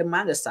side,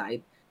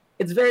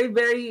 it's very,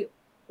 very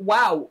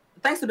wow.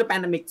 Thanks to the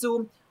pandemic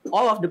too,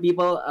 all of the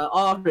people,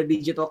 all of the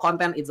digital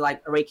content is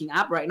like raking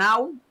up right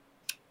now.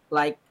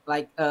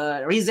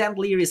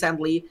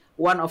 Recently,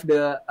 one of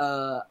the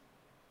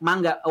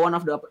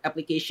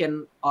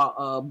application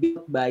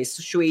built by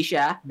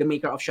Shueisha, the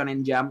maker of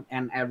Shonen Jump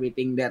and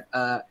everything that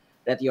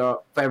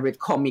your favorite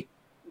comic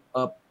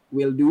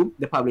will do,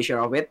 the publisher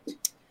of it.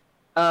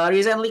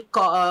 Recently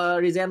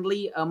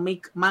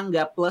make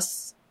Manga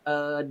plus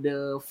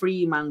the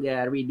free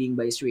manga reading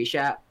by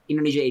Shueisha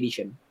Indonesia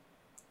edition.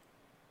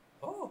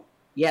 Oh.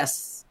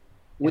 Yes.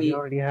 We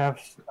already have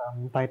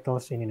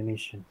titles in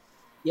Indonesian.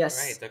 Yes.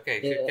 Right.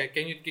 Okay.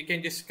 Can you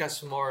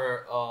discuss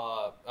more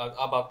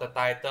about the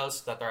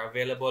titles that are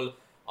available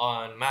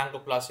on Manga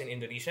Plus in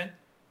Indonesian?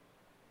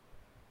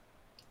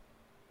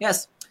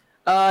 Yes.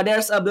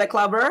 There's a Black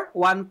Clover,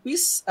 One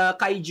Piece,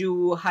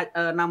 Kaiju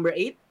number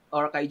 8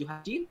 or Kaiju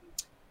Haji,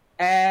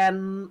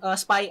 and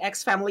Spy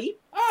X Family.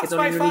 It's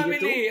Spy Family.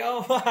 Too.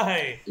 Oh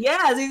my.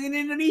 Yes, it's in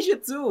Indonesia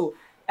too.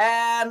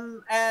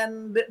 And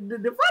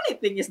the funny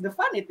thing is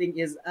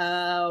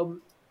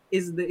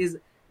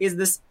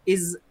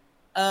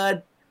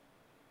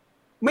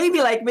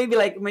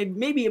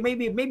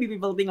maybe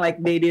people think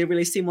like they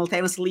release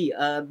simultaneously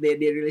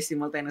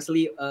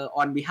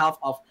on behalf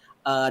of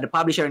the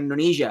publisher in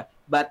Indonesia,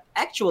 but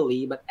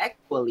actually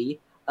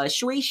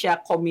Shueisha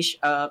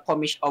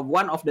commission of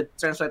one of the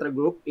translator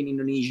group in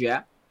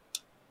Indonesia,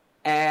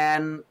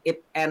 and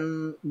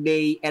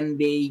they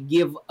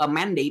give a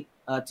mandate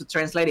to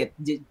translate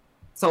it.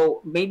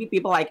 So maybe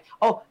people like,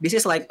 oh, this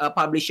is like a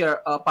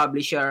publisher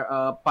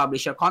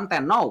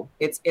content. No,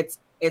 it's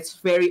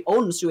very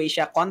own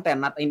Shueisha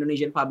content, not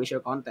Indonesian publisher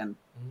content.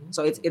 Mm-hmm.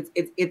 So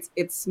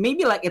it's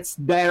maybe like it's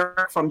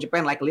direct from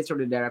Japan, like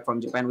literally direct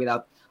from Japan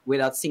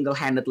without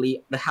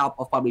single-handedly the help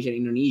of publisher in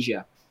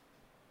Indonesia.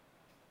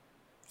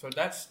 So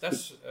that's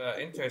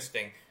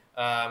interesting.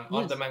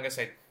 On the manga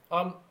side.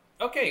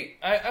 Okay,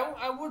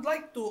 I would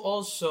like to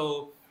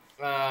also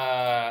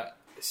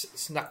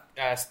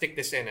stick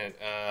this in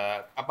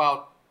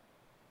about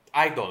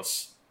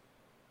idols.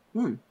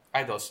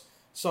 Idols.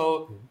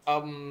 So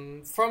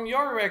from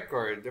your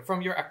record,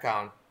 from your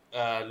account,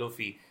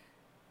 Luffy,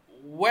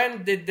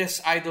 when did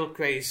this idol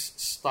craze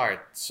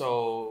start?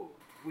 So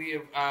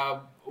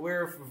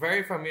we're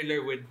very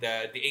familiar with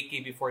the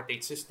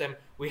AKB48 system.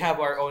 We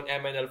have our own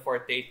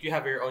MNL48. You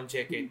have your own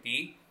JKT.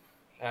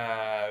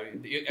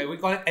 We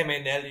call it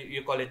MNL.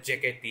 You call it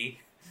JKT.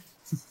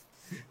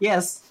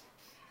 Yes,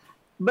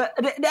 but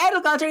the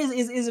idol culture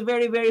is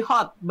very, very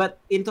hot. But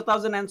in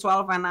 2012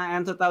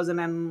 and 2000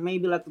 and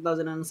maybe like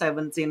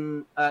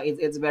 2017,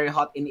 it's very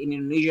hot in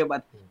Indonesia.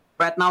 But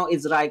right now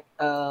it's like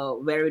a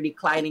very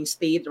declining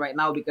state right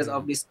now because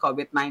of this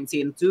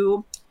COVID-19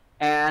 too.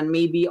 And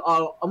maybe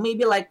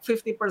like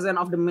 50%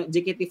 of the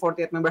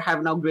JKT48 member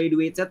have now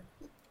graduated.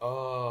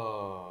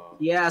 Oh.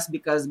 Yes,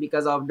 because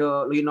of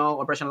the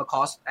operational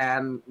cost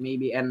and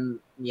the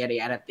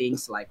other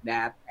things like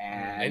that.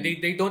 And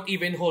they don't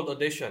even hold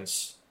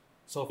auditions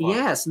so far.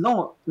 Yes,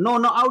 no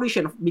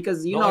audition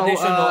because no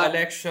audition, no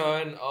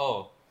election.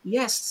 Oh.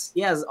 Yes,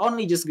 yes,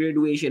 only just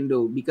graduation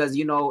though, because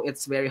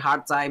it's very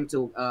hard time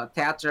to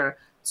theater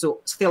to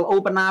still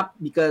open up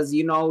because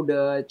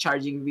the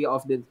charging fee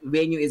of the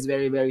venue is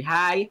very very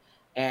high,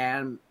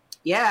 and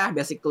yeah,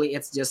 basically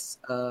it's just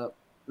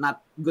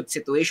not good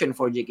situation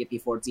for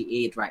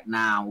JKT48 right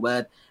now.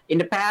 But in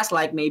the past,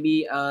 like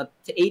maybe 8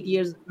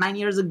 years, 9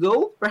 years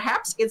ago,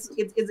 perhaps it's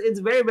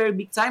very very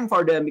big time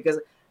for them because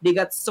they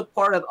got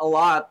supported a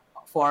lot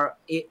for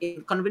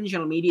in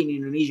conventional media in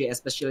Indonesia,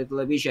 especially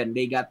television.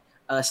 They got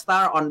a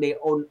star on their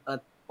own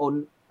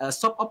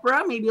soap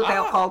opera, maybe they'll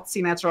Ah, call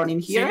sinetron in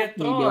here,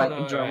 maybe Sinetron, like in all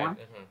right. drama.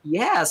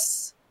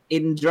 Yes,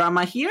 in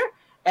drama here,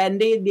 and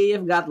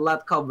they've got a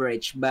lot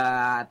coverage,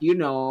 but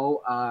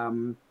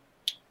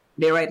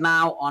they right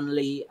now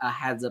only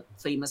has a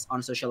famous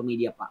on social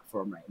media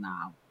platform right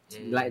now,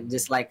 like Mhm.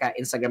 just like an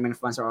Instagram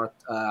influencer or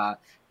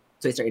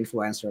Twitter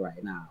influencer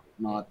right now.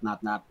 Not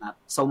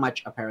so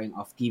much appearing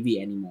of TV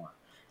anymore.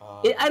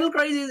 Um, Idol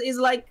craze is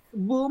like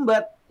boom,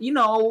 but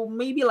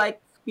maybe like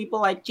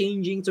people like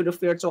changing to the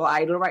virtual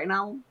idol right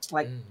now,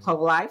 like mhm.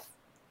 Whole Life,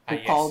 Ah,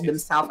 who call yes, yes.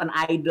 themselves an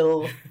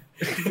idol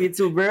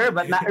VTuber,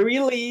 but not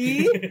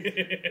really.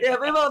 Yeah,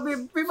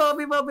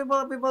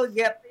 people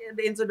get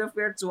into the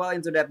virtual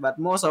into that, but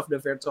most of the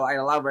virtual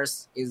idol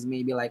lovers is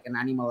maybe like an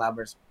animal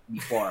lovers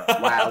before,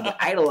 while the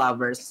idol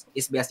lovers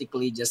is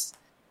basically just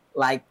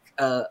like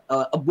a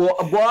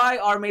boy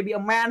or maybe a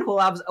man who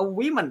loves a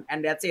woman,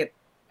 and that's it.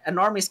 A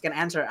normies can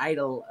enter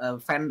idol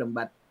fandom,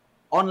 but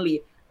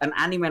only an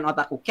anime and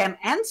otaku can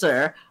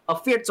enter a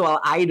virtual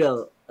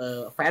idol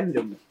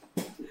fandom.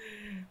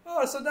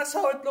 Oh, so that's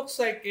how it looks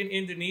like in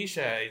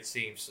Indonesia, it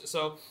seems.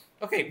 So,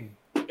 okay,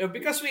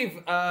 because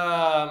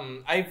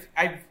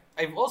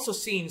I've also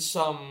seen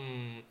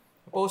some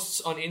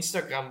posts on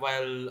Instagram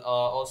while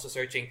also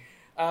searching.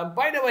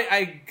 By the way,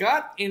 I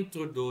got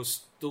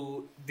introduced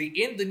to the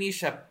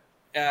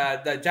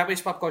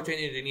Japanese pop culture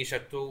in Indonesia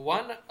to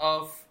one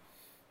of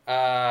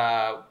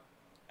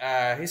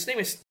his name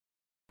is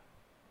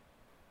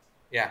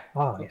yeah.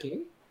 Oh, yeah. Okay.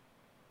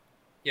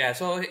 Yeah,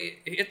 so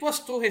it was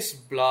through his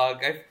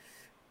blog.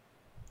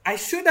 I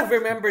should have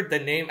remembered the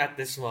name at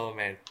this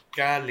moment.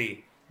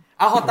 Golly.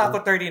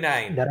 Ahotako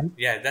 39. That,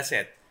 Yeah, that's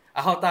it.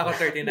 Ahotako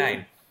Yeah. 39. Oh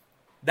my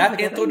That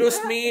god.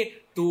 introduced me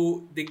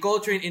to the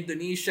culture in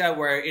Indonesia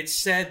where it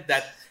said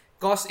that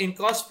in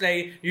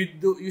cosplay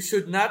you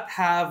should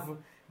not have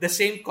the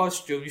same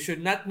costume. You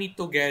should not meet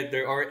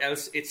together or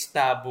else it's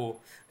taboo.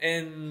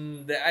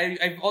 And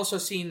I've also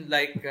seen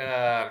like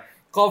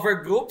cover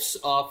groups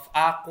of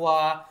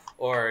Aqua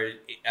or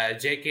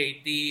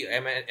JKT,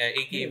 Yes.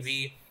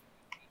 AKV.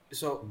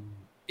 So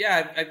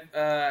yeah,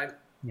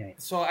 yeah.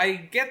 so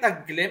I get a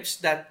glimpse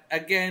that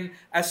again,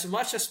 as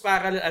much as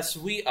parallel as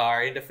we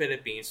are in the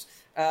Philippines,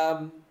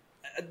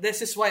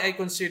 this is why I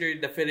consider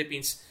the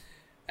Philippines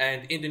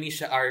and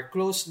Indonesia are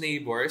close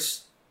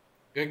neighbors.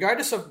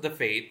 Regardless of the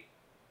fate,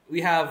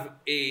 we have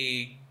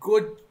a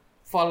good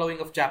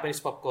following of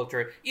Japanese pop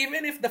culture.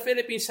 Even if the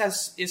Philippines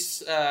is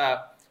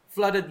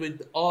flooded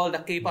with all the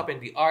K-pop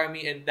and the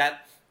army and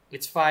that,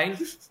 it's fine.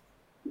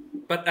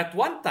 But at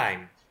one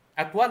time,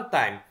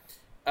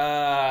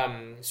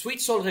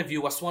 "Sweet Soul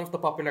Review" was one of the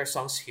popular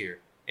songs here,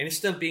 and it's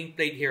still being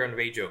played here on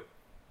radio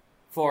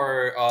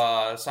for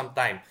some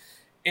time.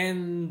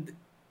 And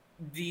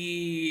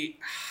the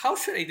how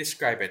should I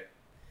describe it?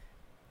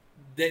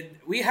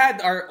 That we had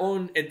our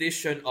own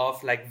edition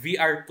of like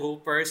VR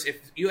troopers.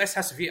 If US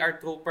has VR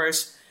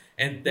troopers,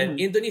 and then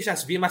Mhm. Indonesia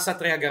has Bima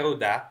Satria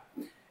Garuda,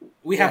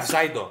 we have Yeah.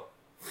 Zaido.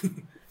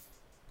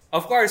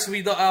 Of course,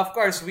 we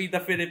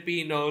the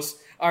Filipinos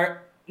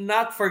are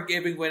not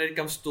forgiving when it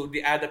comes to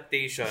the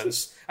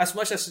adaptations. As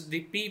much as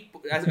the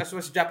people, as much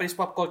as Japanese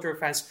pop culture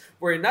fans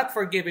were not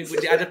forgiving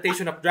with the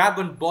adaptation of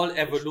Dragon Ball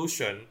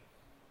Evolution.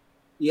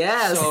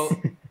 Yes. So,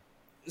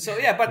 so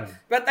yeah, but Yeah.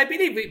 but I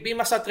believe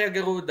Bima Satria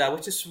Garuda,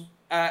 which is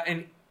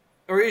an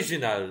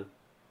original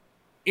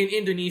in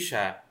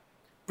Indonesia,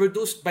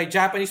 produced by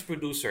Japanese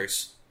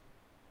producers,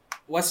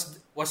 was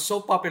so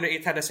popular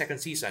it had a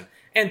second season.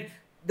 And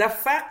the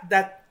fact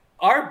that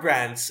our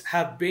brands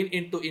have been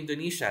into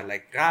Indonesia,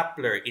 like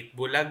Rappler,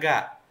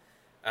 Itbulaga,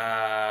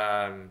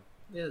 um,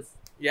 Yes.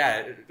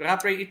 yeah,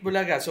 Rappler,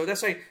 Itbulaga. So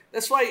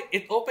that's why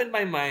it opened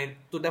my mind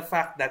to the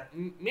fact that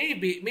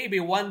maybe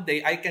one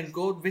day I can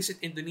go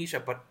visit Indonesia,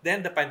 but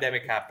then the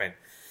pandemic happened,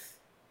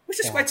 which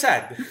is Yeah. quite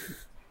sad.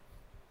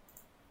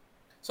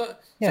 So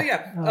Yeah. yeah.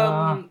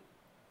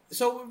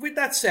 So with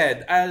that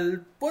said,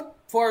 I'll put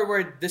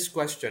forward this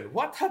question: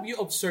 what have you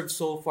observed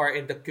so far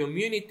in the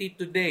community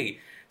today?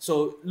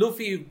 So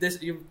Luffy,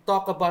 you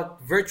talk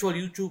about virtual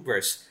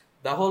YouTubers,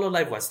 the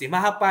Hololive ones, the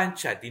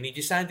Mahapancha, the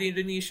Nijisan di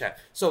Indonesia.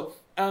 So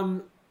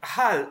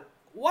Hal,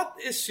 what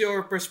is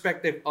your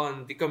perspective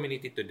on the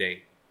community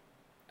today,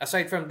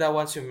 aside from the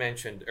ones you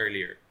mentioned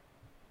earlier?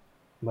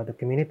 About the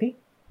community.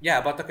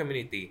 Yeah, about the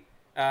community.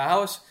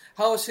 How's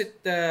it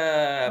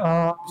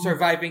Um,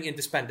 surviving in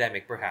this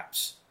pandemic,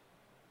 perhaps?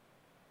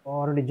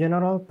 or the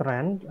general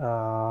trend,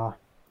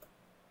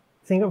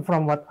 think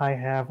from what I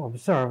have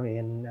observed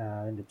in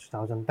the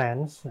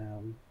 2010s,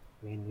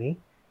 mainly.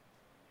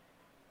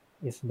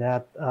 is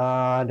that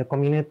the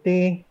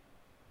community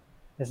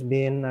has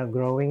been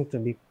growing to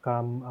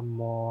become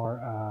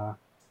more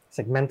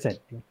segmented.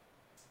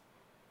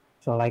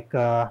 So like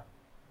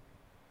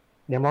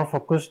they're more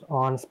focused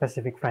on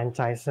specific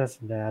franchises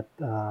that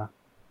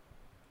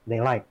they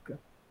like.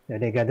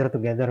 They gather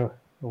together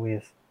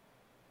with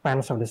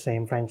fans of the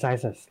same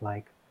franchises.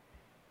 Like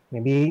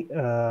maybe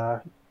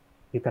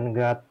you can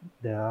get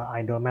the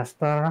Idol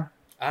Master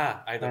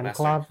Ah, Idol fan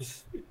Master.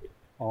 clubs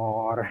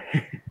or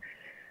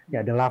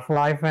yeah, the Love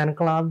Live fan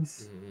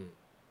clubs,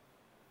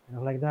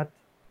 Mhm. like that.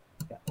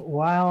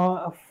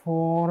 While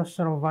for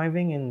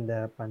surviving in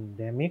the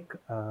pandemic,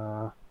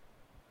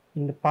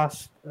 in the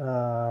past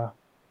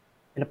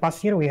in the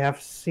past year, we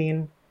have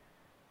seen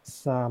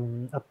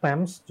some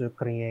attempts to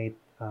create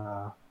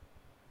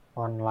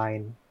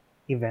online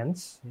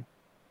events.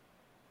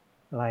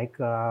 Like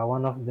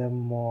one of the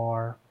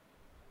more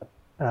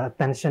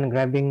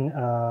attention-grabbing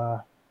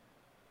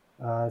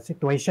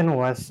situation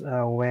was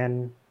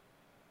when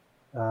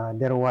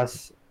there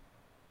was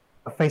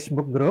a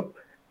Facebook group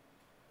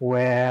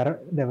where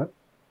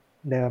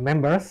the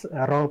members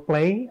role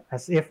play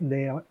as if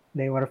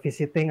they were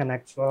visiting an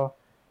actual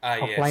Ah,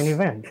 offline yes.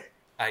 event.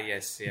 Ah,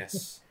 yes,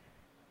 yes.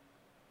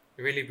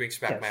 It really brings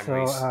back Yeah. So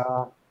memories.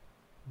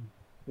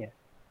 yeah.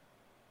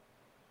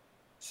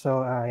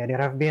 So yeah,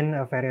 there have been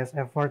various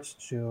efforts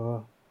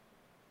to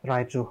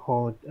try to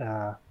hold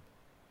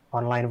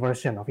online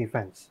version of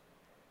events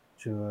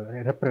to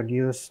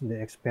reproduce the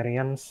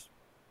experience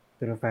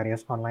through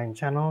various online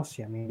channels.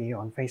 Yeah, maybe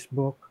on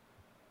Facebook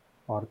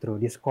or through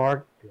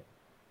Discord.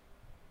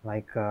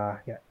 Like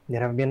yeah,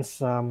 there have been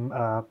some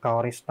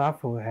Kaori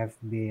staff who have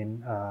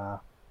been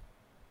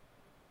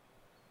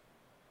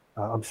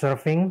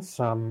observing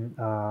some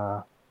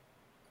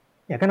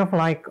yeah, kind of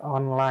like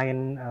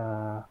online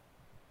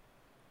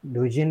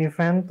doujin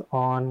event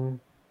on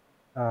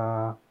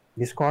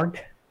Discord.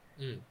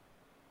 Mm.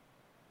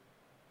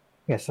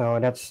 Yeah, so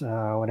that's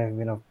what I've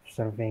been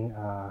observing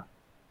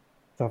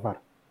so far.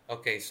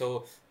 Okay,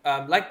 so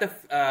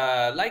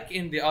like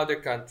in the other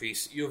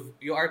countries,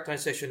 you are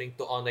transitioning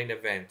to online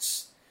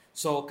events.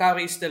 So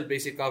Kari is still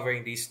basically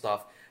covering these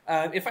stuff.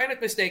 If I'm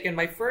not mistaken,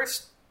 my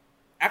first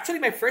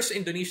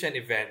Indonesian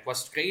event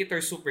was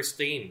Creator Super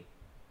Stream,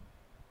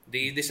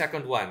 the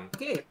second one.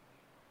 Okay.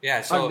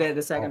 Yeah, Or so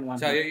the second one.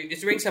 so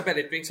it rings a bell.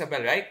 It rings a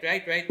bell, right?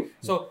 Right, right.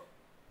 So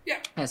yeah,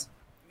 Yes.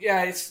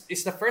 yeah,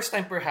 it's the first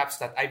time perhaps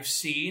that I've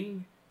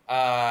seen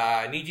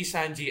Niji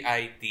Sanji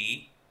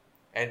ID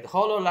and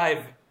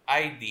Hololive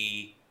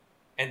ID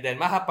and then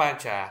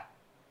Mahapancha.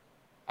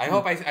 I Hmm.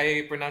 hope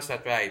I pronounced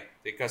that right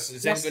because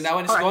Zen Yes.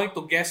 Gunawan is Correct. going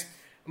to guest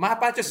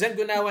Mahapancha Zen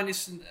Gunawan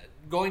is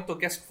going to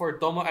guest for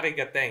Domo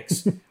Ariga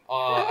Thanks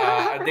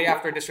a day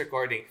after this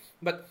recording.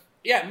 But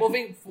yeah,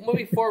 moving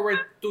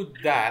forward to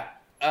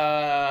that,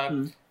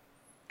 Hmm.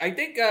 I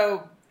think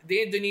the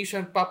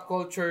Indonesian pop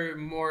culture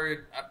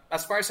more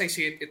as far as I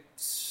see it,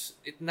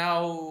 it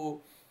now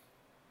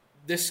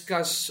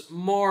discuss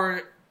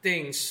more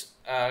things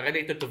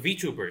related to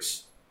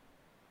VTubers.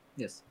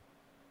 Yes.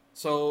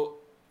 So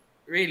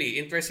really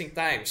interesting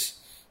times,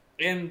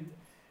 and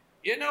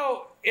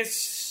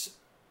it's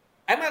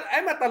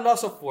I'm at a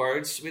loss of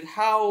words with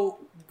how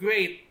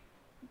great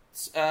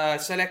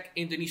select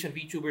Indonesian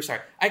VTubers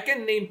are. I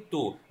can name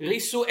two: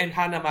 Risu and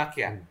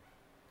Hanamakia.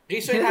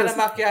 Risu and Yes.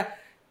 Hanamakia,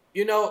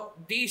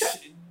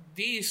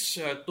 these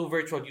two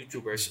virtual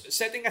YouTubers,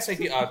 setting aside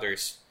the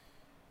others,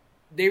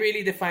 they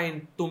really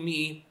define to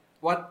me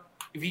what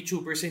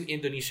VTubers in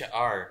Indonesia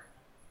are,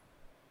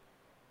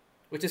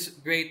 which is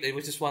great,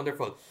 which is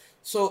wonderful.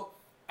 So,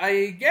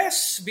 I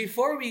guess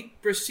before we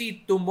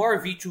proceed to more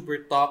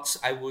VTuber talks,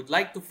 I would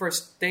like to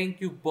first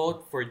thank you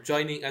both for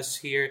joining us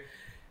here.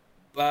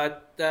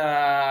 But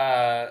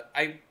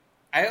I'm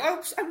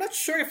not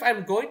sure if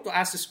I'm going to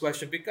ask this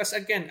question because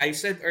again, I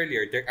said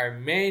earlier there are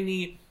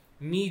many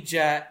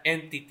media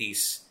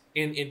entities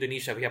in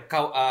Indonesia. We have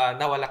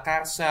Nawala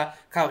Karsa,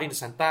 Kaurin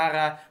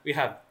Santara, we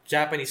have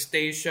Japanese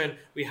Station,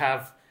 we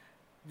have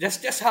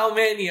just how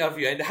many of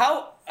you and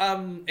how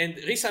and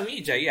Risa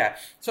Media, yeah.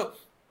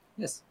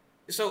 Yes.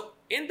 So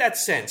in that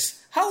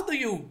sense, how do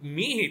you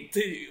meet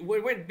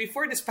when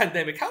before this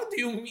pandemic? How do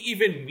you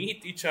even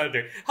meet each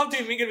other? How do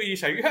you mingle with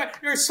each other?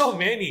 You're so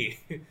many.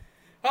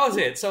 How's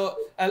it? So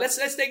let's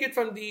take it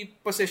from the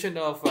position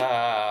of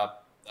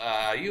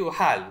you,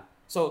 Hal.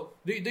 So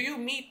do you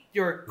meet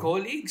your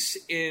colleagues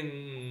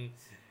in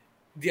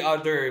the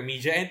other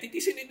media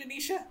entities in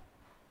Indonesia?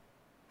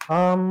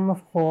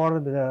 For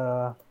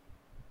the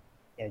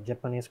yeah,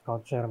 Japanese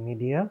culture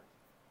media,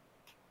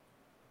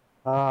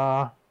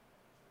 uh,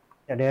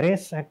 yeah, there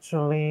is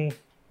actually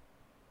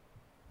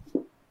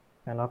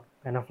kind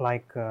of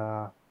like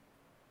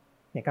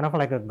yeah, kind of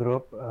like a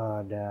group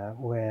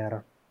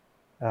where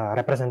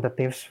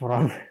representatives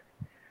from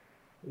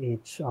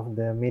each of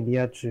the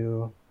media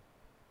to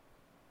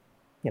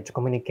yeah, to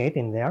communicate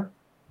in there,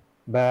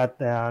 but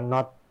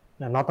not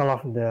all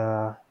of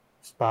the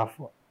staff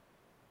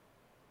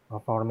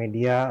of our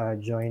media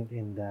joined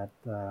in that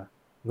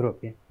group.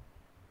 Yeah,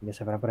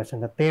 there's a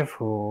representative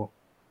who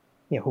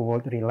who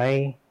would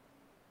relay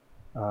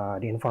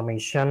the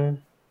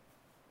information,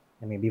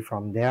 and maybe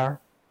from there.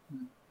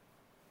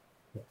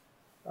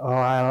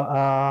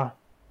 While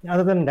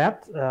other than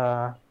that,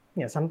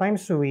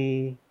 sometimes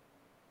we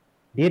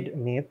did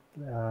meet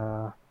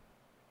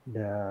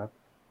the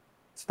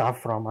staff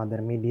from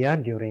other media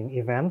during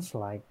events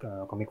like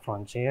Comic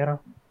Frontier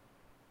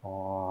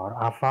or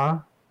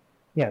AFA.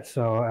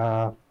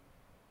 So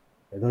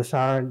those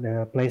are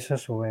the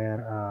places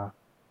where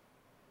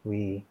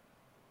we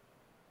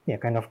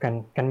kind of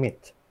can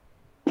meet.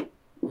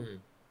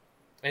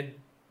 And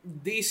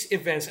these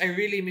events, I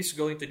really miss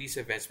going to these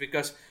events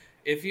because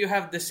if you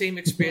have the same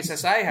experience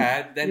as I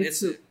had, then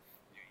it's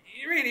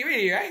really,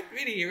 really, right?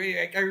 Really, really,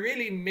 like, I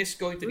really miss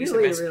going to these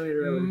events.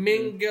 Really.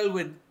 Mingle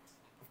with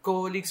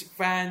colleagues,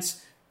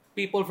 fans,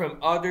 people from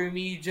other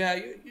media.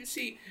 You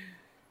see,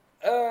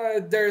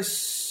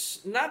 there's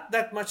not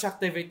that much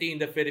activity in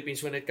the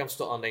Philippines when it comes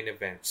to online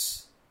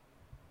events.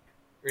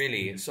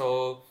 Really.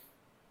 So,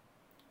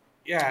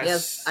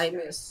 Yes, I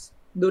miss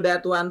do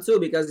that one too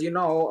because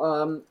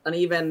and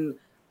even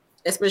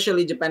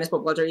especially Japanese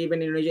pop culture,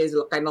 even Indonesia is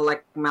kind of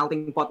like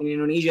melting pot in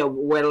Indonesia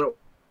where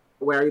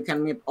you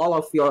can meet all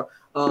of your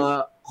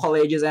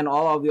colleges and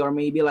all of your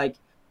maybe like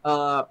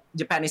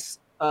Japanese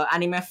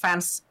anime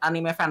fans.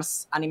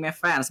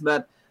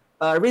 But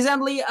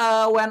recently,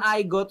 when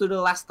I go to the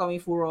last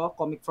Komifuro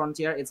Comic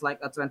Frontier, it's like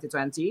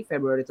 2020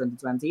 February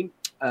 2020.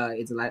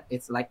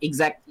 It's like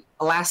exact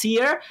last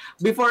year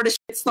before the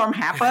shitstorm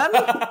happened.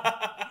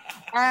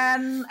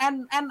 and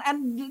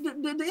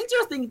the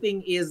interesting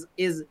thing is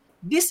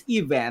this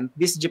event,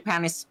 this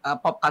Japanese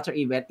pop culture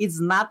event, is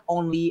not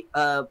only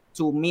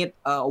to meet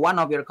one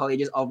of your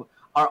colleagues or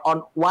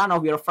on one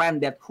of your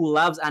friend that who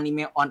loves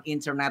anime on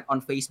internet,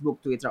 on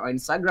Facebook, Twitter, or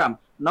Instagram.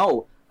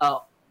 No,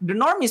 the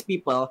normies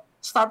people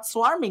start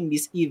swarming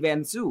this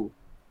event too.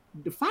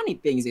 The funny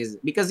thing is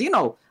because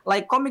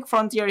like Comic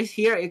Frontier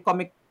here, a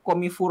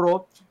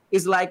Komifuro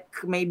is like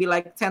maybe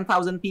like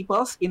 10,000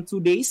 people in 2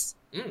 days.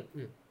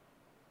 Mm-hmm.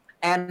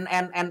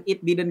 And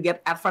it didn't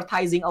get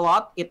advertising a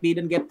lot. It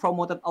didn't get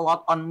promoted a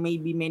lot on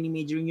maybe many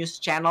major news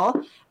channel.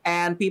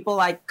 And people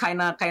like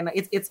kind of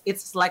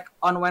it's like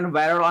went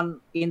viral on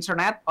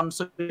internet, on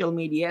social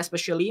media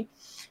especially.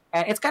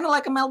 And it's kind of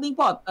like a melting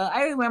pot.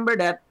 I remember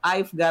that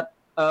I've got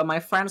my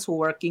friends who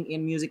working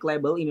in music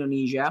label in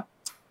Indonesia.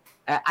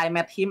 I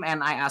met him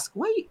and I asked,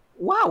 why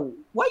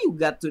you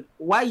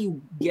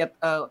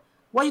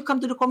come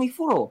to the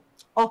Komifuro?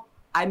 Oh,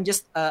 I'm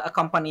just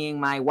accompanying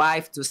my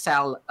wife to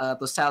sell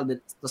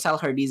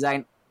her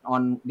design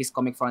on this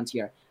Comic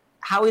Frontier.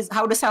 How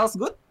the sales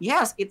good?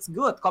 Yes, it's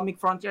good. Comic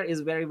Frontier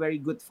is very, very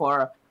good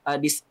for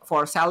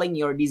for selling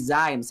your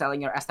design,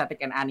 selling your aesthetic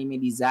and anime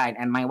design.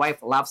 And my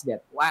wife loves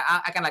that.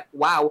 I can like,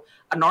 wow,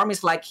 a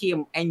normist like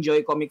him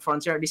enjoy Comic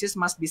Frontier.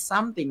 Must be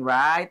something,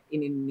 right,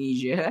 in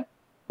Indonesia.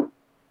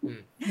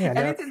 Yeah,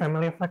 that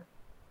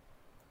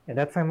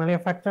family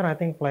factor I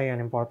think play an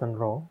important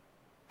role.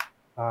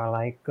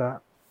 I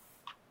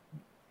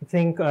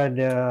think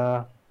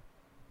the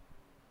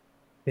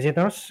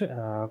visitors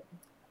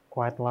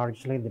quite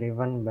largely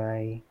driven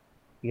by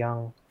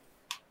young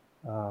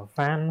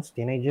fans,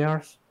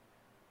 teenagers,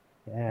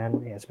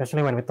 and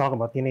especially when we talk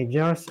about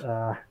teenagers,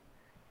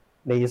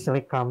 they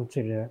usually come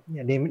to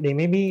they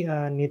maybe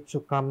need to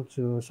come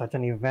to such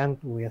an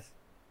event with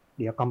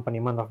the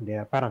accompaniment of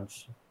their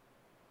parents.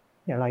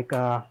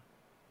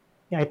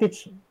 I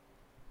teach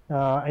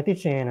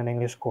in an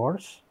English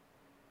course,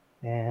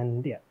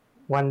 and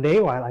one day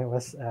while I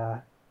was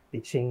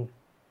teaching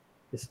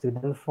the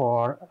student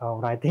for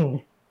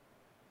writing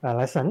a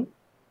lesson,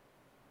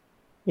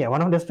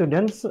 one of the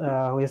students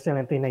who is still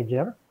a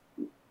teenager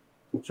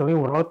actually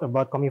wrote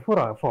about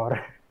Komifura for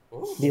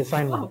the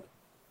assignment.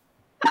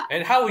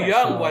 And how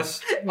young?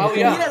 How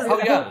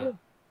young?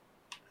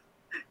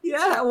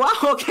 Yeah, wow,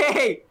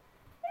 okay.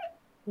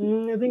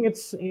 I think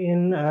it's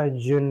in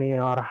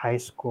junior high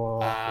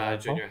school.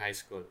 Junior high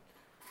school.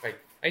 Right.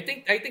 I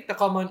think the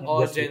common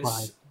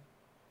audience.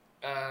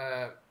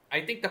 I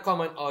think the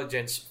common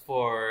audience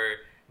for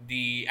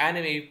the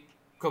anime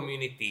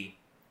community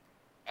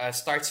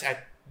starts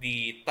at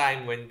the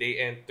time when they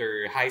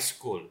enter high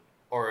school,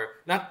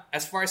 or not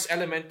as far as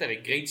elementary,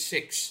 grade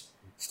 6,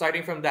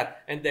 starting from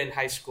that, and then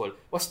high school.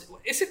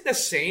 Is it the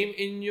same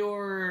in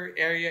your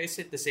area? Is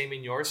it the same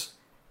in yours?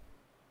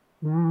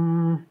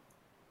 When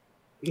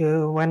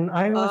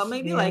I was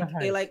maybe in like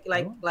high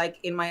school,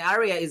 like in my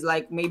area is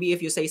like maybe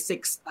if you say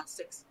six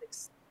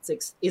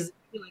is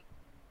like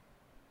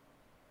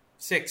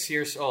 6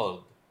 years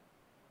old.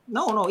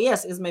 no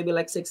yes it's maybe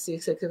like six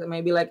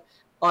maybe like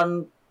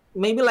on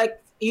maybe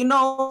like 6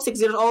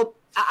 years old.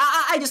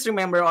 I just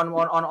remember on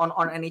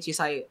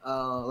NHSI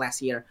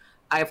last year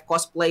I've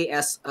cosplay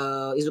as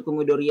Izuku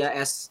Midoriya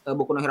as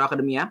Boku no Hero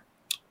Academia.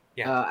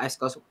 Yeah. I've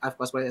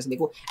cosplayed as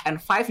Deku, and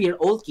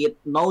 5-year-old kid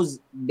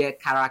knows the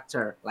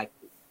character like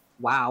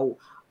wow,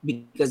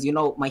 because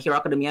My Hero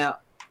Academia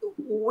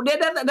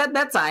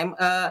that time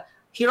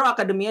Hero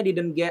Academia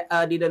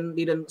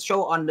didn't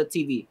show on the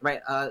TV,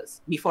 right?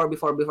 Before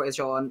it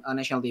show on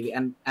national TV,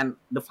 and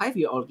the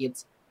 5-year-old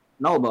kids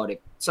know about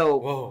it. So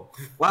Whoa.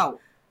 wow,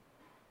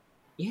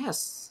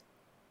 yes,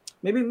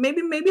 maybe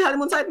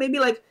honeymoon side, maybe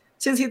like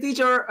since he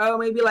teacher,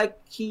 maybe like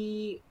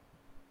he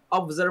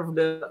observed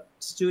the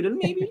student,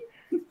 maybe.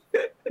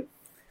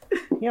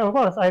 Yeah, of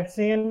course. I've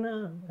seen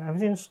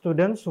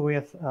students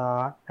with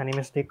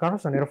anime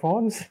stickers on their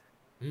phones,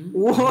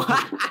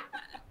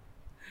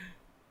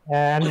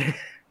 and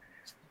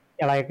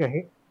yeah, like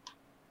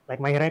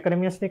My Hero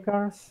Academia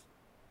stickers,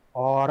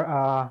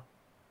 or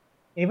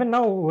even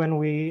now when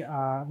we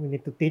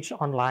need to teach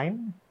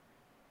online.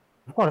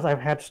 Of course,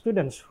 I've had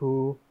students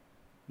who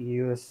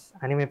use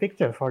anime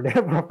pictures for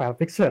their profile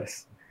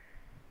pictures.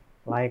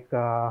 Like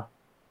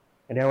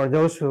there were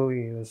those who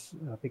use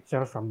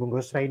pictures from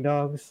Bungo Stray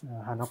Dogs,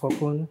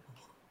 Hanako-kun.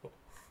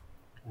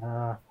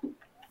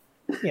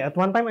 Yeah, at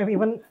one time I've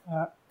even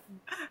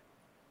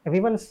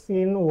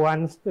seen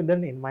one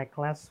student in my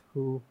class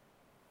who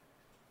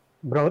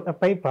brought a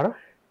paper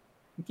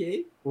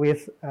Okay.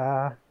 with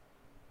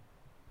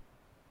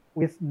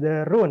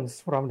the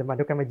runes from the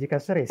Madoka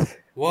Magica series.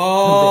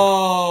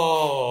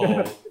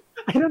 Whoa.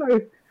 I don't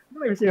know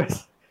if she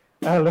was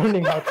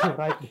learning how to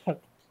write that.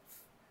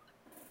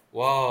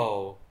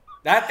 Whoa.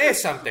 That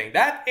is something.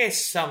 That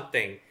is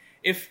something.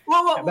 If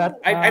Whoa. But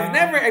I've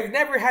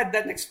never had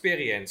that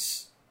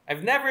experience.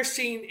 I've never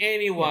seen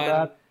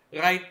anyone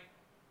write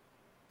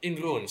in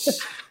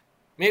runes.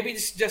 Maybe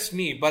it's just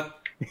me, but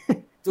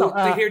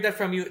to hear that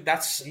from you,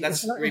 that's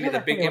it's not really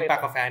the big actually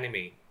impact of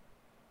anime.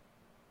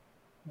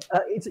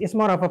 It's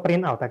more of a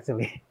printout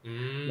actually.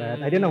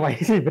 But I don't know why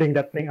she bring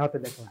that thing out to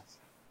the class.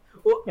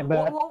 Yeah,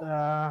 but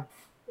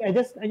I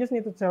just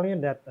need to tell you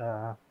that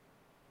I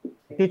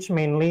teach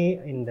mainly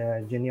in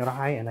the junior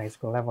high and high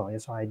school level,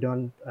 so I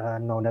don't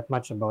know that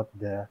much about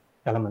the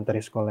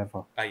elementary school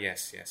level.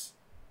 Yes.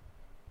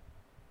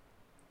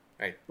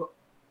 Right.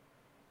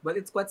 But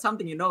it's quite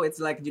something, It's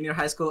like junior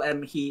high school,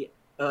 and he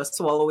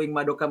swallowing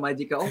Madoka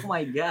Magica. Oh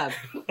my god!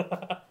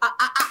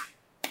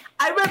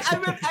 I bet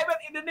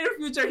in the near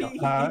future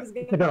he's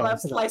gonna have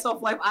slice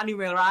of life anime,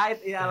 right?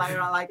 Yeah,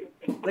 like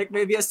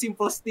maybe a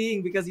simple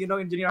thing, because in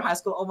junior high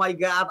school, oh my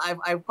god,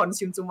 I've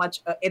consumed too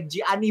much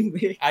edgy anime.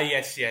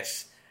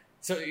 Yes.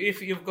 So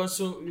if you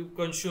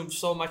consume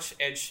so much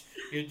edge,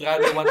 you'd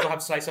rather want to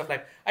have slice of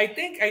life.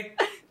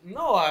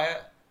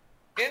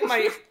 On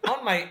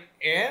my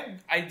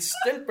end, I'd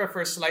still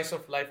prefer slice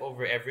of life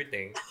over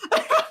everything.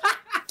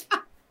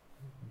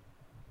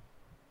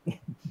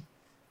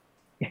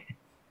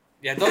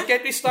 Yeah, don't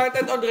get me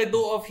started on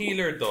Redo of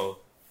Healer though.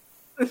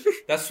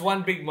 That's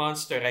one big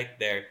monster right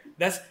there.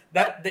 That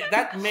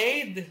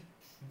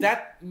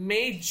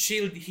made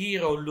Shield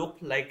Hero look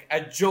like a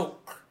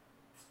joke.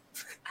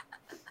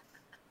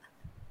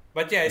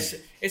 But yeah,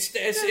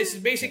 it's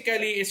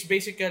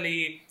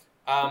basically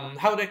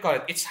how do I call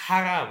it? It's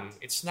haram.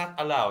 It's not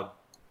allowed.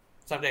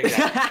 Something like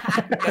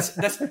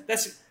that.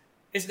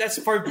 That's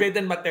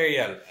forbidden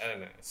material. I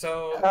don't know.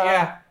 So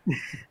yeah.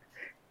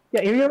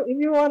 Yeah, if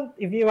you want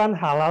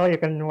halal, you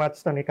can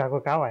watch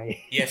Tonikaku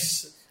Kawaii.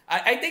 Yes.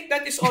 I think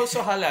that is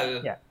also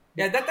halal. Yeah.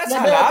 Yeah, that's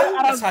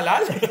halal. That's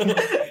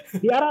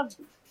halal.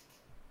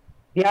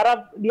 The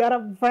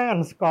Arab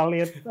fans call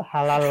it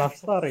halal love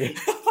story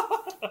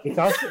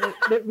because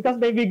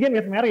they begin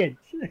with marriage.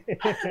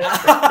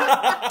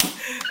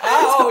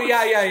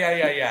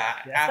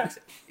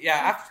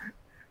 Yeah.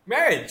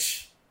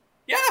 Marriage.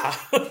 Yeah.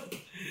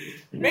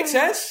 Makes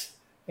sense.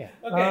 Yeah.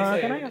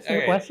 Okay. Can I ask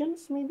you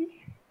questions, maybe?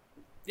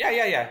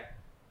 Yeah.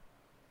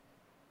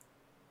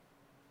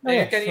 Oh,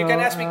 You can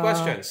ask me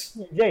questions.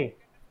 Jay.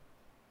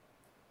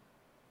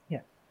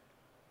 Yeah.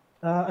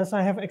 As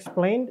I have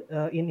explained,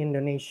 in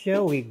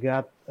Indonesia we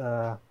got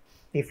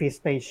TV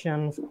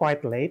stations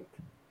quite late,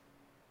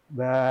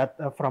 but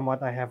from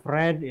what I have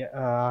read,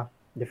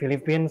 the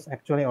Philippines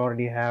actually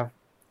already have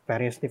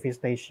various TV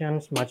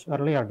stations much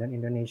earlier than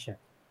Indonesia.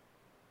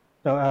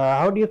 So,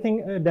 how do you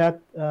think that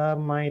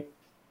might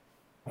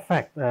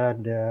affect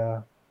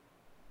the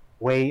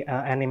way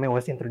anime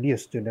was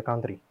introduced to the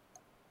country?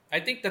 I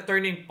think the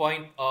turning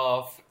point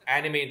of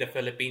anime in the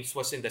Philippines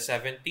was in the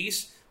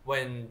 70s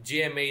when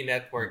GMA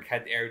Network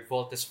had aired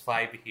Voltes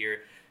 5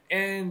 here.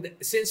 And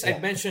since I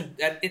mentioned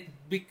that it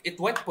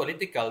went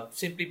political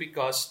simply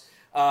because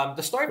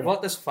the story of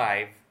Voltes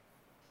 5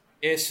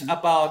 is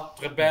about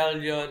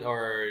rebellion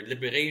or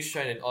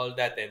liberation and all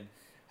that, and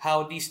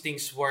how these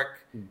things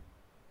work.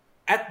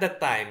 At that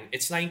time,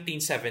 it's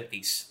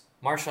 1970s,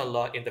 martial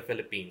law in the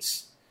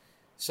Philippines.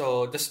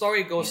 So the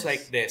story goes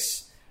like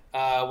this: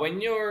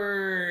 when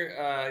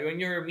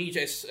your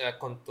media is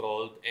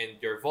controlled and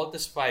your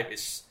Voltes 5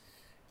 is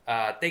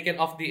taken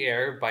off the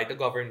air by the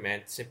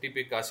government simply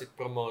because it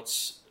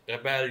promotes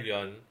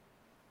rebellion.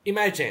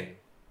 Imagine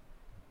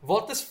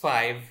Voltes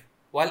 5,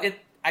 while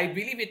I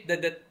believe it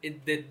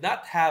did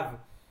not have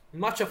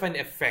much of an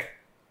effect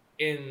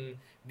in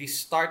the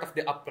start of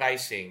the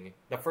uprising,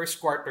 the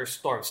first quarter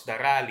storms, the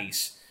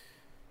rallies.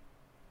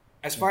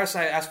 As far as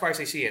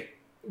I see it,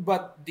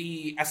 But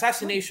the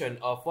assassination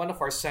of one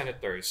of our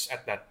senators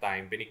at that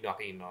time, Benigno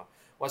Aquino,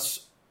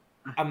 was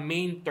a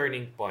main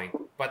turning point.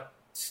 But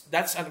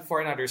that's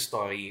for another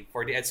story.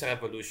 For the EDSA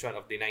revolution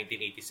of the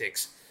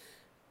 1986,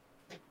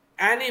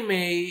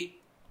 anime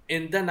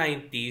in the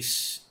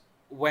 90s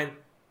went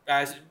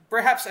as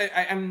perhaps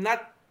I'm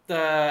not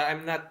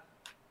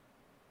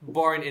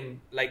born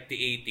in like the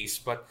 80s,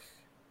 but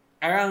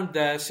around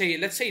the say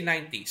let's say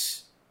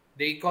 90s,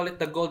 they call it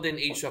the golden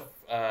age of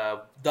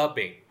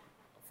dubbing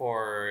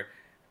for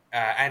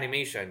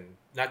animation,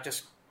 not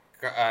just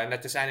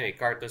anime,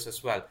 cartoons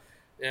as well.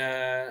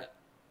 Uh,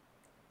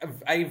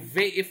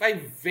 if I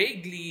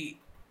vaguely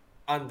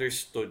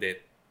understood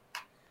it,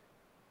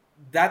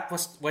 that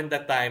was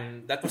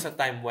a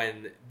time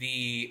when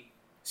the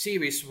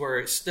series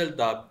were still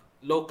dubbed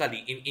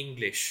locally in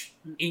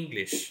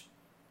English,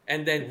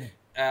 and then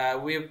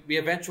we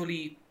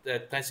eventually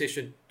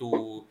transitioned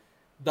to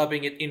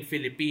dubbing it in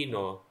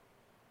Filipino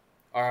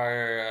or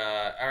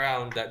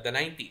around the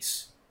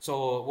 90s.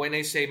 So when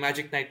I say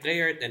Magic Knight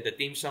Layered and the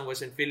theme song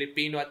was in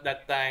Filipino at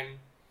that time,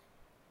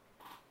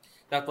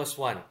 that was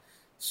one.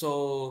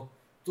 So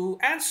to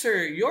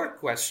answer your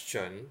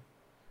question,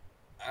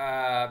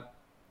 uh,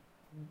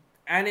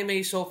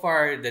 anime so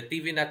far, the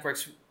TV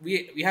networks,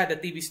 we had a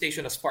TV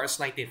station as far as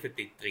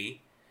 1953,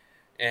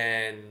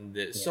 and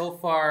Yeah. so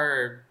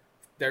far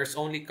there's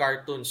only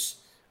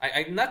cartoons.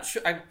 I'm not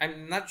sure.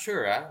 I'm not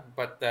sure,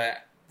 but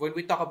when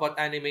we talk about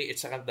anime,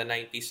 it's around the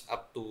 90s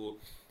up to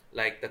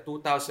like the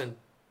 2000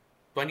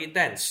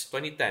 2010s.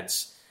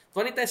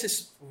 2010s is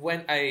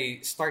when I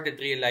started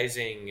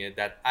realizing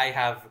that I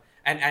have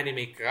an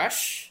anime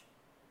crush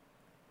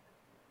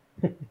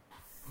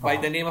by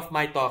the Oh. name of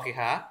Mai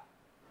Tokiha.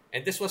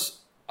 And this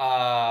was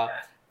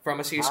from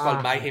a series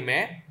called Ah. My Yeah.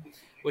 Hime,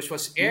 which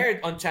was Hmm? aired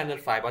on Channel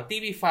 5, on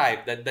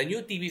TV5, the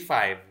new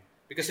TV5,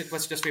 because it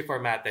was just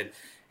reformatted.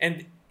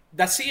 And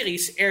the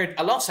series aired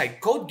alongside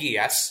Code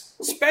Geass,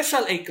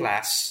 Special A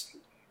Class,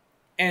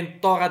 and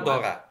What?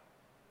 Toradora,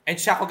 and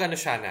Shakugan no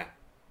Shana.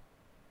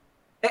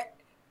 Eh,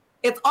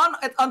 it's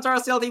on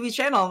terrestrial TV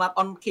channel, not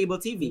on cable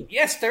TV.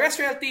 Yes,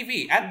 terrestrial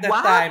TV. At that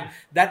What? time,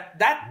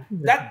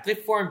 that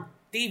reformed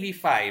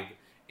TV5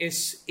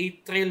 is a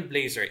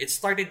trailblazer. It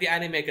started the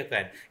anime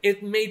trend.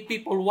 It made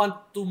people want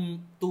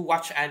to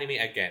watch anime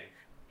again.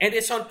 And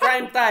it's on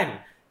prime time,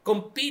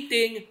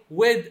 competing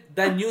with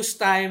the news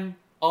time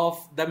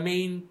of the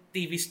main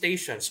TV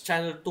stations,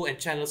 Channel 2 and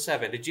Channel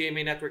 7, the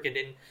GMA network, and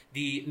then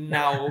the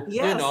now,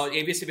 Yes.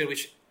 ABS-CBN,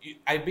 which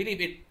I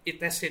believe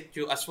it has hit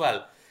you as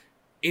well.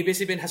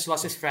 ABS-CBN has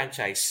lost its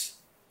franchise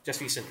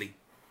just recently.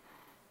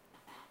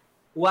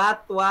 Oh,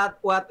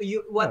 that's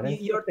Your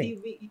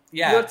interesting. your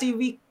Yeah.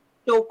 TV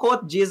show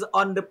Code Geass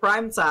on the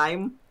prime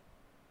time.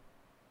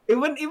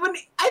 Even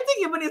I think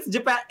even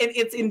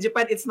it's in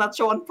Japan, it's not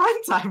shown on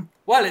prime time.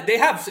 Well, they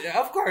have,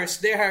 of course,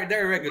 there are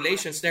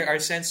regulations, there are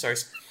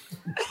censors,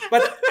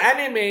 but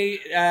anime,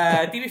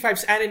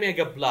 TV5's Anime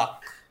Mega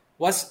Block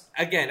was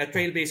again a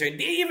trailblazer.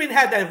 They even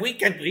had a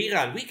weekend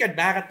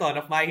marathon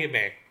of My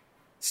Hime,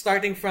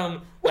 starting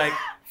from like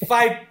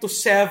 5 to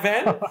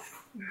 7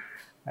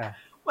 Ah.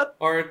 But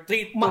or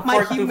 3 to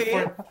My 4 to Hime,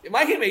 4.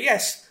 My Hime,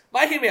 yes,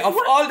 My Hime of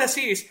all the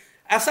series.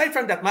 Aside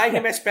from that, My Yeah.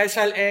 Hime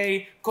Special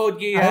A, Code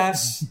I,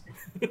 Geass.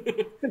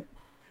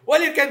 Well,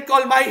 you can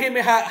call My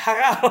Hime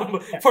haram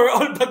for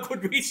all the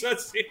good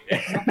reasons.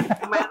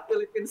 man,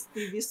 Philippines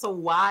TV is so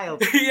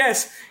wild.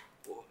 Yes.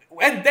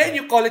 And then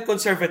you call it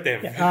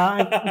conservative.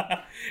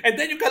 yeah. And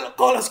then you can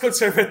call us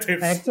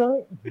conservatives.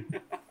 Actually,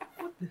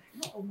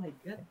 Oh my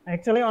god.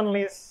 actually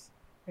only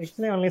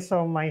actually only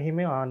saw my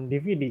Hime on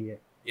DVD.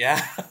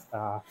 Yeah.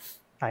 Uh,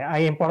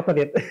 I imported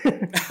it.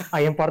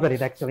 I imported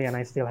it actually, and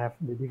I still have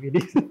the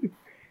DVDs.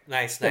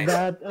 Nice, nice.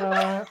 But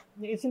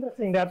it's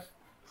interesting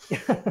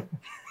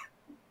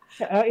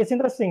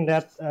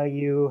that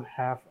you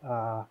have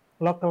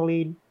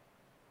locally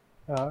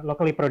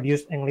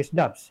produced English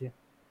dubs. Yeah?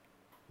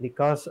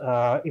 Because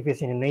if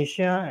it's in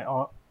Indonesia,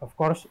 of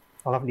course,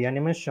 all of the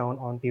animes shown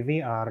on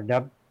TV are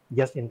dubbed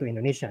just into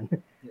Indonesian.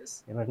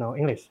 Yes. There was no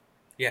English.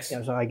 Yes.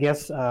 Yeah, so I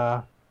guess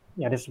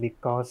yeah, that's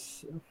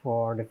because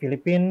for the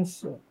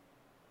Philippines,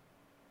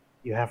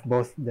 you have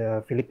both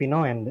the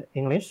Filipino and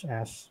English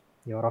as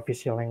your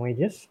official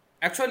languages.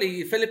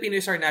 Actually, Filipino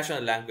is our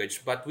national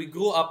language, but we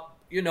grew up,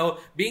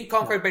 being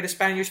conquered by the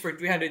Spaniards for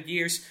 300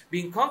 years,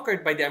 being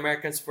conquered by the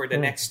Americans for the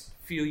Mm. next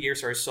few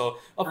years or so.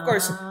 Of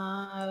course,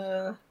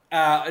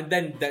 Uh,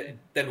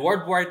 then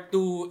World War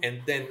II,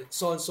 and then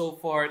so on and so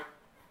forth.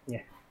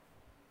 Yeah.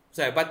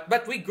 So, but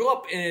we grew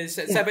up in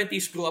Yeah.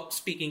 70s. Grew up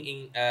speaking in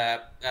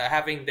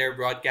having their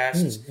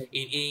broadcasts Mm.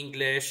 in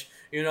English.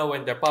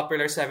 When the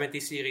popular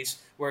 70s series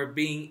were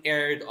being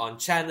aired on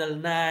Channel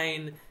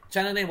 9.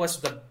 Channel 9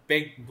 was the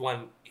big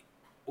one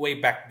way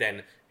back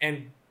then,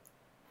 and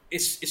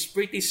it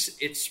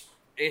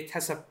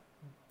has a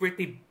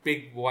pretty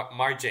big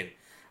margin.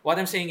 What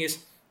I'm saying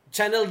is,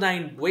 Channel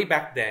 9 way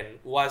back then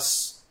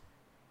was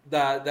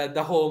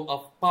the home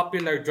of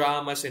popular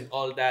dramas and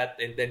all that,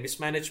 and then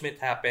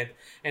mismanagement happened,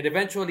 and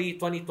eventually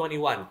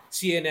 2021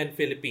 CNN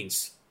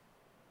Philippines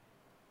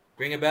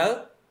Ring a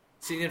bell?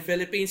 CNN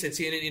Philippines and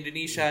CNN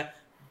Indonesia.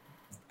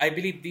 I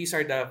believe these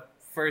are the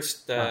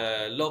first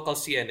local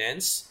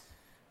CNNs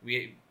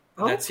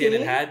that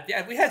CNN Okay. had.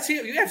 Yeah, we have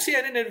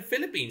CNN in the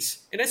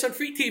Philippines, and it's on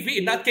free TV,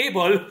 not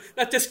cable,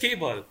 not just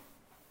cable.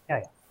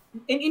 Yeah, yeah.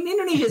 In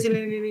Indonesia,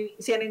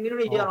 CNN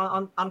Indonesia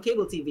Oh, on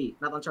cable TV,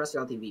 not on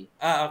terrestrial TV.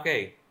 Ah,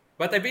 okay.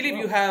 But I believe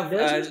you Well, have,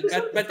 there's some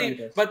special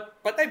differences.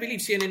 but I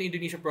believe CNN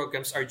Indonesia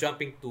programs are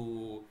jumping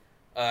to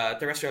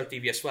terrestrial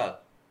TV as well.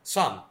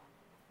 Some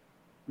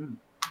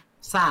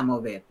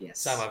of it, Some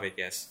yes. of it,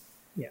 yes.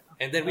 yeah.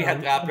 And then we had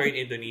I Rappler in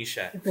think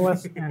Indonesia. it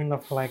was kind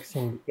of like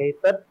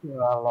syndicated to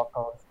a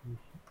local station.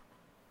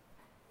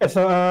 Yeah,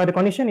 so the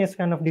condition is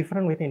kind of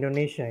different with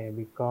Indonesia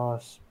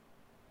because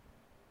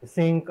I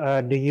think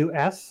the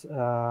US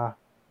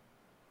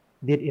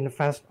did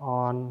invest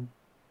on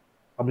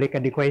public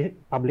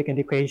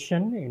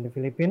education in the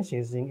Philippines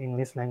using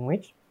English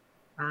language,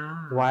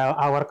 Ah, while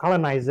our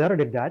colonizer,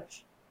 the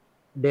Dutch,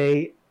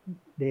 they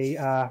they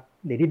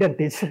didn't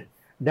teach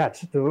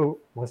Dutch to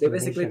most they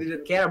basically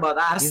Indonesians. didn't care about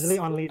Usually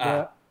us. only Ah, the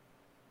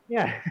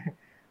yeah,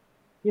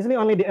 usually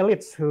only the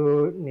elites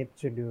who need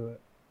to do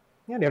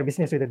their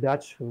business with the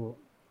Dutch who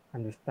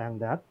understand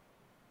that.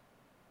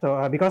 So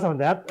because of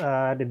that,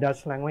 the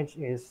Dutch language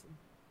is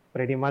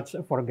pretty much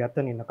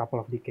forgotten in a couple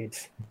of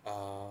decades.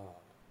 ah.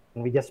 And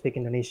we just speak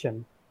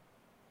Indonesian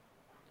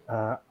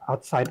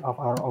outside of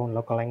our own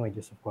local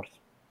languages, of course.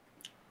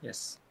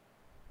 Yes.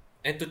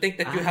 And to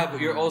think that Yes.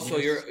 you also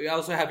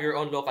have your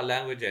own local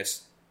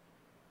languages,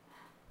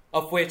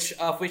 of which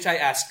I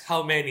ask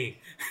how many.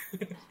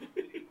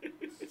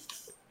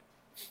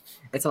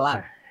 It's a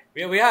lot.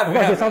 We have Of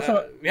course, it's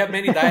also we have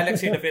many dialects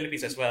in the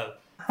Philippines as well,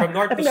 from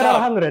north I to think there are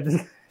south. hundreds.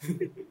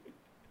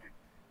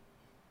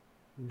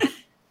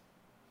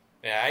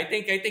 Yeah, I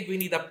think we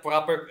need a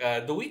proper.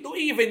 Do we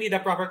even need a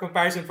proper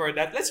comparison for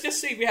that? Let's just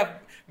say we have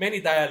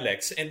many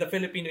dialects, and the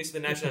Filipino is the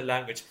national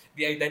language,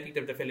 the identity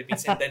of the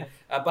Philippines, and then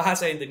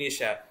Bahasa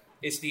Indonesia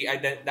is the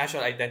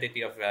national identity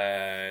of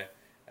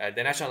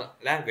the national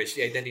language,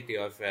 the identity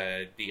of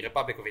the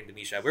Republic of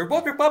Indonesia. We're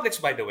both republics,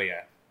 by the way.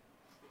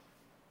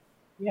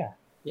 Yeah,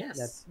 Yes.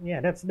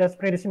 that's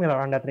pretty similar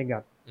on that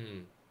regard.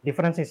 Mm.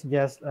 Difference is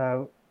just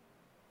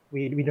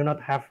we do not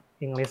have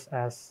English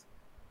as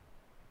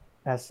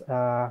as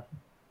yeah,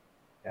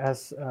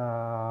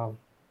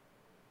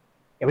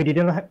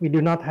 we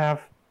do not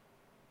have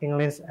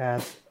English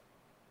as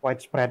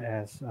widespread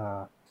as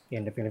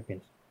in the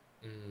Philippines.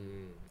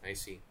 I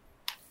see.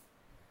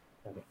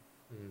 Okay.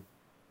 Mm.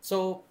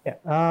 So, Yeah.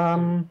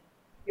 mm,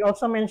 You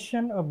also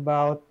mentioned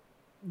about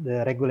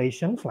the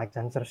regulations like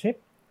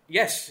censorship.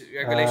 yes,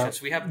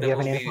 regulations. We have Do the you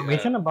have any movie.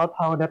 information about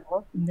how that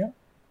works in there?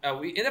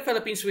 In the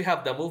Philippines, we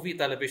have the Movie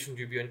Television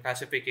Review and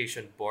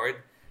Classification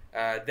Board,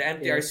 the Yes.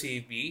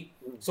 MTRCB.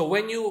 So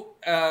when you,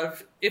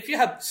 if you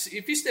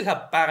still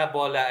have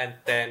parabola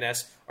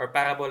antennas or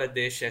parabola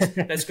dishes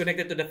that's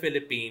connected to the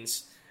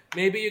Philippines,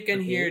 maybe you can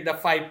hear Okay. the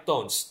five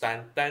tones,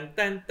 tan tan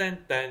tan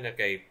tan tan.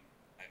 Okay,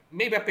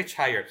 maybe a pitch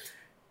higher.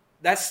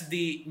 That's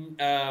the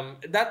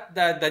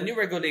new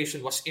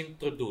regulation was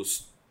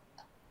introduced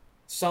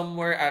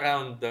somewhere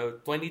around the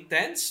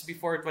 2010s,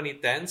 before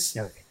 2010s.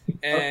 Okay.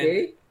 And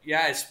Okay.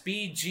 yeah, it's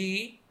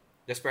PG,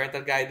 that's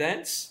parental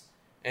guidance,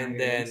 and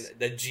then Nice.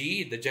 the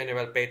G, the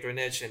general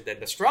patronage, and then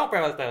the strong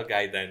parental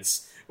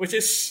guidance, which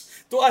is,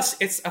 to us,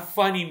 it's a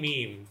funny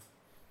meme,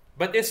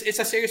 but it's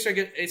a serious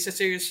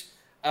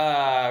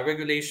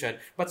regulation.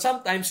 But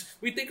sometimes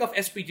we think of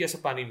SPG as a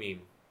funny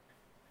meme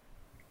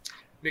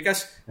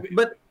because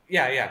But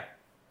yeah.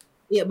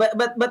 yeah, but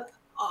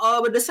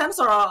the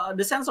censor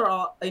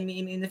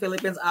in the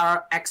Philippines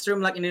are extreme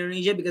like in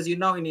Indonesia, because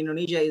in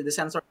Indonesia is the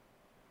censor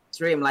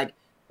extreme, like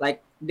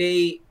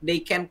they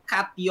can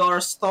cut your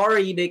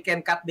story, they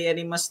can cut the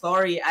anime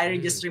story. I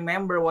Mm. just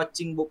remember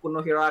watching Boku no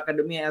Hero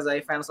Academia as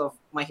a fans of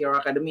My Hero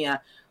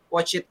Academia.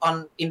 Watch it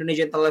on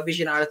Indonesian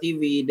television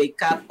RTV. They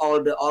cut all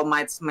the All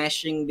Might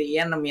smashing the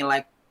enemy.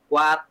 Like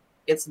what?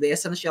 It's the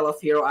essential of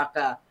Hero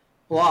Aka Mm.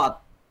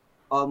 plot.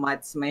 All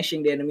Might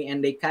smashing the enemy, and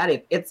they cut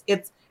it. It's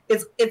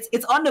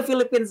on the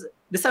Philippines.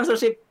 The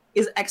censorship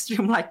is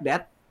extreme like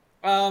that.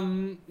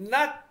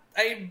 Not,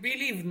 I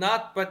believe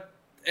not, but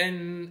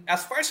and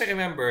as far as I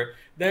remember,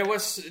 there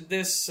was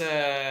this.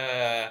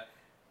 I'm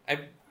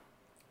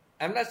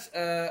not.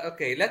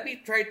 Okay, let me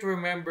try to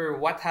remember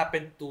what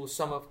happened to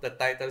some of the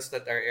titles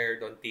that are aired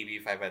on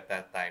TV5 at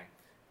that time.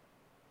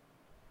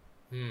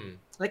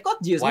 Hmm. Like Code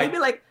Geass, Why? maybe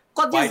like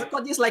Code Why? Geass,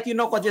 Code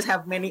Geass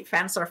have many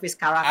fan service Ah,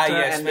 character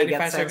yes, and they many get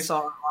fan service.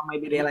 censored, or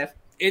maybe they left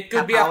It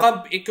could cut be a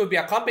out. it could be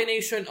a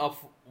combination of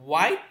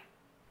white,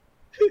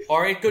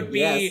 or it could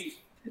Yes. be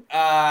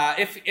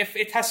if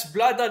it has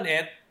blood on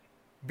it,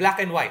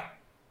 black and white.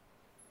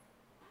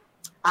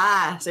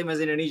 Same as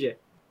Indonesia.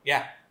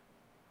 Yeah.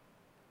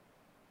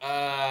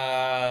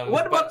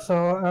 What But about So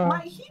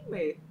My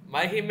Hime?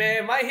 My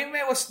Hime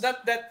was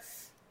not that.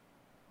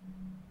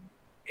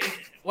 It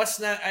was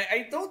not.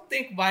 I don't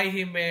think My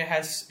Hime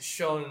has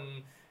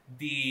shown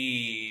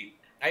the.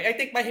 I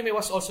think My Hime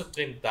was also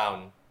trimmed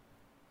down,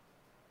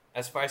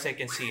 as far as I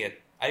can see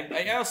it.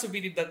 I also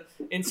believe that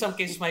in some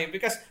cases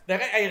because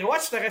I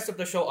watched the rest of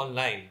the show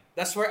online.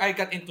 That's where I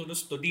got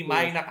introduced to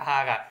Dimay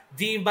Nakahara.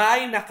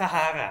 Dimay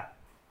Nakahara.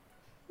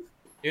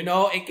 You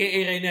know, aka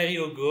Reina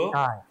Ryugu.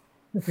 Ah,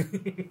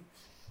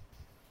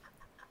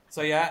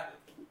 So yeah,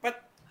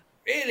 but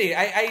really,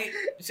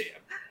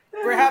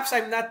 perhaps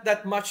I'm not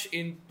that much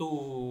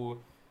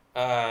into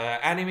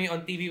anime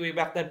on TV way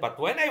back then. But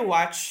when I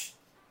watch,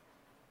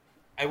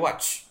 I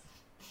watch.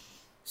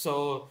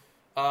 So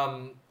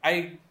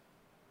I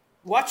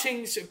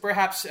watching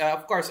perhaps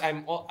of course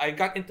I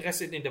got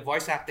interested in the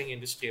voice acting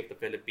industry of the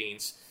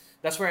Philippines.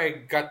 That's where I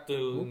got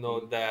to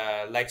know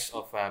the likes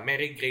of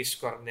Mary Grace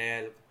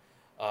Cornell.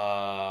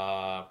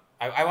 I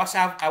was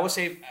at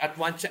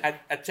at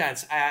a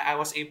chance I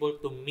was able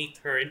to meet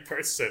her in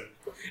person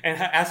and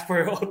ask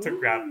for her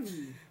autograph.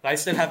 I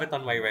still have it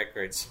on my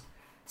records.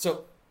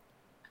 So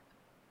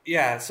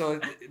yeah,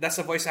 so that's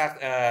a voice act.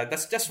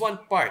 That's just one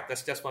part.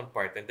 That's just one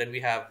part, and then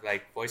we have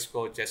like voice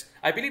coaches.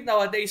 I believe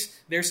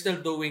nowadays they're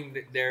still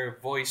doing their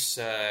voice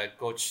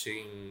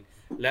coaching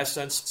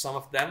lessons. Some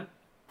of them.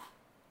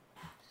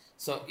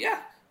 So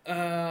yeah,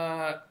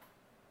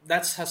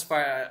 that's as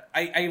far.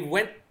 I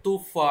went too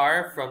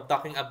far from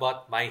talking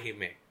about My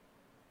Hime,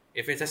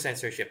 if it's a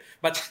censorship.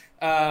 But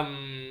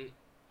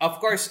of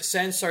course,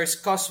 censors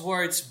cuss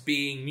words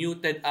being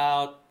muted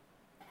out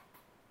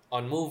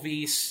on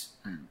movies.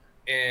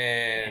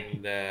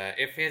 And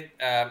if it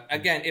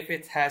again, if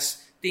it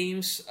has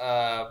themes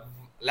of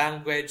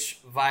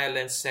language,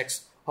 violence,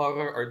 sex,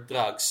 horror, or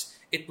drugs,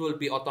 it will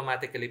be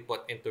automatically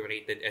put into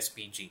rated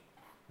SPG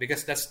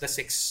because that's the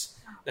six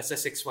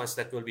ones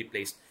that will be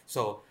placed.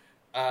 So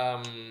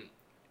I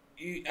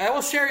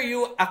will share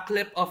you a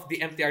clip of the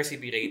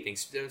MTRCB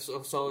ratings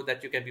so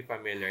that you can be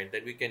familiar and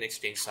then we can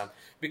exchange some.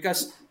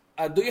 Because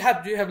do you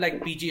have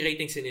like PG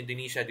ratings in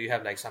Indonesia? Do you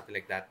have like something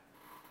like that?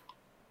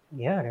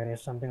 yeah, there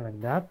is something like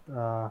that.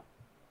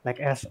 Like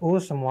SU,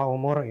 semua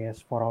umur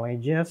is for all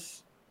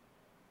ages.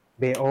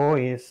 BO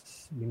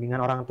is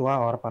bimbingan orang tua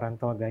or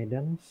parental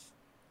guidance.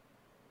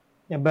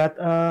 Yeah, but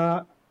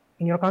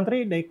in your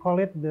country, they call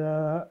it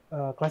the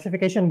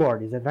classification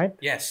board. Is that right?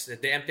 Yes,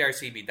 the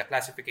MTRCB, the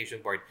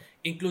classification board,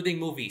 including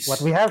movies.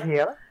 What we have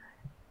here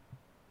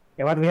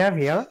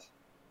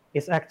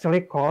is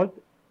actually called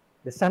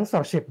the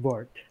censorship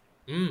board.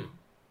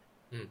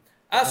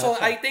 So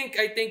I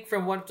think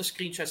from one of the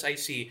screenshots I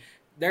see,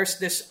 there's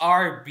this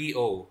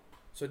RBO.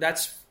 So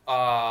that's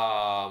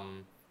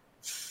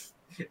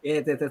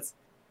it's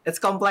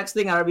complex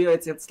thing. RBO.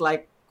 It's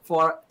like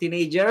for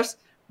teenagers,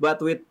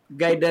 but with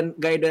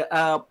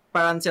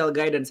parental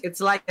guidance. It's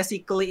like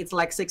basically it's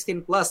like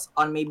 16 plus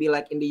on maybe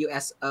like in the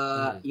US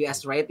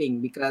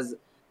rating because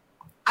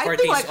I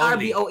think like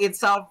only. RBO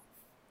itself.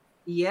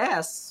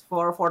 Yes,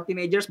 for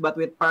teenagers, but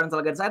with parental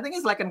guidance. I think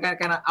it's like kind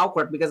of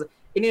awkward because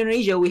in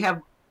Indonesia we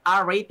have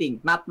R rating,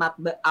 not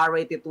the R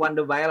rated one,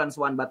 the violence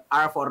one, but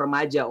R for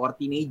remaja or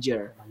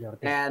teenager.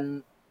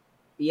 And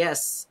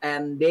yes,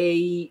 and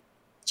they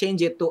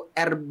change it to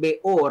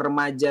RBO,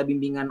 remaja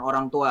bimbingan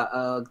orang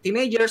tua,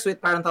 teenagers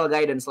with parental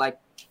guidance. Like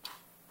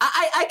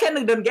I kind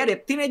of don't get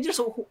it. Teenagers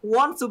who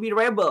want to be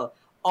rebel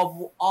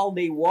of all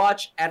they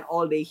watch and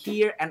all they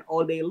hear and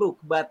all they look,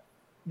 but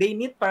they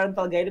need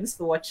parental guidance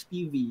to watch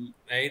TV.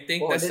 I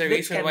think that's the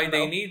reason why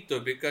they need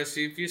to. Because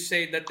if you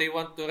say that they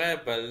want to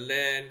rebel,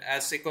 then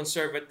as a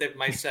conservative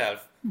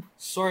myself,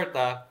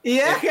 sorta.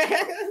 Yeah.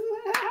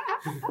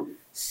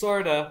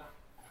 Sorta.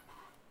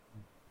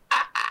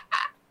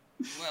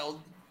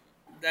 Well,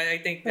 I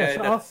think Yes,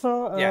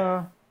 also,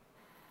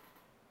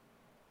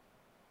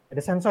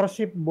 the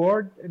censorship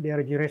board,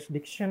 their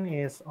jurisdiction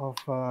is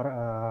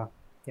over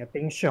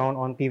things shown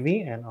on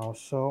TV and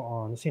also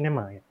on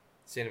cinema.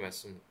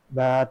 Cinemas.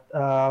 But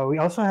we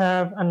also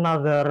have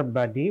another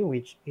body,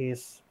 which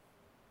is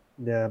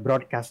the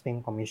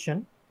Broadcasting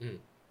Commission.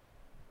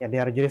 Yeah,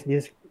 their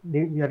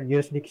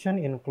jurisdiction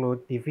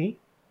include TV,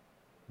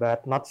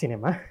 but not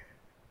cinema.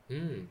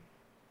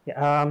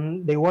 Yeah,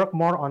 they work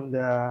more on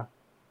the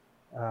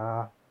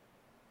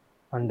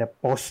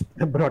post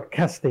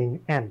broadcasting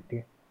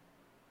end.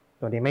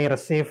 So they may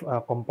receive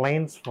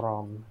complaints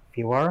from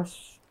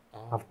viewers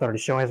after the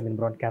show has been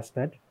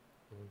broadcasted.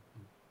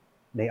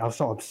 They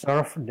also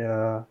observe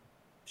the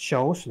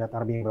shows that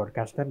are being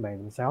broadcasted by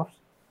themselves.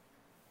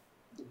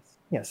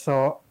 Yeah,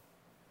 so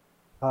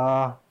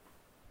on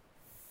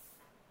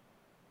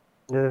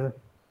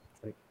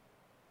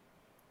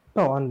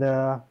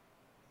the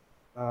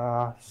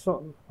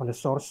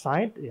source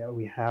side, yeah,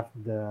 we have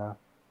the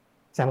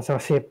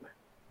censorship.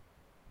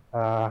 We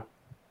have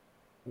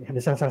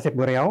the censorship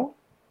bureau.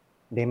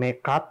 They may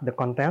cut the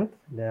content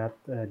that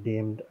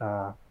deemed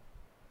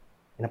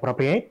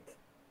inappropriate.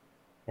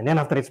 And then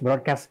after it's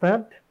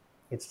broadcasted,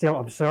 it's still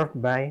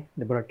observed by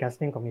the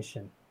Broadcasting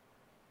Commission.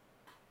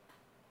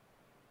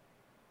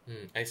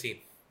 I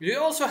see. Do you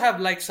also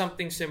have like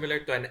something similar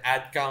to an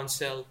ad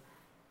council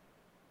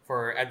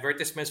for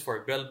advertisements, for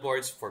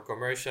billboards, for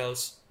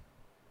commercials?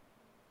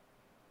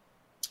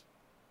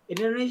 In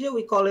Indonesia,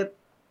 we call it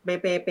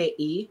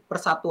PPPI,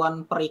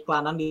 Persatuan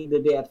Periklanan di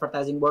the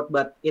Advertising Board,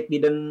 but it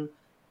didn't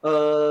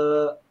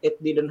it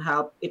didn't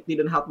help. It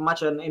didn't help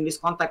much, and in this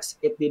context,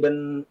 it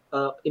didn't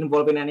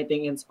involve in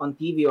anything on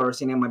TV or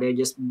cinema. They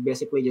just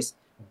basically just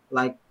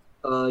like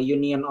a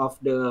union of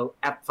the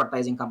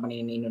advertising company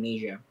in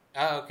Indonesia.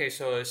 Okay,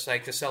 so it's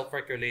like a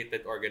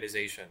self-regulated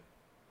organization.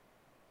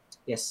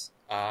 Yes.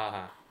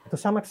 Ah. To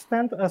some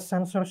extent, a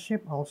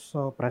censorship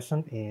also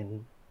present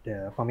in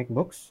the comic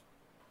books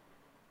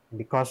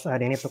because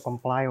they need to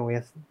comply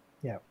with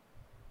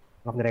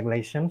of the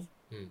regulations.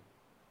 Hmm.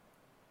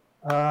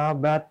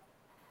 But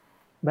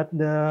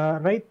the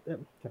rate,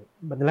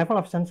 but the level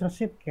of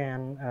censorship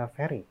can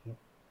vary.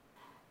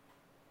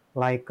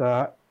 Like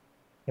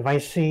if I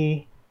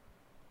see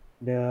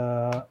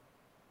the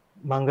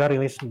manga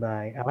released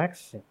by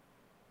Alex,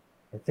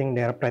 I think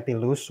they're pretty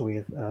loose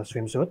with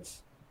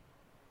swimsuits.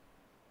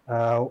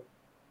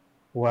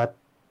 What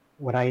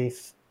what I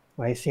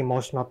see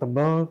most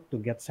notable to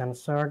get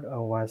censored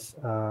was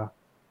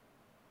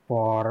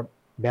for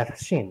bath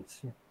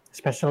scenes,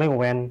 especially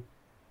when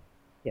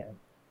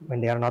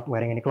they are not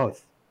wearing any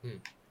clothes. Hmm.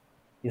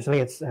 Usually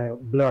it's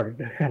blurred,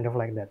 kind of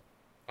like that.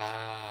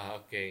 Ah,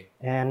 okay.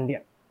 And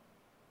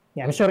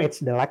I'm sure it's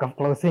the lack of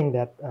clothing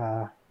that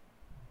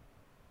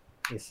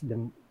is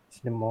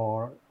the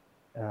more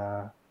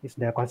is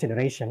the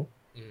consideration,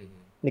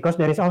 because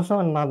there is also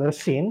another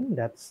scene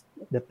that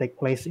take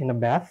place in a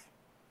bath,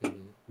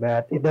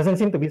 but it doesn't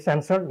seem to be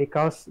censored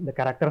because the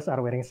characters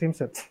are wearing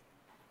swimsuits.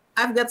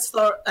 I've got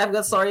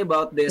story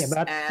about this,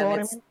 but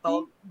and it's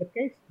told. the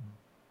case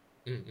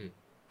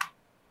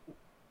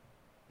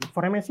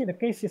for MSC the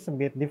case is a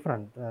bit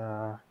different,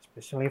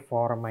 especially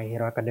for My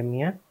Hero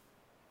Academia.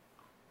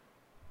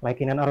 Like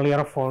in an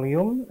earlier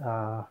volume,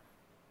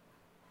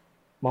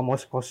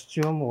 Momo's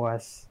costume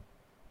was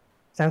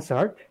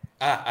censored,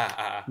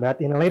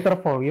 but in a later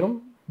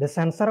volume, the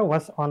censor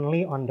was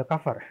only on the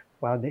cover,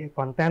 while the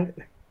content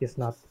is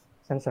not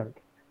censored.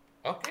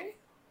 Okay.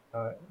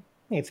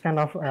 It's kind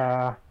of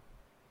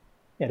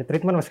the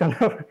treatment was kind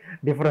of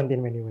different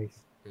in many ways.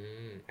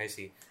 I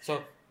see.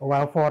 So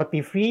while for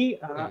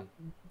TV,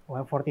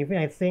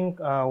 I think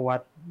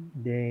what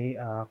they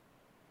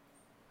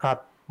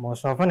cut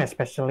most often,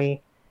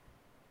 especially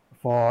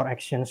for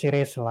action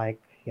series like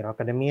Hero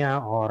Academia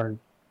or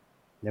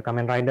the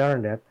Kamen Rider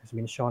that has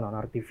been shown on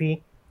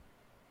RTV,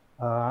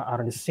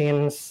 are the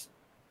scenes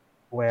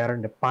where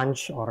the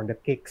punch or the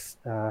kicks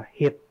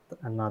hit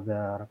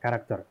another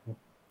character.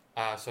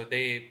 So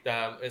they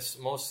it's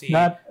mostly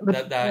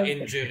the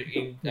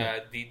injury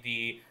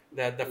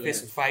the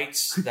fist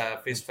fights,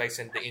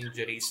 and the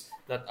injuries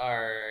that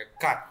are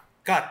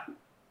cut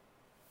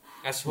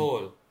as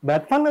whole.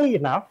 But funnily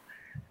enough,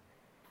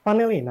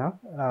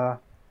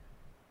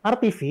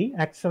 RTV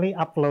actually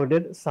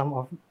uploaded some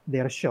of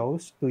their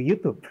shows to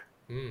YouTube.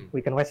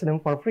 We can watch them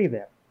for free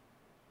there.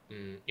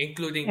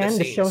 Including and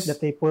the shows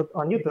that they put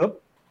on YouTube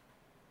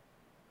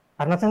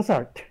are not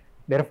censored.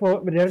 They're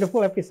the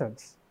full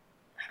episodes.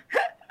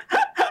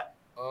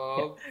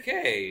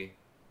 Okay.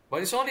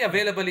 But it's only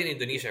available in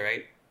Indonesia,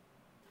 right?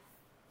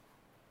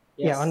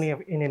 Yes. Yeah, only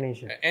in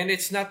Indonesia. And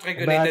it's not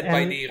regulated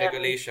by the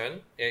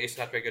regulation. It's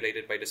not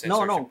regulated by the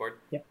censorship board.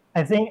 Yeah.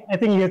 I think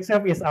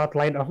YouTube is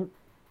outside of.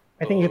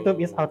 I think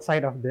YouTube is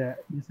outside of the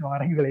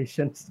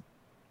regulations.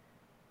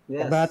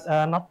 Yes. But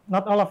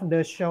not all of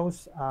the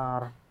shows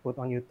are put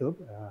on YouTube.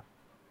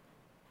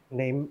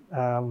 They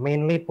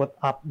mainly put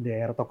up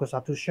their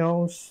tokusatsu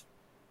shows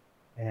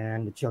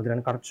and the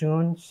children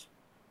cartoons.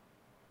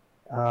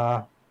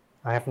 I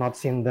have not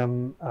seen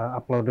them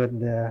uploaded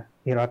the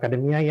Hero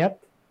Academia yet.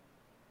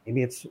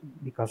 Maybe it's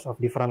because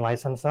of different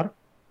licensor.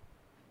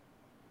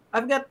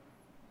 I've got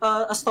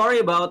a story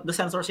about the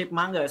censorship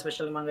manga,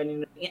 especially manga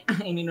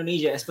in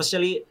Indonesia,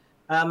 especially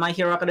My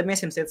Hero Academia,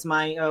 since it's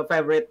my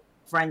favorite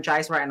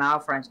franchise right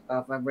now.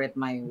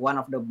 One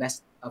of the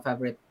best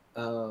favorite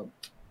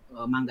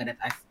manga that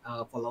I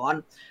follow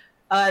on.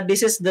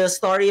 This is the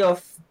story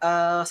of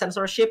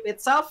censorship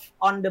itself.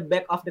 On the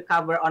back of the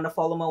cover, on the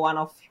volume 1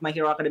 of My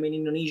Hero Academia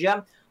in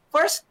Indonesia,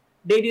 first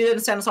they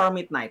didn't censor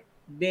Midnight.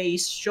 They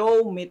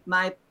show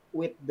Midnight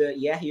with the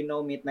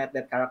Midnight,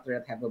 that character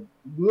that have a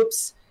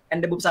boobs,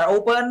 and the boobs are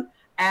open.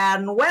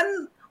 And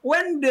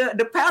when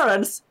the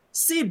parents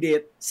see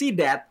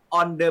that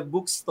on the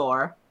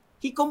bookstore,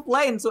 he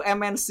complained to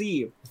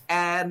MNC.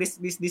 And this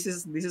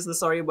is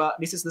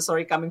the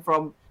story coming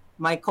from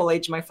my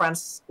college, my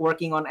friends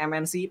working on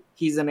MNC.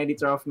 He's an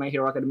editor of My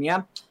Hero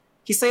Academia.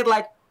 He said,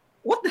 like,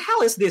 what the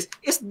hell is this?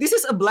 This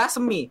is a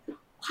blasphemy.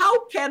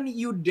 How can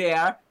you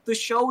dare to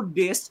show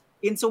this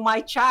into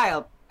my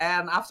child?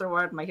 And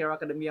afterward, My Hero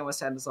Academia was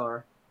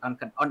censored on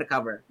the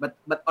cover, but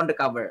on the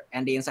cover,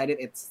 and the inside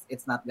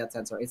it's not that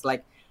censored. It's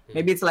like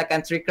maybe it's like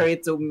a trickery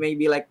to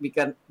maybe like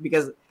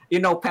because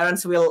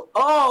parents will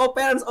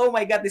parents, oh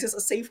my god, this is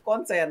a safe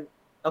content.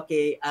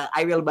 Okay,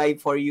 I will buy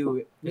for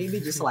you. Maybe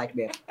just like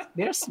that.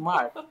 They're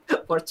smart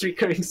for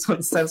triggering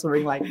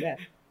censoring like that.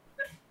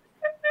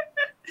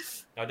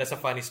 Now that's a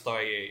funny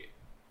story,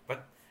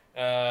 but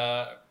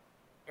all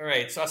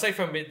right. So aside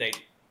from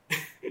Midnight,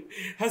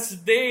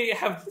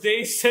 have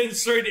they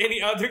censored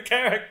any other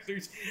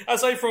characters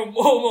aside from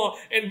Momo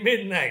and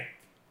Midnight?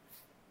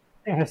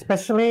 Yeah,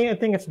 especially, I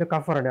think it's the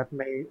cover that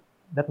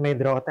may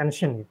draw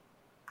attention.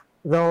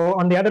 Though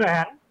on the other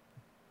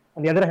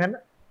hand,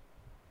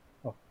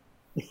 oh,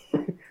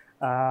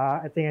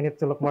 I think I need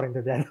to look more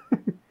into that.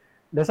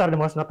 Those are the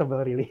most notable,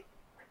 really.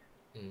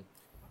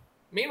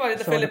 Meanwhile, in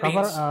the So the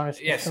cover Philippines, are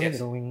yes, especially yes.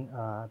 drawing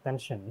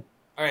attention.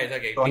 All right,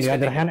 okay. So on Please the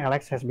other continue. hand,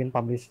 Alex has been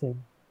publishing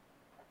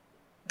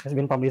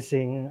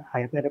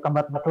Hayate the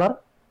Combat Butler.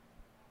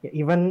 Yeah,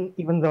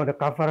 even though the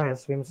cover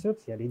has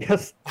swimsuits, yeah, they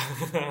just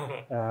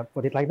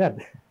put it like that.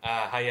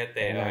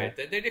 Hayate. All right.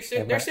 Yeah, They're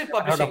but still a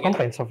lot of publishing it.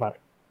 complaints so far.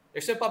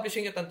 They're still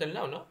publishing it until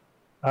now, no?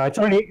 It's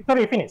already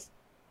finished.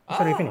 It's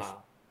already finished.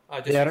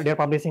 Just They're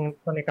publishing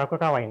Tonikaku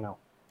Kawaii now.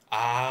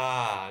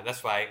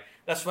 that's why.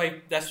 That's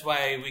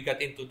why we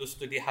got introduced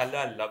to the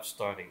halal love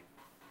story.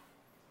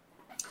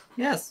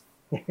 Yes,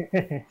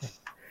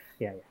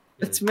 Yeah.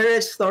 it's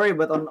marriage story,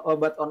 but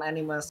on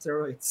anime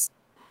steroids.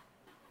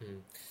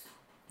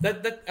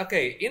 That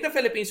okay. In the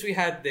Philippines, we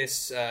had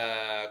this.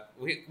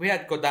 We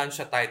had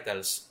Kodansha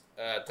titles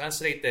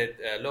translated,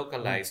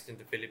 localized in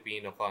the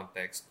Filipino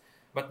context,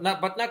 but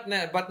not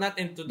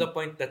into the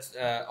point that's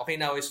okay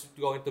now is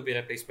going to be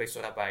replaced by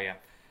Surabaya.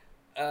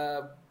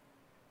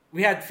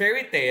 We had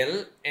Fairy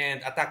Tail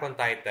and Attack on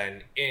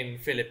Titan in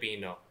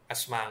Filipino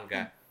as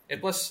manga.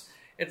 It was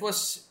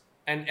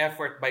an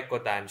effort by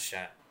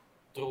Kodansha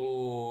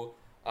through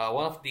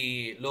one of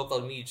the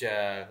local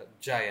media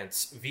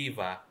giants,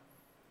 Viva,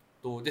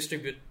 to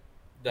distribute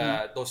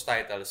those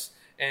titles.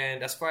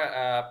 And as far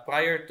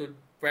prior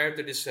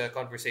to this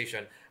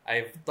conversation,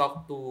 I've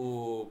talked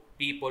to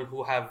people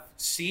who have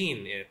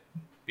seen it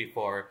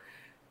before.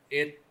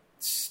 It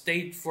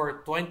stayed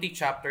for 20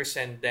 chapters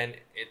and then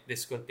it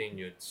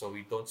discontinued, so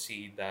we don't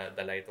see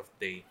the light of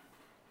day,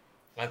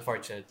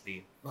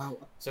 unfortunately.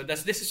 Wow. So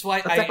this is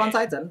why Attack on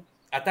Titan.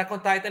 Attack on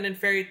Titan and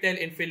Fairy Tail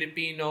in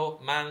Filipino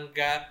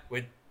manga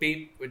with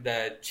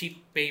the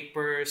cheap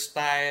paper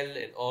style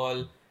and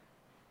all.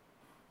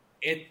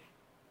 It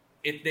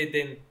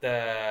didn't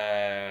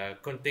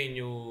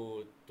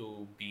continue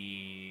to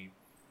be,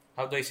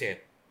 how do I say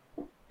it?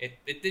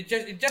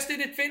 It just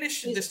didn't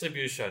finish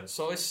distribution.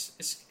 So it's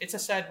a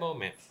sad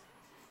moment.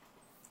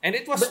 And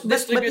it was But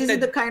distributed. is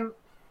it the kind?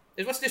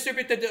 It was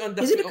distributed on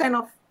the. Is it the kind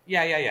of?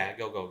 Yeah.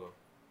 Go.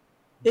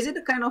 Is it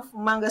the kind of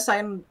manga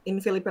sign in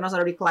Filipinos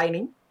are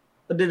declining?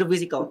 The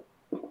physical.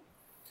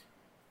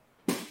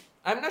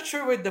 I'm not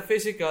sure with the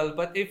physical,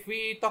 but if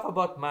we talk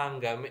about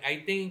manga,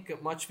 I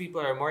think much people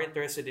are more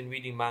interested in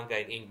reading manga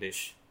in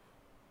English.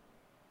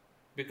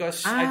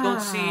 Because I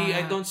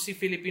don't see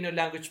Filipino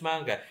language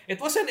manga. It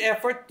was an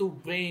effort to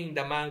bring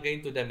the manga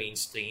into the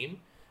mainstream,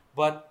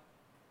 but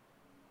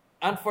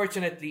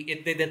unfortunately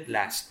it didn't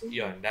last.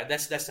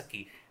 That's the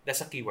key.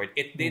 That's a key word.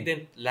 It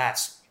didn't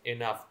last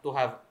enough to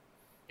have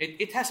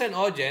it has an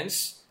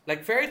audience.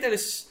 Like Fairy Tail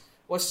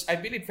was I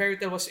believe Fairy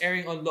Tail was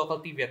airing on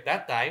local TV at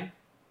that time,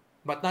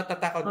 but not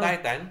Attack on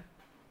Titan.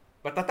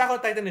 But Attack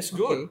on Titan is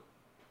good.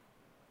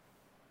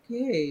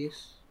 Okay.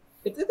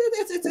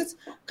 It's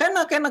kind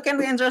of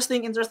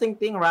interesting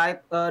thing,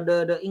 right?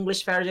 The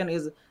English version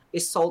is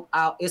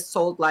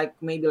sold like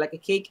maybe like a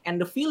cake,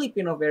 and the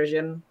Filipino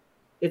version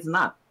it's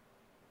not.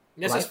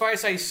 Yes, right? as far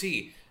as I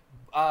see,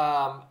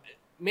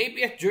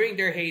 maybe during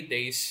their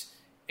heydays,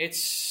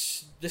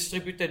 it's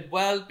distributed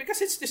well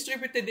because it's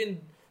distributed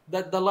in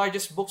the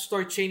largest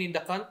bookstore chain in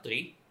the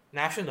country,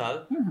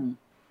 national. Mhm.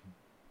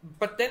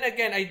 But then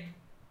again,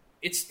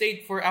 it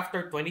stayed for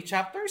after 20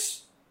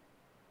 chapters.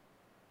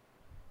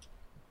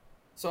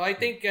 So I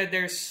think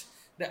there's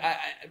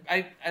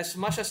I as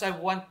much as I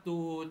want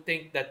to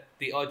think that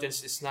the audience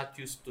is not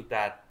used to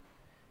that,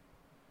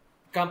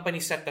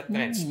 company set the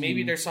trends.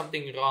 Maybe there's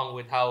something wrong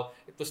with how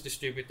it was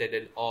distributed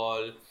and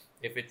all.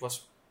 If it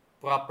was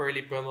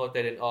properly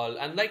promoted and all,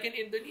 unlike in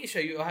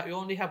Indonesia, you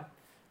only have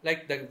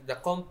like the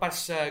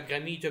Kompas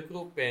Gramedia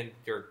group, and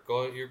you're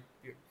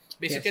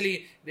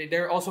basically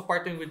they're also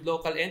partnering with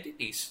local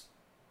entities.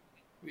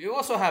 We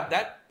also have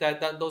that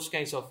those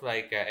kinds of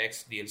like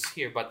X deals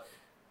here, but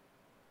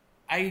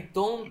I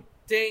don't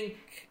think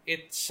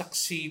it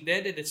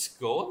succeeded in its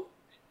goal.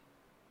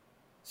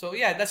 So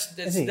yeah, that's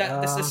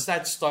the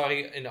sad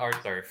story in our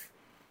turf.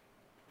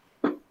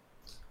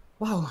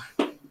 Wow.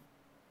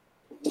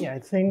 Yeah,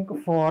 I think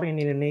for in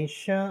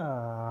Indonesia,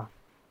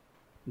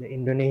 the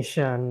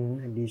Indonesian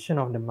edition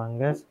of the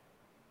mangas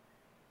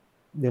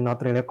do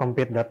not really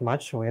compete that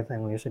much with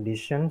English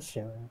editions.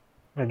 Yeah.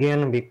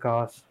 Again,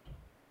 because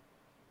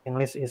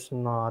English is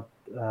not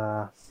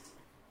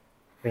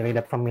really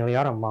that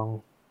familiar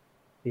among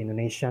the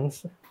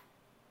Indonesians.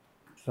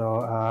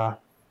 So I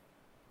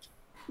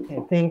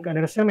think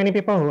there are still many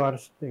people who are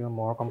still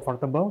more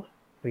comfortable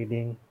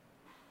reading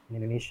in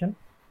Indonesian.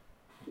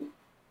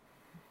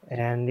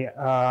 And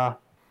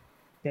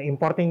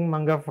importing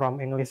manga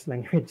from English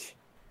language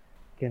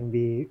can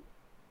be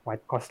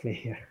quite costly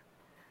here.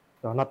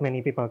 So not many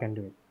people can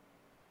do it.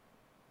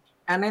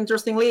 And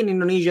interestingly, in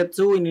Indonesia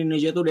too,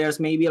 there's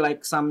maybe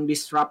like some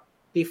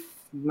disruptive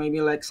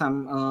maybe like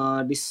some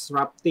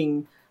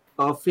disrupting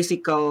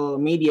physical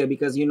media,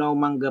 because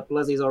Manga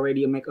Plus is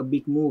already make a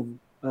big move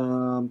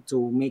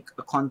to make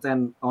a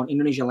content on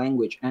Indonesian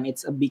language, and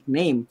it's a big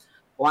name.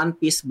 One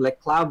Piece, Black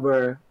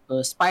Clover,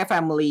 Spy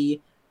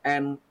Family,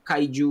 and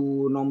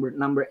Kaiju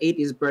number 8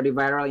 is pretty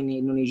viral in the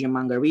Indonesian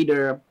manga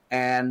reader,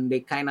 and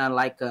they kind of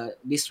like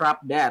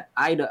disrupt that.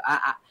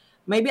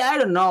 Maybe I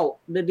don't know.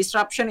 The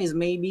disruption is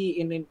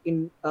maybe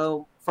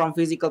from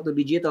physical to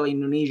digital in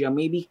Indonesia.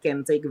 Maybe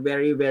can take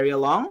very very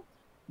long,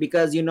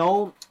 because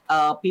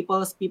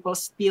people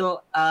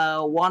still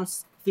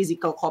wants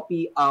physical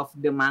copy of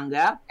the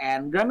manga,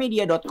 and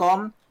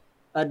Gramedia.com,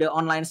 the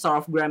online store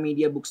of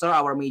Gramedia bookstore,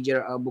 our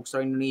major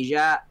bookstore in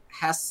Indonesia,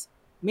 has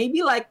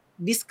maybe like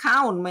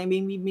discount,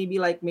 maybe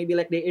like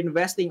they're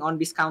investing on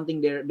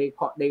discounting their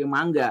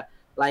manga.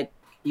 Like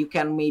you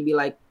can maybe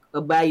like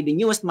buy the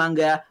newest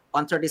manga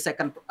on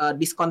 30-second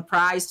discount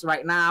price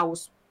right now,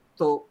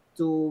 to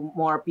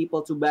more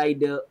people to buy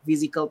the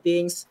physical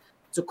things,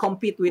 to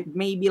compete with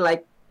maybe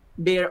like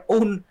their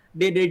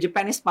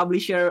Japanese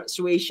publisher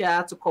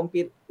Shueisha, to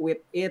compete with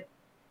it,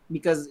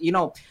 because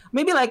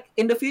maybe like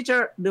in the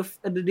future the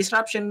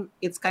disruption,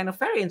 it's kind of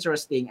very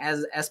interesting,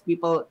 as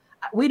people,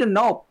 we don't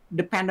know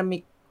the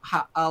pandemic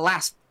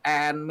last,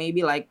 and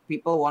maybe like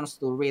people wants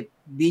to read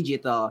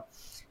digital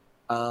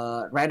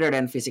rather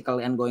than physical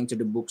and going to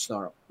the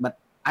bookstore. But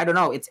I don't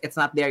know, it's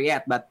not there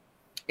yet, but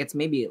it's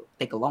maybe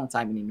take a long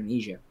time in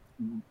Indonesia.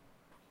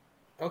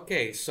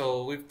 Okay,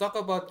 so we've talked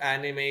about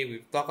anime,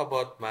 we've talked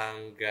about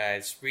manga.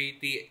 It's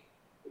pretty,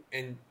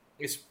 and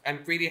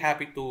I'm pretty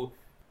happy to,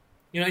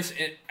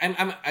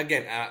 I'm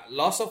again,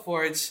 loss of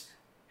words.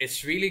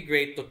 It's really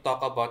great to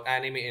talk about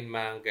anime and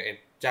manga and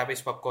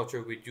Japanese pop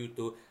culture with you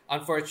two.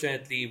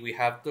 Unfortunately, we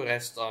have to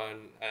rest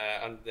on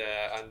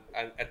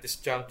at this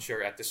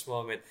juncture, at this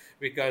moment,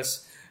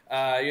 because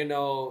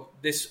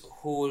this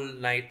whole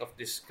night of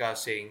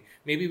discussing,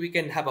 maybe we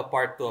can have a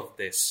part 2 of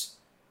this.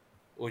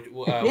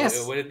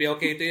 Yes. Would it be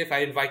okay to you if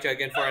I invite you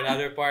again for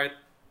another part?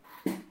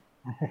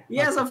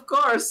 Yes, of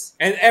course.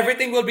 And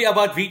everything will be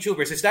about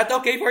VTubers. Is that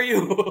okay for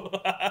you?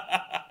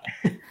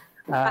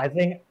 I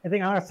think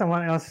I have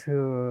someone else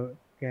who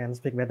can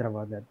speak better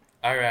about that.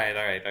 All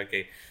right,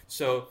 okay.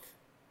 So,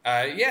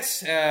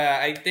 yes,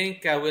 I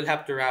think we'll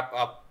have to wrap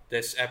up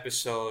this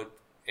episode.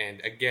 And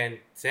again,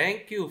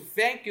 thank you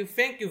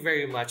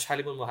very much,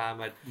 Halimul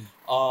Muhammad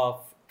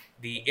of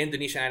the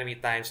Indonesian Anime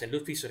Times, and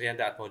Lutfi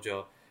Suryanda at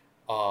Mojo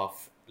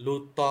of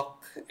Loot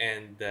Talk.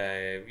 And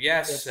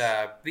yes.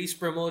 Please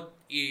promote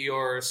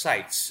your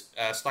sites,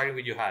 starting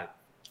with you, Hal.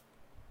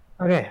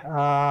 Okay.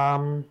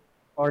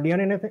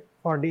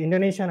 For the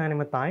Indonesian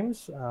Anime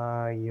Times,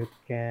 you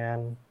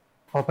can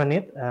open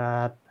it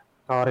at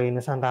Kaori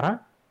Nusantara.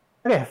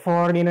 Okay,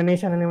 for the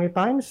Indonesian Anime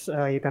Times,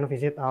 you can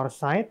visit our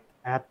site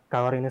at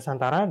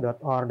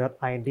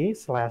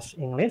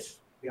kaorinusantara.or.id/English.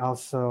 We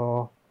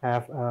also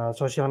have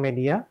social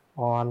media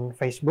on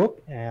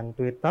Facebook and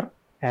Twitter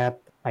at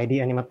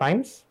ID Anime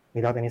Times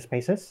without any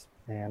spaces,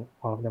 and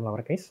all of them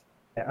lowercase.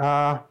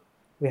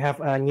 We have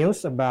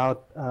news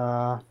about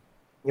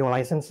new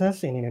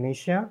licenses in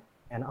Indonesia,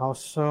 and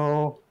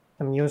also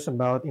some news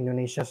about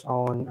Indonesia's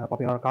own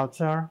popular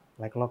culture,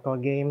 like local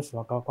games,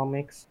 local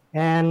comics.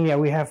 And yeah,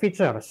 we have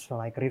features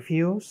like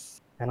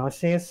reviews,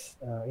 analysis,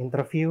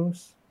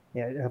 interviews.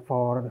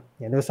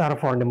 Those are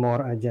for the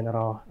more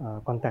general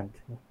content.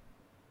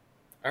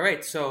 All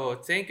right, so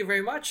thank you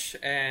very much,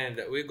 and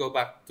we go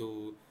back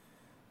to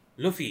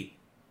Luffy.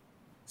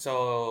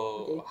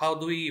 So, how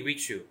do we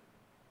reach you?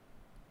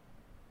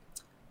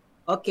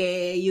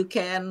 Okay, you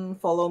can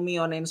follow me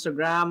on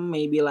Instagram,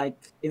 maybe like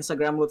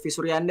Instagram Lutfi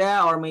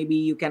Suryanda, or maybe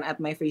you can add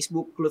my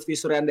Facebook Lutfi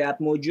Suryanda at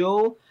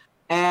Mojo.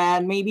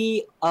 And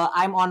maybe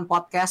I'm on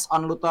podcast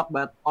on Lutok,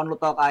 but on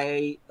Lutok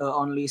I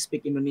only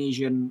speak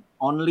Indonesian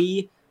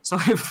only. So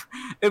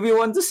if you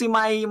want to see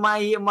my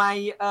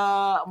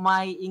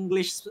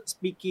English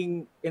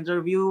speaking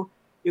interview,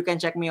 you can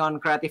check me on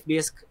Creative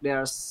Disc.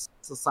 There's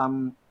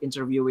some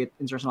interview with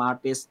international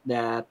artists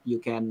that you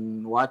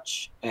can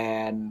watch,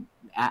 and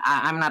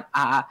I'm not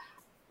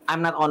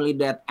only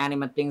that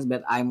anime things,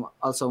 but I'm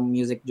also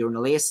music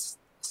journalist.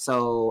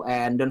 So,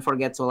 and don't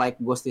forget to like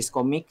Ghosties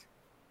Comic.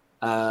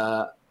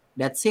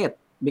 That's it,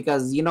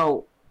 because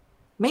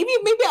maybe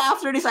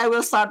after this I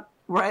will start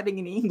writing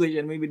in English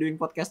and maybe doing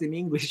podcast in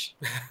English.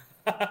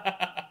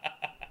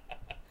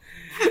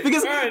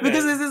 because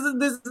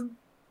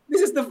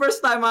this is the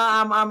first time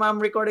I'm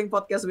recording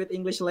podcast with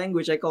English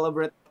language. I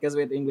collaborate podcast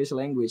with English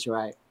language,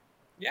 right?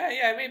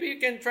 Yeah. Maybe you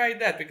can try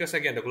that, because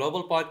again, the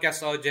global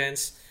podcast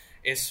audience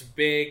is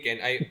big,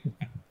 and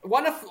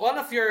one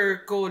of your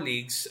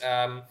colleagues,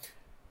 I'm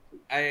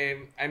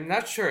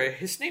not sure.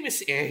 His name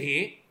is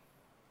Ehi.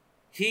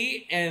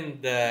 He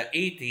and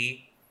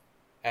 80,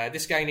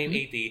 this guy named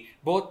 80,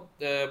 both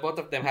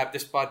of them have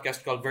this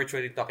podcast called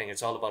Virtually Talking.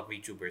 It's all about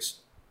VTubers.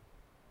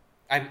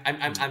 I'm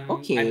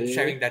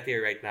sharing that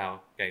here right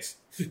now, guys.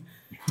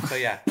 So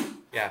yeah.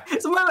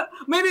 So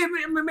maybe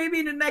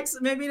in the next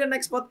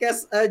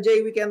podcast,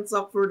 Jay, we can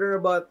talk further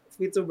about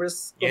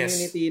VTubers Yes.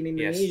 community in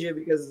Yes. Indonesia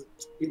because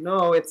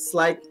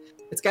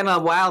it's kind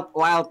of wild,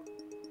 like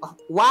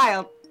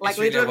It's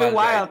really a literally wild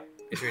wild. ride.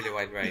 It's really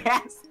wild, right?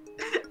 Yes,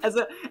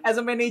 as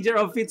a manager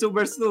of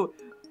VTubers too.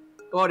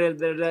 Oh,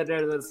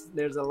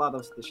 there's a lot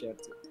of to share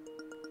too.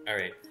 All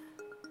right.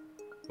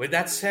 With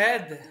that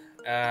said,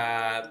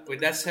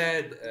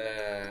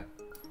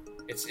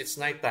 it's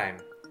nighttime.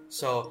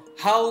 So,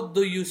 how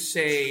do you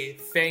say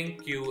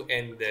thank you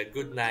and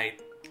good night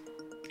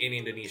in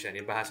Indonesian,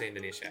 in Bahasa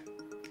Indonesia?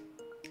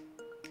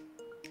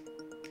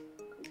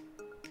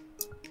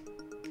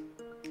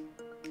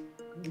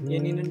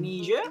 In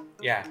Indonesia,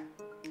 Yeah.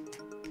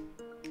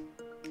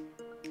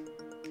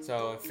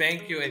 So,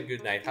 thank you and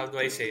good night. How do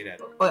I say that?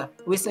 oh,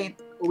 we say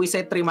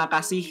terima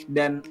kasih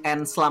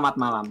and selamat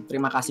malam.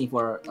 Terima kasih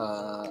for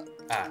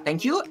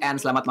thank you and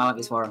selamat malam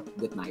is for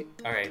good night.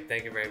 All right.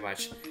 Thank you very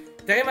much.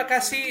 Terima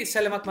kasih.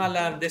 Salamat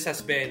malam. This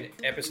has been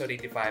episode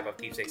 85 of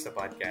Keepsakes the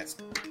podcast.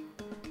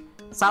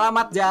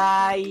 Salamat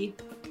Jai.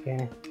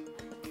 Okay.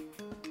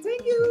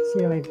 Thank you.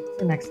 See you later.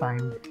 See you next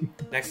time.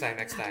 Next time.